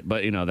bought it.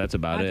 But, that's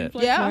about it.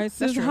 Yeah,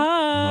 that's true.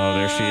 Oh,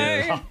 there she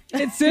is.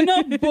 It's in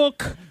a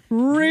book.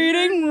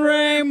 Reading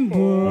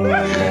rainbow.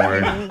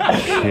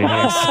 I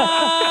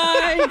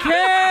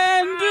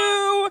can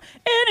do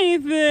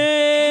anything.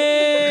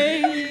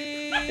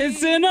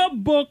 It's in a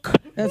book.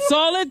 That's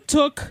all it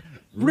took.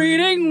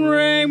 Reading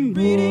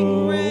rainbow.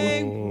 Reading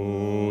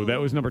rainbow. Oh, that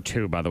was number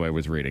 2, by the way,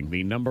 was reading.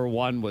 The number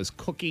 1 was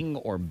cooking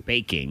or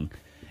baking.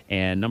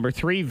 And number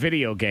 3,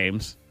 video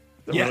games.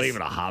 That's really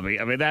even a hobby.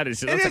 I mean, that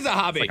is just... It is a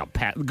hobby. Like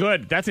a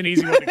good. That's an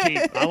easy one to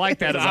keep. I like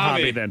that as a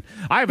hobby then.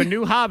 I have a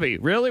new hobby.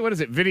 Really? What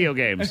is it? Video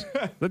games.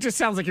 That just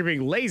sounds like you're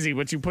being lazy,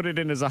 but you put it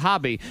in as a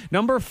hobby.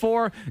 Number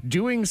 4,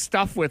 doing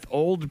stuff with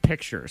old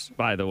pictures,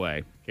 by the way,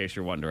 in case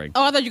you're wondering.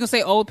 Oh, I thought you were going to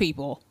say old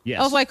people. Yes.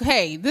 I was like,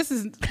 hey, this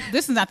is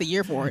not the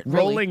year for it. Really.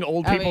 Rolling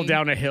old people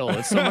down a hill.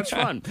 It's so much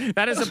fun.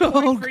 That is a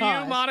point for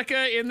you,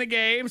 Monica, in the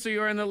game. So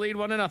you're in the lead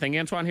 1-0.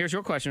 Antoine, here's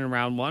your question in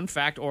round 1,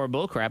 fact or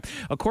bullcrap.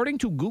 According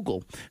to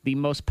Google, the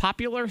most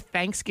popular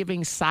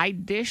Thanksgiving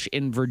side dish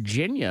in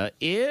Virginia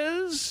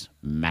is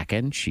mac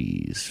and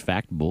cheese.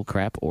 Fact,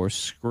 bullcrap, or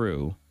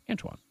screw?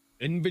 Antoine.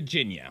 In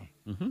Virginia,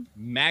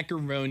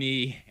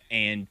 macaroni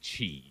and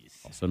cheese.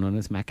 Also known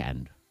as mac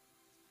and.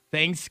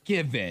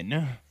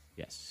 Thanksgiving.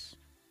 Yes.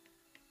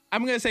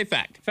 I'm going to say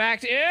fact.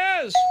 Fact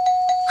is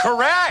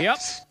correct. Yep.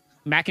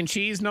 Mac and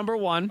cheese, number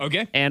 1.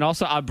 Okay. And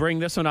also, I'll bring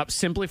this one up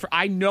simply for,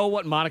 I know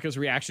what Monica's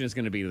reaction is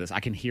going to be to this.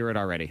 I can hear it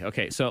already.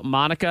 Okay, so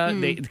Monica,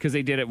 because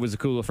they did it, was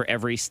cool for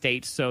every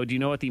state. So do you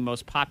know what the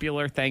most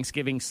popular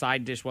Thanksgiving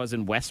side dish was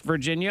in West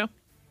Virginia?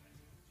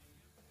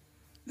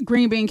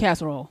 Green bean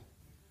casserole.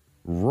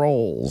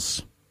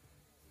 Rolls.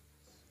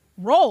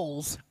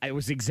 Rolls. It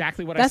was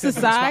exactly what That's I said.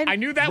 a side? I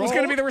knew that was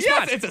going to be the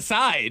response. Yes, it's a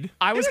side.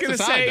 I was going to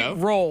say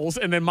rolls,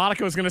 and then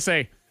Monica was going to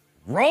say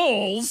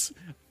rolls.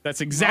 That's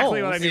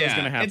exactly what I knew was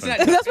going to happen.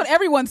 That's what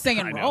everyone's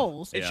saying.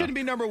 Rolls. It shouldn't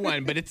be number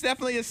 1, but it's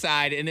definitely a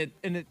side, and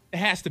it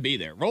has to be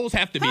there. Rolls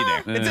have to be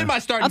there. It's in my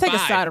starting I'll take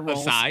 5 a side of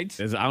rolls. sides.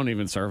 I don't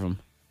even serve them.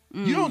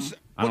 You don't.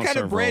 What kind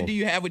of bread do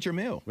you have with your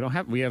meal?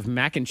 We have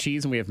mac and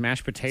cheese and we have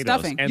mashed potatoes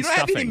Stuffing. and You don't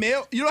stuffing. have any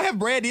meal. You don't have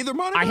bread either,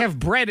 Monica. I have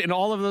bread in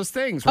all of those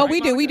things. Oh, right,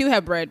 we do. We do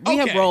have bread. We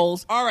have Okay.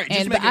 rolls. All right,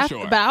 just but making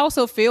sure. But I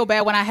also feel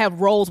bad when I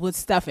have rolls with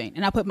stuffing,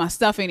 and I put my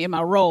stuffing in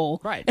my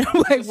roll. Right. And I'm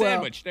like, It's a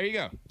sandwich. There you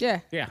go.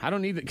 Yeah. Yeah, I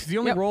don't need it because the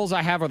only rolls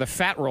I have are the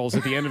fat rolls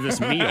at the end of this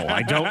meal.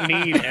 I don't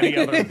need any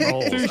other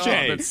rolls. Touche.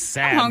 Oh, that's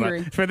sad. I'm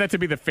hungry. But for that to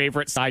be the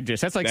favorite side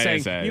dish, that's like That saying,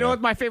 is sad, you know yeah.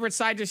 what my favorite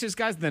side dish is,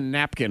 guys? The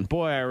napkin.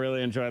 Boy, I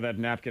really enjoy that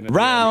napkin. at the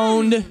end.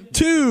 Round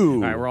 2. All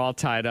right, we're all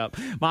tied up.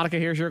 Monica,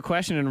 here's your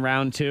question in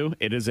round 2.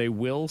 It is a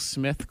Will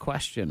Smith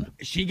question.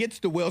 She gets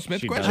the Will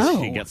Smith She question. does.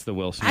 Oh. She gets the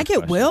Will Smith I get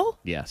question. Will?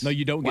 Yes. No,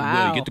 you don't get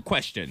Wow. Will. You get the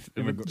question.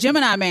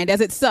 Gemini Man, does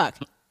it suck?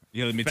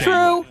 Yeah, let me True.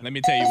 tell you. Let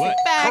me tell you what.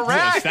 Fact.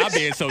 Correct. Stop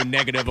being so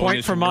negative on Point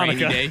this for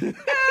Monica. rainy day.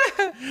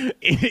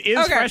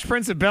 Is Fresh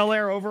Prince of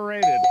Bel-Air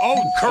overrated?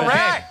 Oh,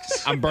 Correct.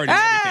 okay. I'm burning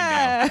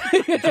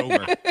everything down. It's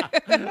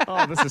over.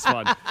 Oh, this is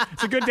fun.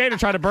 It's a good day to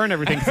try to burn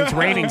everything because it's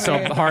raining so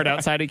hard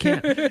outside you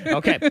can't.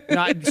 Okay.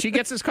 Now, she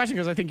gets this question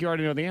because I think you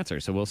already know the answer,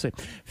 so we'll see.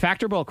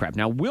 Fact or bullcrap?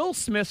 Now, Will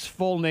Smith's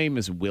full name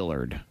is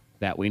Willard.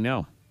 That we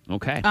know.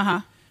 Okay.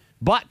 Uh-huh.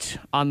 But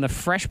on the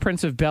Fresh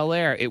Prince of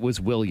Bel-Air, it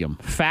was William.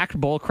 Fact,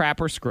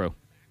 bullcrap, or screw?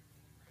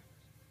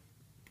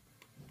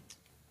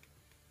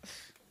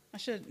 I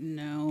should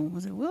know.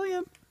 Was it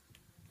William?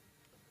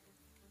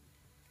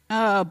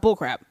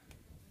 Bullcrap.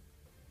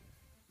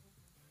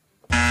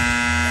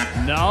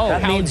 No.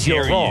 That means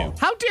you're wrong.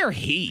 How dare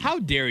he? How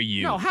dare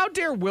you? No, how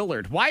dare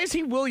Willard? Why is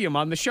he William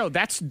on the show?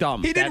 That's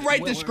dumb. He didn't That's write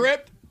the Willard.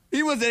 script.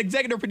 He was the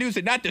executive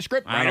producer, not the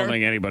script writer. I don't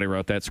think anybody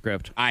wrote that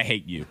script. I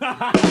hate you.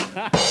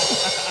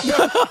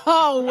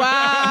 Oh,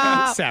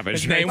 wow.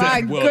 Savage. His name My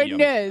was William.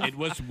 goodness. It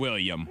was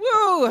William.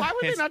 Woo. Why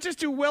would they not just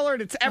do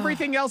Willard? It's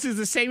everything else is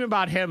the same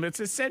about him. It's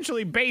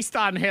essentially based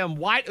on him.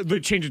 Why they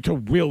change it to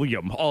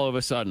William all of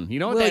a sudden? You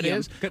know what that William.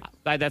 is?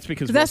 That's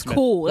because Will That's Smith-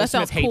 cool. Will That Smith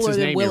sounds hates cooler his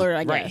than name. Willard,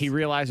 I Right. guess. He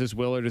realizes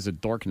Willard is a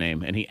dork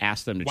name, and he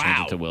asked them to change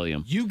it to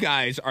William. You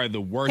guys are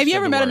the worst. Have you of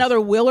ever the met worst. another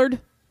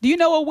Willard? Do you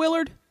know a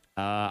Willard?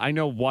 I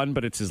know one,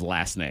 but it's his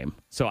last name.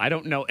 So I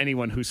don't know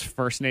anyone whose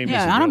first name is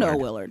Yeah, Willard. I don't know a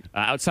Willard.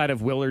 Outside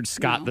of Willard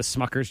Scott, the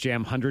Smucker's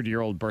Jam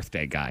 100-year-old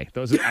birthday guy.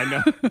 Those are, I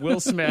know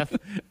Will Smith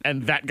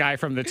and that guy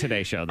from the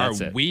Today Show.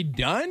 That's Are it. we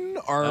done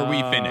or are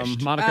we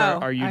finished? Monica,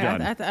 are you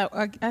done?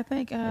 I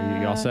think. Are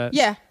you all set?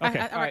 Yeah. Okay.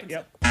 I all right. reckon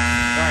Yep. All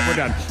right, we're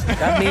done.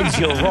 That means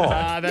you're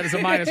wrong. That is a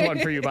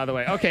 -1 for you, by the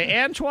way.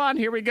 Okay, Antoine,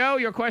 here we go.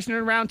 Your question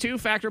in round 2,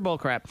 fact or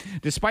bullcrap.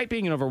 Despite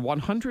being in over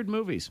 100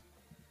 movies,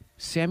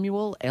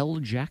 Samuel L.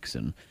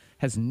 Jackson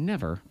has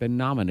never been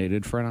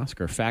nominated for an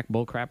Oscar. Fact,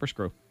 bullcrap, or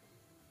screw?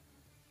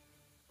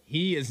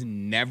 He has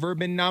never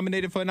been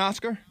nominated for an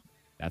Oscar?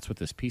 That's what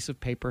this piece of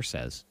paper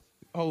says.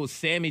 Oh,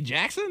 Sammy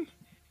Jackson?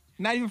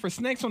 Not even for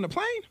Snakes on the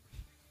Plane?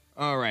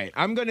 All right,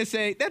 I'm going to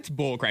say that's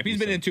bullcrap. He's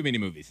been in too many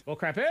movies.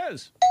 Bullcrap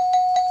is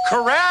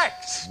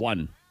Correct.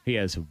 one. He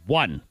has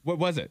one. What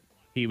was it?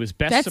 He was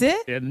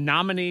a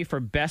nominee for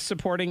Best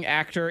Supporting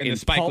Actor In the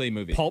Spike Lee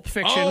movie. Pulp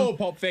Fiction. Oh,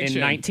 Pulp Fiction.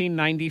 In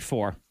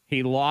 1994.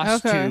 He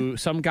lost to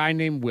some guy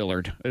named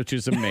Willard, which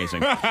is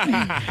amazing.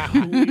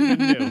 Who even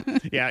knew?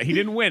 Yeah, he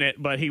didn't win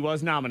it, but he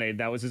was nominated.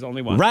 That was his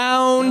only one.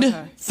 Round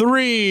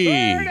 3.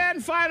 Third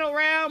and final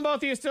round. Both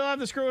of you still have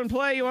the screw in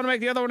play. You want to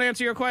make the other one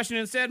answer your question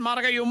instead?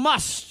 Monica, you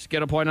must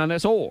get a point on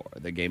this, or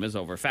the game is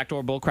over. Fact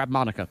or bullcrap,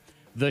 Monica.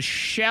 The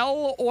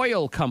Shell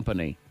Oil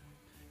Company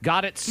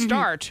got its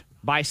start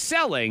by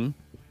selling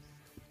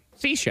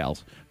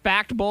seashells.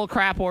 Fact,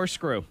 bullcrap, or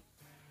screw?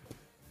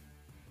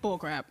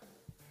 Bullcrap.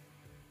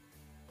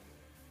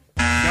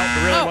 Nope,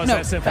 it really was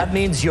that simple. That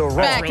means you're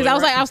wrong. Because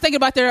I was thinking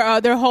about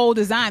their whole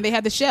design. They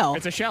had the shell.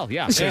 It's a shell,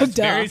 yeah. It's It's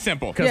duh. Very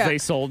simple. because Yeah. they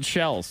sold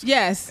shells.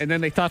 Yes. And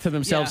then they thought to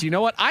themselves, Yeah. you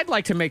know what? I'd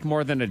like to make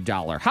more than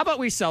 $1. How about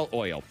we sell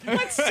oil?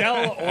 Let's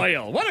sell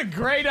oil. What a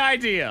great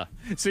idea.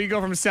 So you go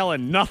from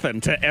selling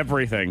nothing to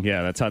everything.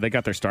 Yeah, that's how they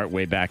got their start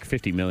way back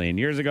 50 million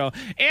years ago.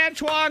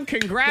 Antoine,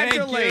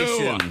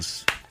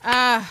 congratulations.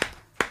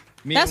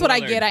 That's what I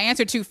get. I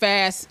answered too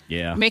fast.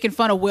 Yeah. Making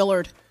fun of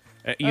Willard.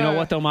 You know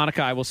what, though,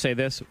 Monica? I will say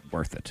this.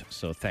 Worth it.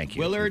 So thank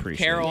you. Willard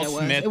Appreciate Carroll it.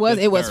 Smith.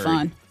 It was III.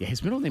 fun. Yeah,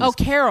 his middle name Oh, is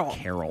Carol.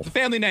 Carol. It's a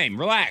family name.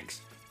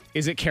 Relax.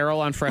 Is it Carol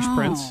on Fresh Oh.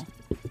 Prince?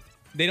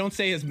 They don't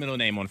say his middle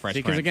name on Fresh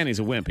Because Prince. again, he's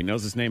a wimp. He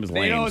knows his name is They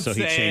lame, don't so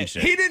he say changed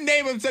it. He didn't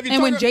name himself.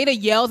 And when Jada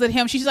yells at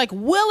him, she's like,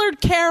 Willard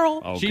Carroll.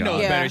 Oh, She God.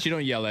 knows Yeah. better. She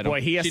don't yell at him. Boy,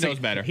 he she knows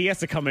better. He has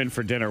to come in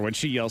for dinner when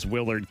she yells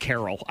Willard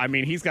Carroll. I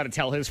mean, he's got to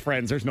tell his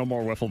friends there's no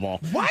more wiffle ball.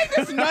 Why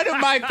does none of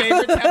my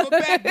favorites have a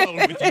backbone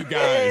with you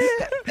guys?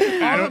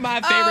 All of my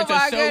favorites my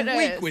are so goodness.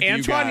 weak with you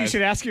Antoine, you guys.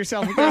 should ask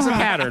yourself if there's a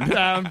pattern.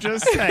 I'm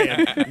just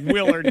saying,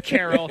 Willard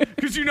Carroll,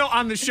 because you know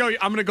on the show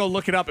I'm gonna go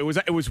look it up. It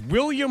was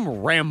William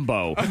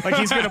Rambo. Like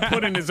he's gonna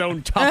put in his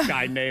own tough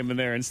guy name in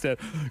there instead.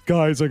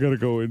 Guys, I gotta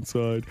go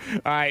inside.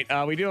 All right,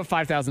 we do have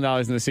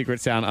 $5,000 in the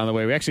secret sound on the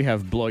way. We actually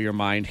have Blow Your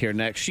Mind here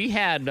next. She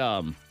had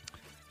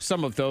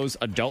some of those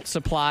adult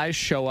supplies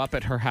show up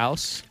at her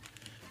house.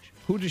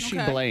 Who does she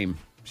blame?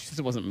 She says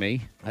it wasn't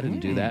me. I didn't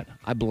do that.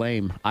 I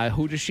blame.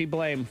 Who does she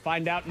blame?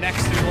 Find out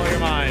next in Blow Your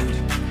Mind.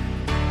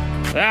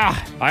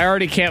 I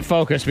already can't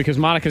focus because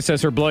Monica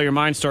says her Blow Your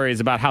Mind story is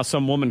about how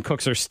some woman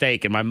cooks her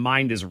steak, and my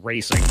mind is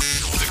racing.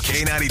 The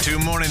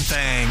K92 Morning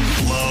Thing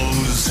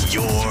blows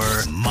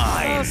your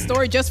mind.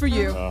 Story just for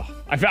you.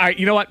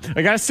 You know what?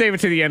 I got to save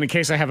it to the end in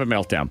case I have a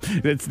meltdown.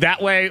 It's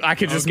that way I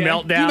can just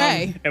melt down, You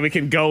may. and we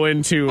can go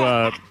into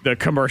the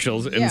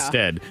commercials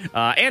instead.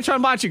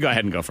 Antoine, why don't you go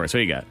ahead and go first? What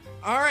do you got?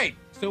 All right.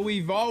 So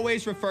we've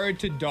always referred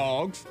to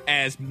dogs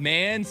as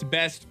man's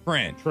best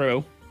friend.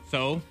 True.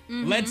 So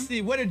let's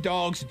see, what are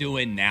dogs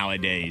doing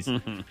nowadays?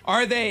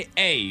 Are they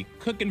A,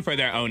 cooking for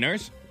their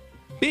owners,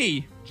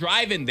 B,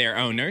 driving their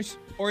owners,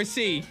 or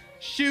C,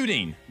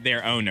 shooting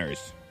their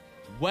owners?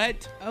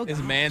 What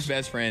is man's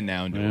best friend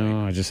now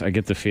doing? I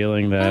get the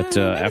feeling that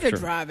Maybe after they're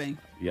driving.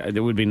 Yeah, it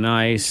would be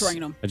nice.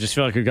 Train 'em. I just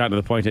feel like we've gotten to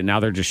the point that now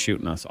they're just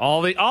shooting us.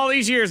 All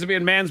these years of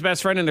being man's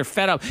best friend, and they're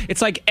fed up.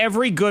 It's like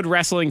every good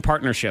wrestling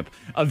partnership.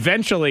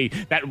 Eventually,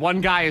 that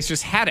one guy has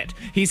just had it.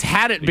 He's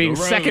had it being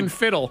second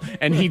fiddle,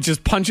 and he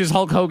just punches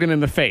Hulk Hogan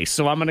in the face.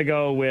 So I'm going to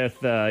go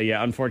with,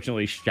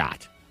 unfortunately,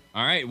 shot.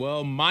 All right,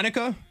 well,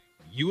 Monica,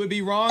 you would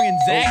be wrong, and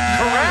Zach,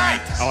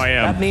 correct. Oh, I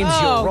am. That means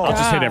you're wrong. I'll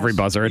just hit every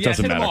buzzer. It Yes,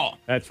 doesn't hit 'em matter. all.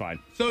 That's fine.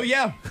 So,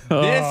 yeah,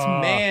 this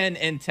man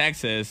in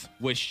Texas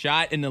was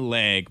shot in the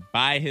leg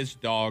by his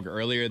dog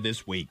earlier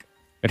this week.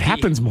 It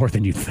happens more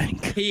than you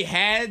think. He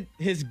had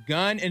his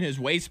gun in his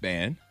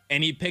waistband,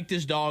 and he picked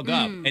his dog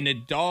up, and the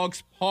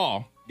dog's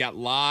paw got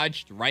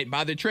lodged right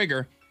by the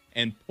trigger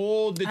and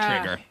pulled the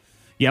trigger.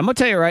 Yeah, I'm going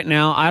to tell you right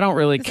now, I don't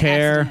really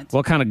care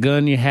what kind of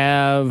gun you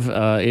have,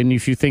 and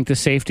if you think the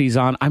safety's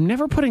on. I'm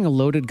never putting a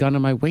loaded gun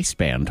in my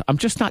waistband. I'm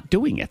just not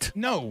doing it.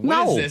 No.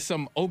 What is this?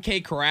 Some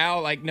OK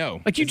Corral? Like, no.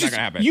 Like it's not going to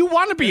happen. You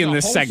want to be There's in a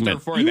this holster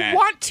segment. for You that.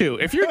 want to.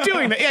 If you're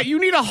doing that, yeah, you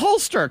need a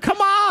holster.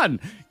 Come on.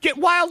 Get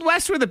Wild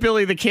West with it,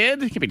 Billy the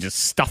Kid. You can't be just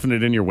stuffing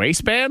it in your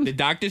waistband. The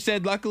doctor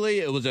said, luckily,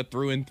 it was a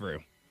through and through.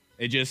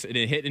 It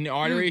hit in the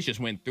arteries, just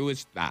went through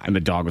his thigh. And the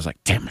dog was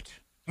like, damn it.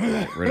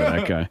 Get rid of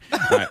that guy. All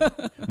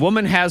right.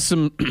 Woman has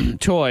some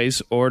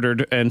toys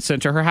ordered and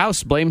sent to her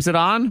house. Blames it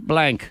on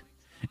blank.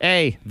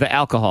 A, the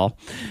alcohol.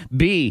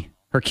 B,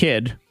 her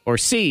kid. Or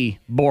C,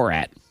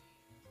 Borat.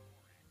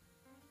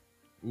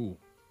 Ooh.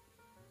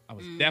 I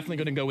was definitely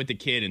going to go with the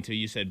kid until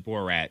you said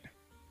Borat.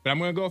 But I'm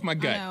going to go with my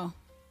gut. know.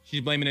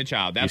 She's blaming the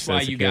child. That's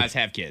why you guys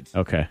have kids.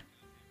 Okay.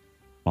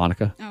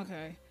 Monica?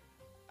 Okay.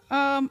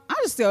 I'll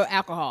just go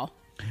alcohol.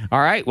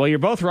 All right. Well, you're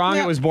both wrong.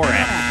 Yeah. It was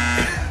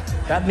Borat.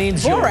 That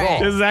means you're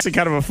wrong. This is actually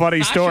kind of a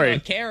funny story.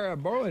 Kara,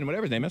 Borland,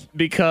 whatever his name is.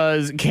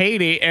 Because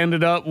Katie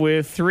ended up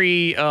with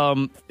 3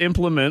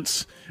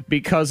 implements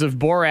because of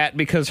Borat,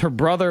 because her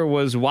brother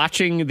was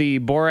watching the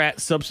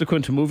Borat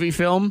subsequent movie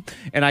film.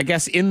 And I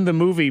guess in the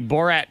movie,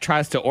 Borat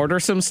tries to order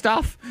some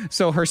stuff.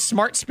 So her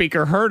smart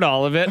speaker heard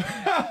all of it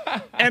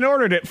and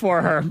ordered it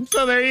for her.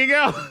 So there you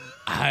go.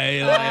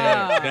 I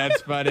like it.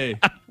 That's funny.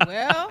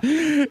 Well.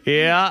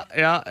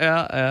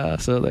 Yeah.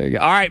 So there you go.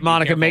 All right,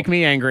 Monica, make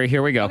me angry.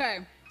 Here we go.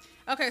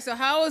 Okay, so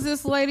how is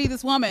this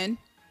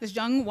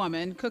young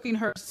woman, cooking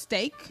her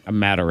steak? I'm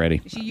mad already.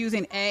 Is she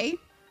using A,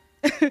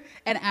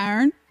 an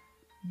iron,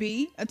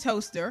 B, a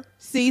toaster,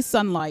 C,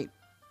 sunlight?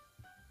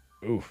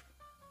 Oof.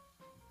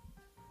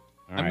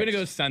 I'm going to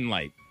go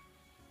sunlight.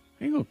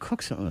 How are you going to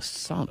cook something in the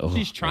sun? Oh,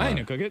 She's trying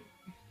to cook it.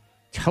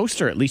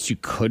 Toaster, at least you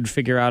could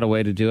figure out a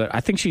way to do it. I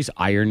think she's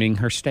ironing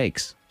her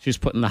steaks. She's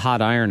putting the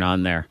hot iron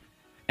on there.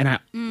 And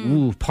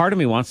part of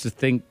me wants to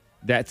think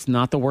that's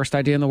not the worst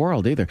idea in the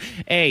world either.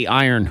 A,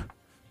 iron.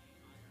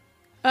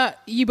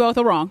 You both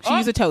are wrong. She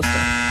used a toaster.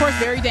 Of course,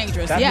 very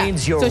dangerous. That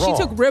means you're so wrong.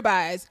 she took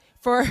ribeyes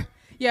for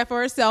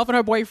herself and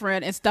her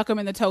boyfriend and stuck them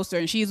in the toaster,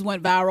 and she's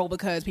went viral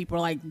because people are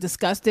like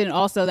disgusted. And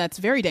also, that's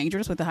very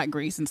dangerous with the hot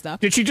grease and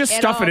stuff. Did she just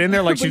stuff it in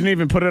there like she didn't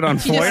even put it on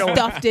foil? She just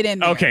stuffed it in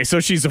there. Okay, so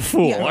she's a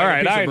fool. Yeah. All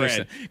right, I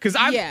understand. Because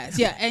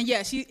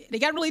they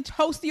got really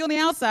toasty on the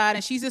outside,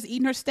 and she's just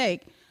eating her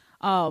steak.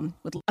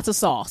 With lots of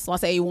sauce,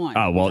 lots of A1.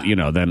 Oh, well,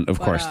 then, of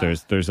course,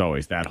 there's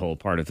always that whole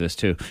part of this,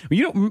 too.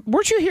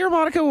 Weren't you here,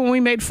 Monica, when we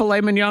made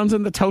filet mignons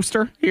in the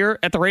toaster here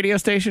at the radio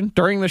station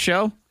during the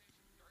show? It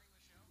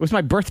was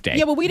my birthday.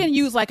 Yeah, but we didn't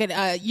use like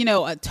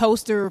a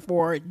toaster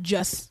for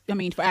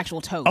actual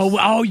toast.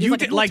 Oh, you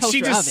did? Like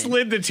She just oven.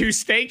 slid the 2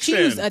 steaks She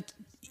in. used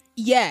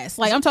yes,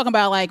 like I'm talking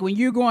about like when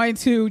you're going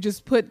to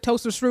just put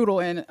toaster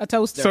strudel in a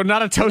toaster. So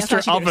not a toaster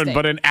That's how she did her oven, steak.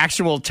 but an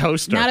actual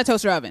toaster. Not a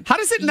toaster oven. How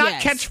does it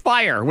not catch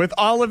fire with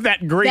all of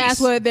that grease? That's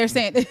what they're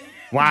saying.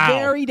 Wow.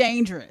 Very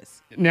dangerous.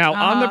 Now,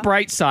 on the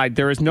bright side,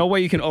 there is no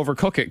way you can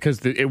overcook it because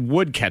it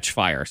would catch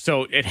fire.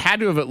 So it had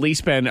to have at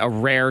least been a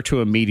rare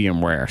to a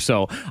medium rare.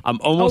 So I'm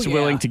almost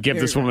willing to give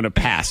this woman a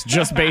pass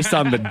just based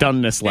on the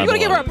doneness level. You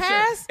going to give her a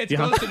pass? It's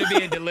closer to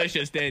being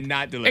delicious than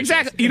not delicious.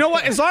 Exactly. You know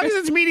what? As long as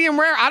it's medium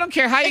rare, I don't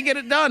care how you get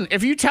it done.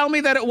 If you tell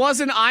me that it was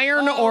an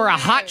iron or a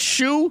hot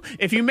shoe,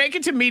 if you make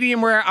it to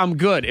medium rare, I'm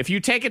good. If you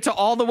take it to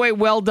all the way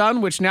well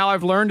done, which now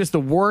I've learned is the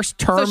worst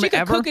term ever. So she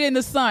can cook it in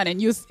the sun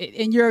and you're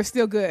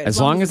still good.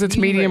 As long as it's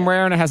medium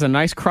rare and it has a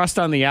nice crust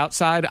on the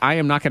outside, I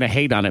am not going to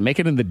hate on it. Make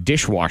it in the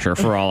dishwasher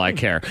for all I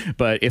care.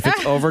 But if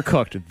it's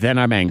overcooked, then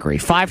I'm angry.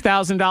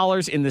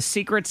 $5,000 in the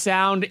secret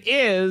sound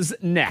is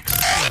next.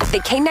 The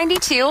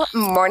K92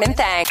 Morning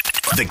Thang.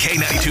 The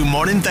K92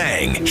 Morning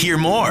Thang. Hear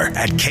more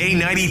at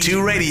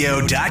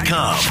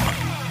K92Radio.com.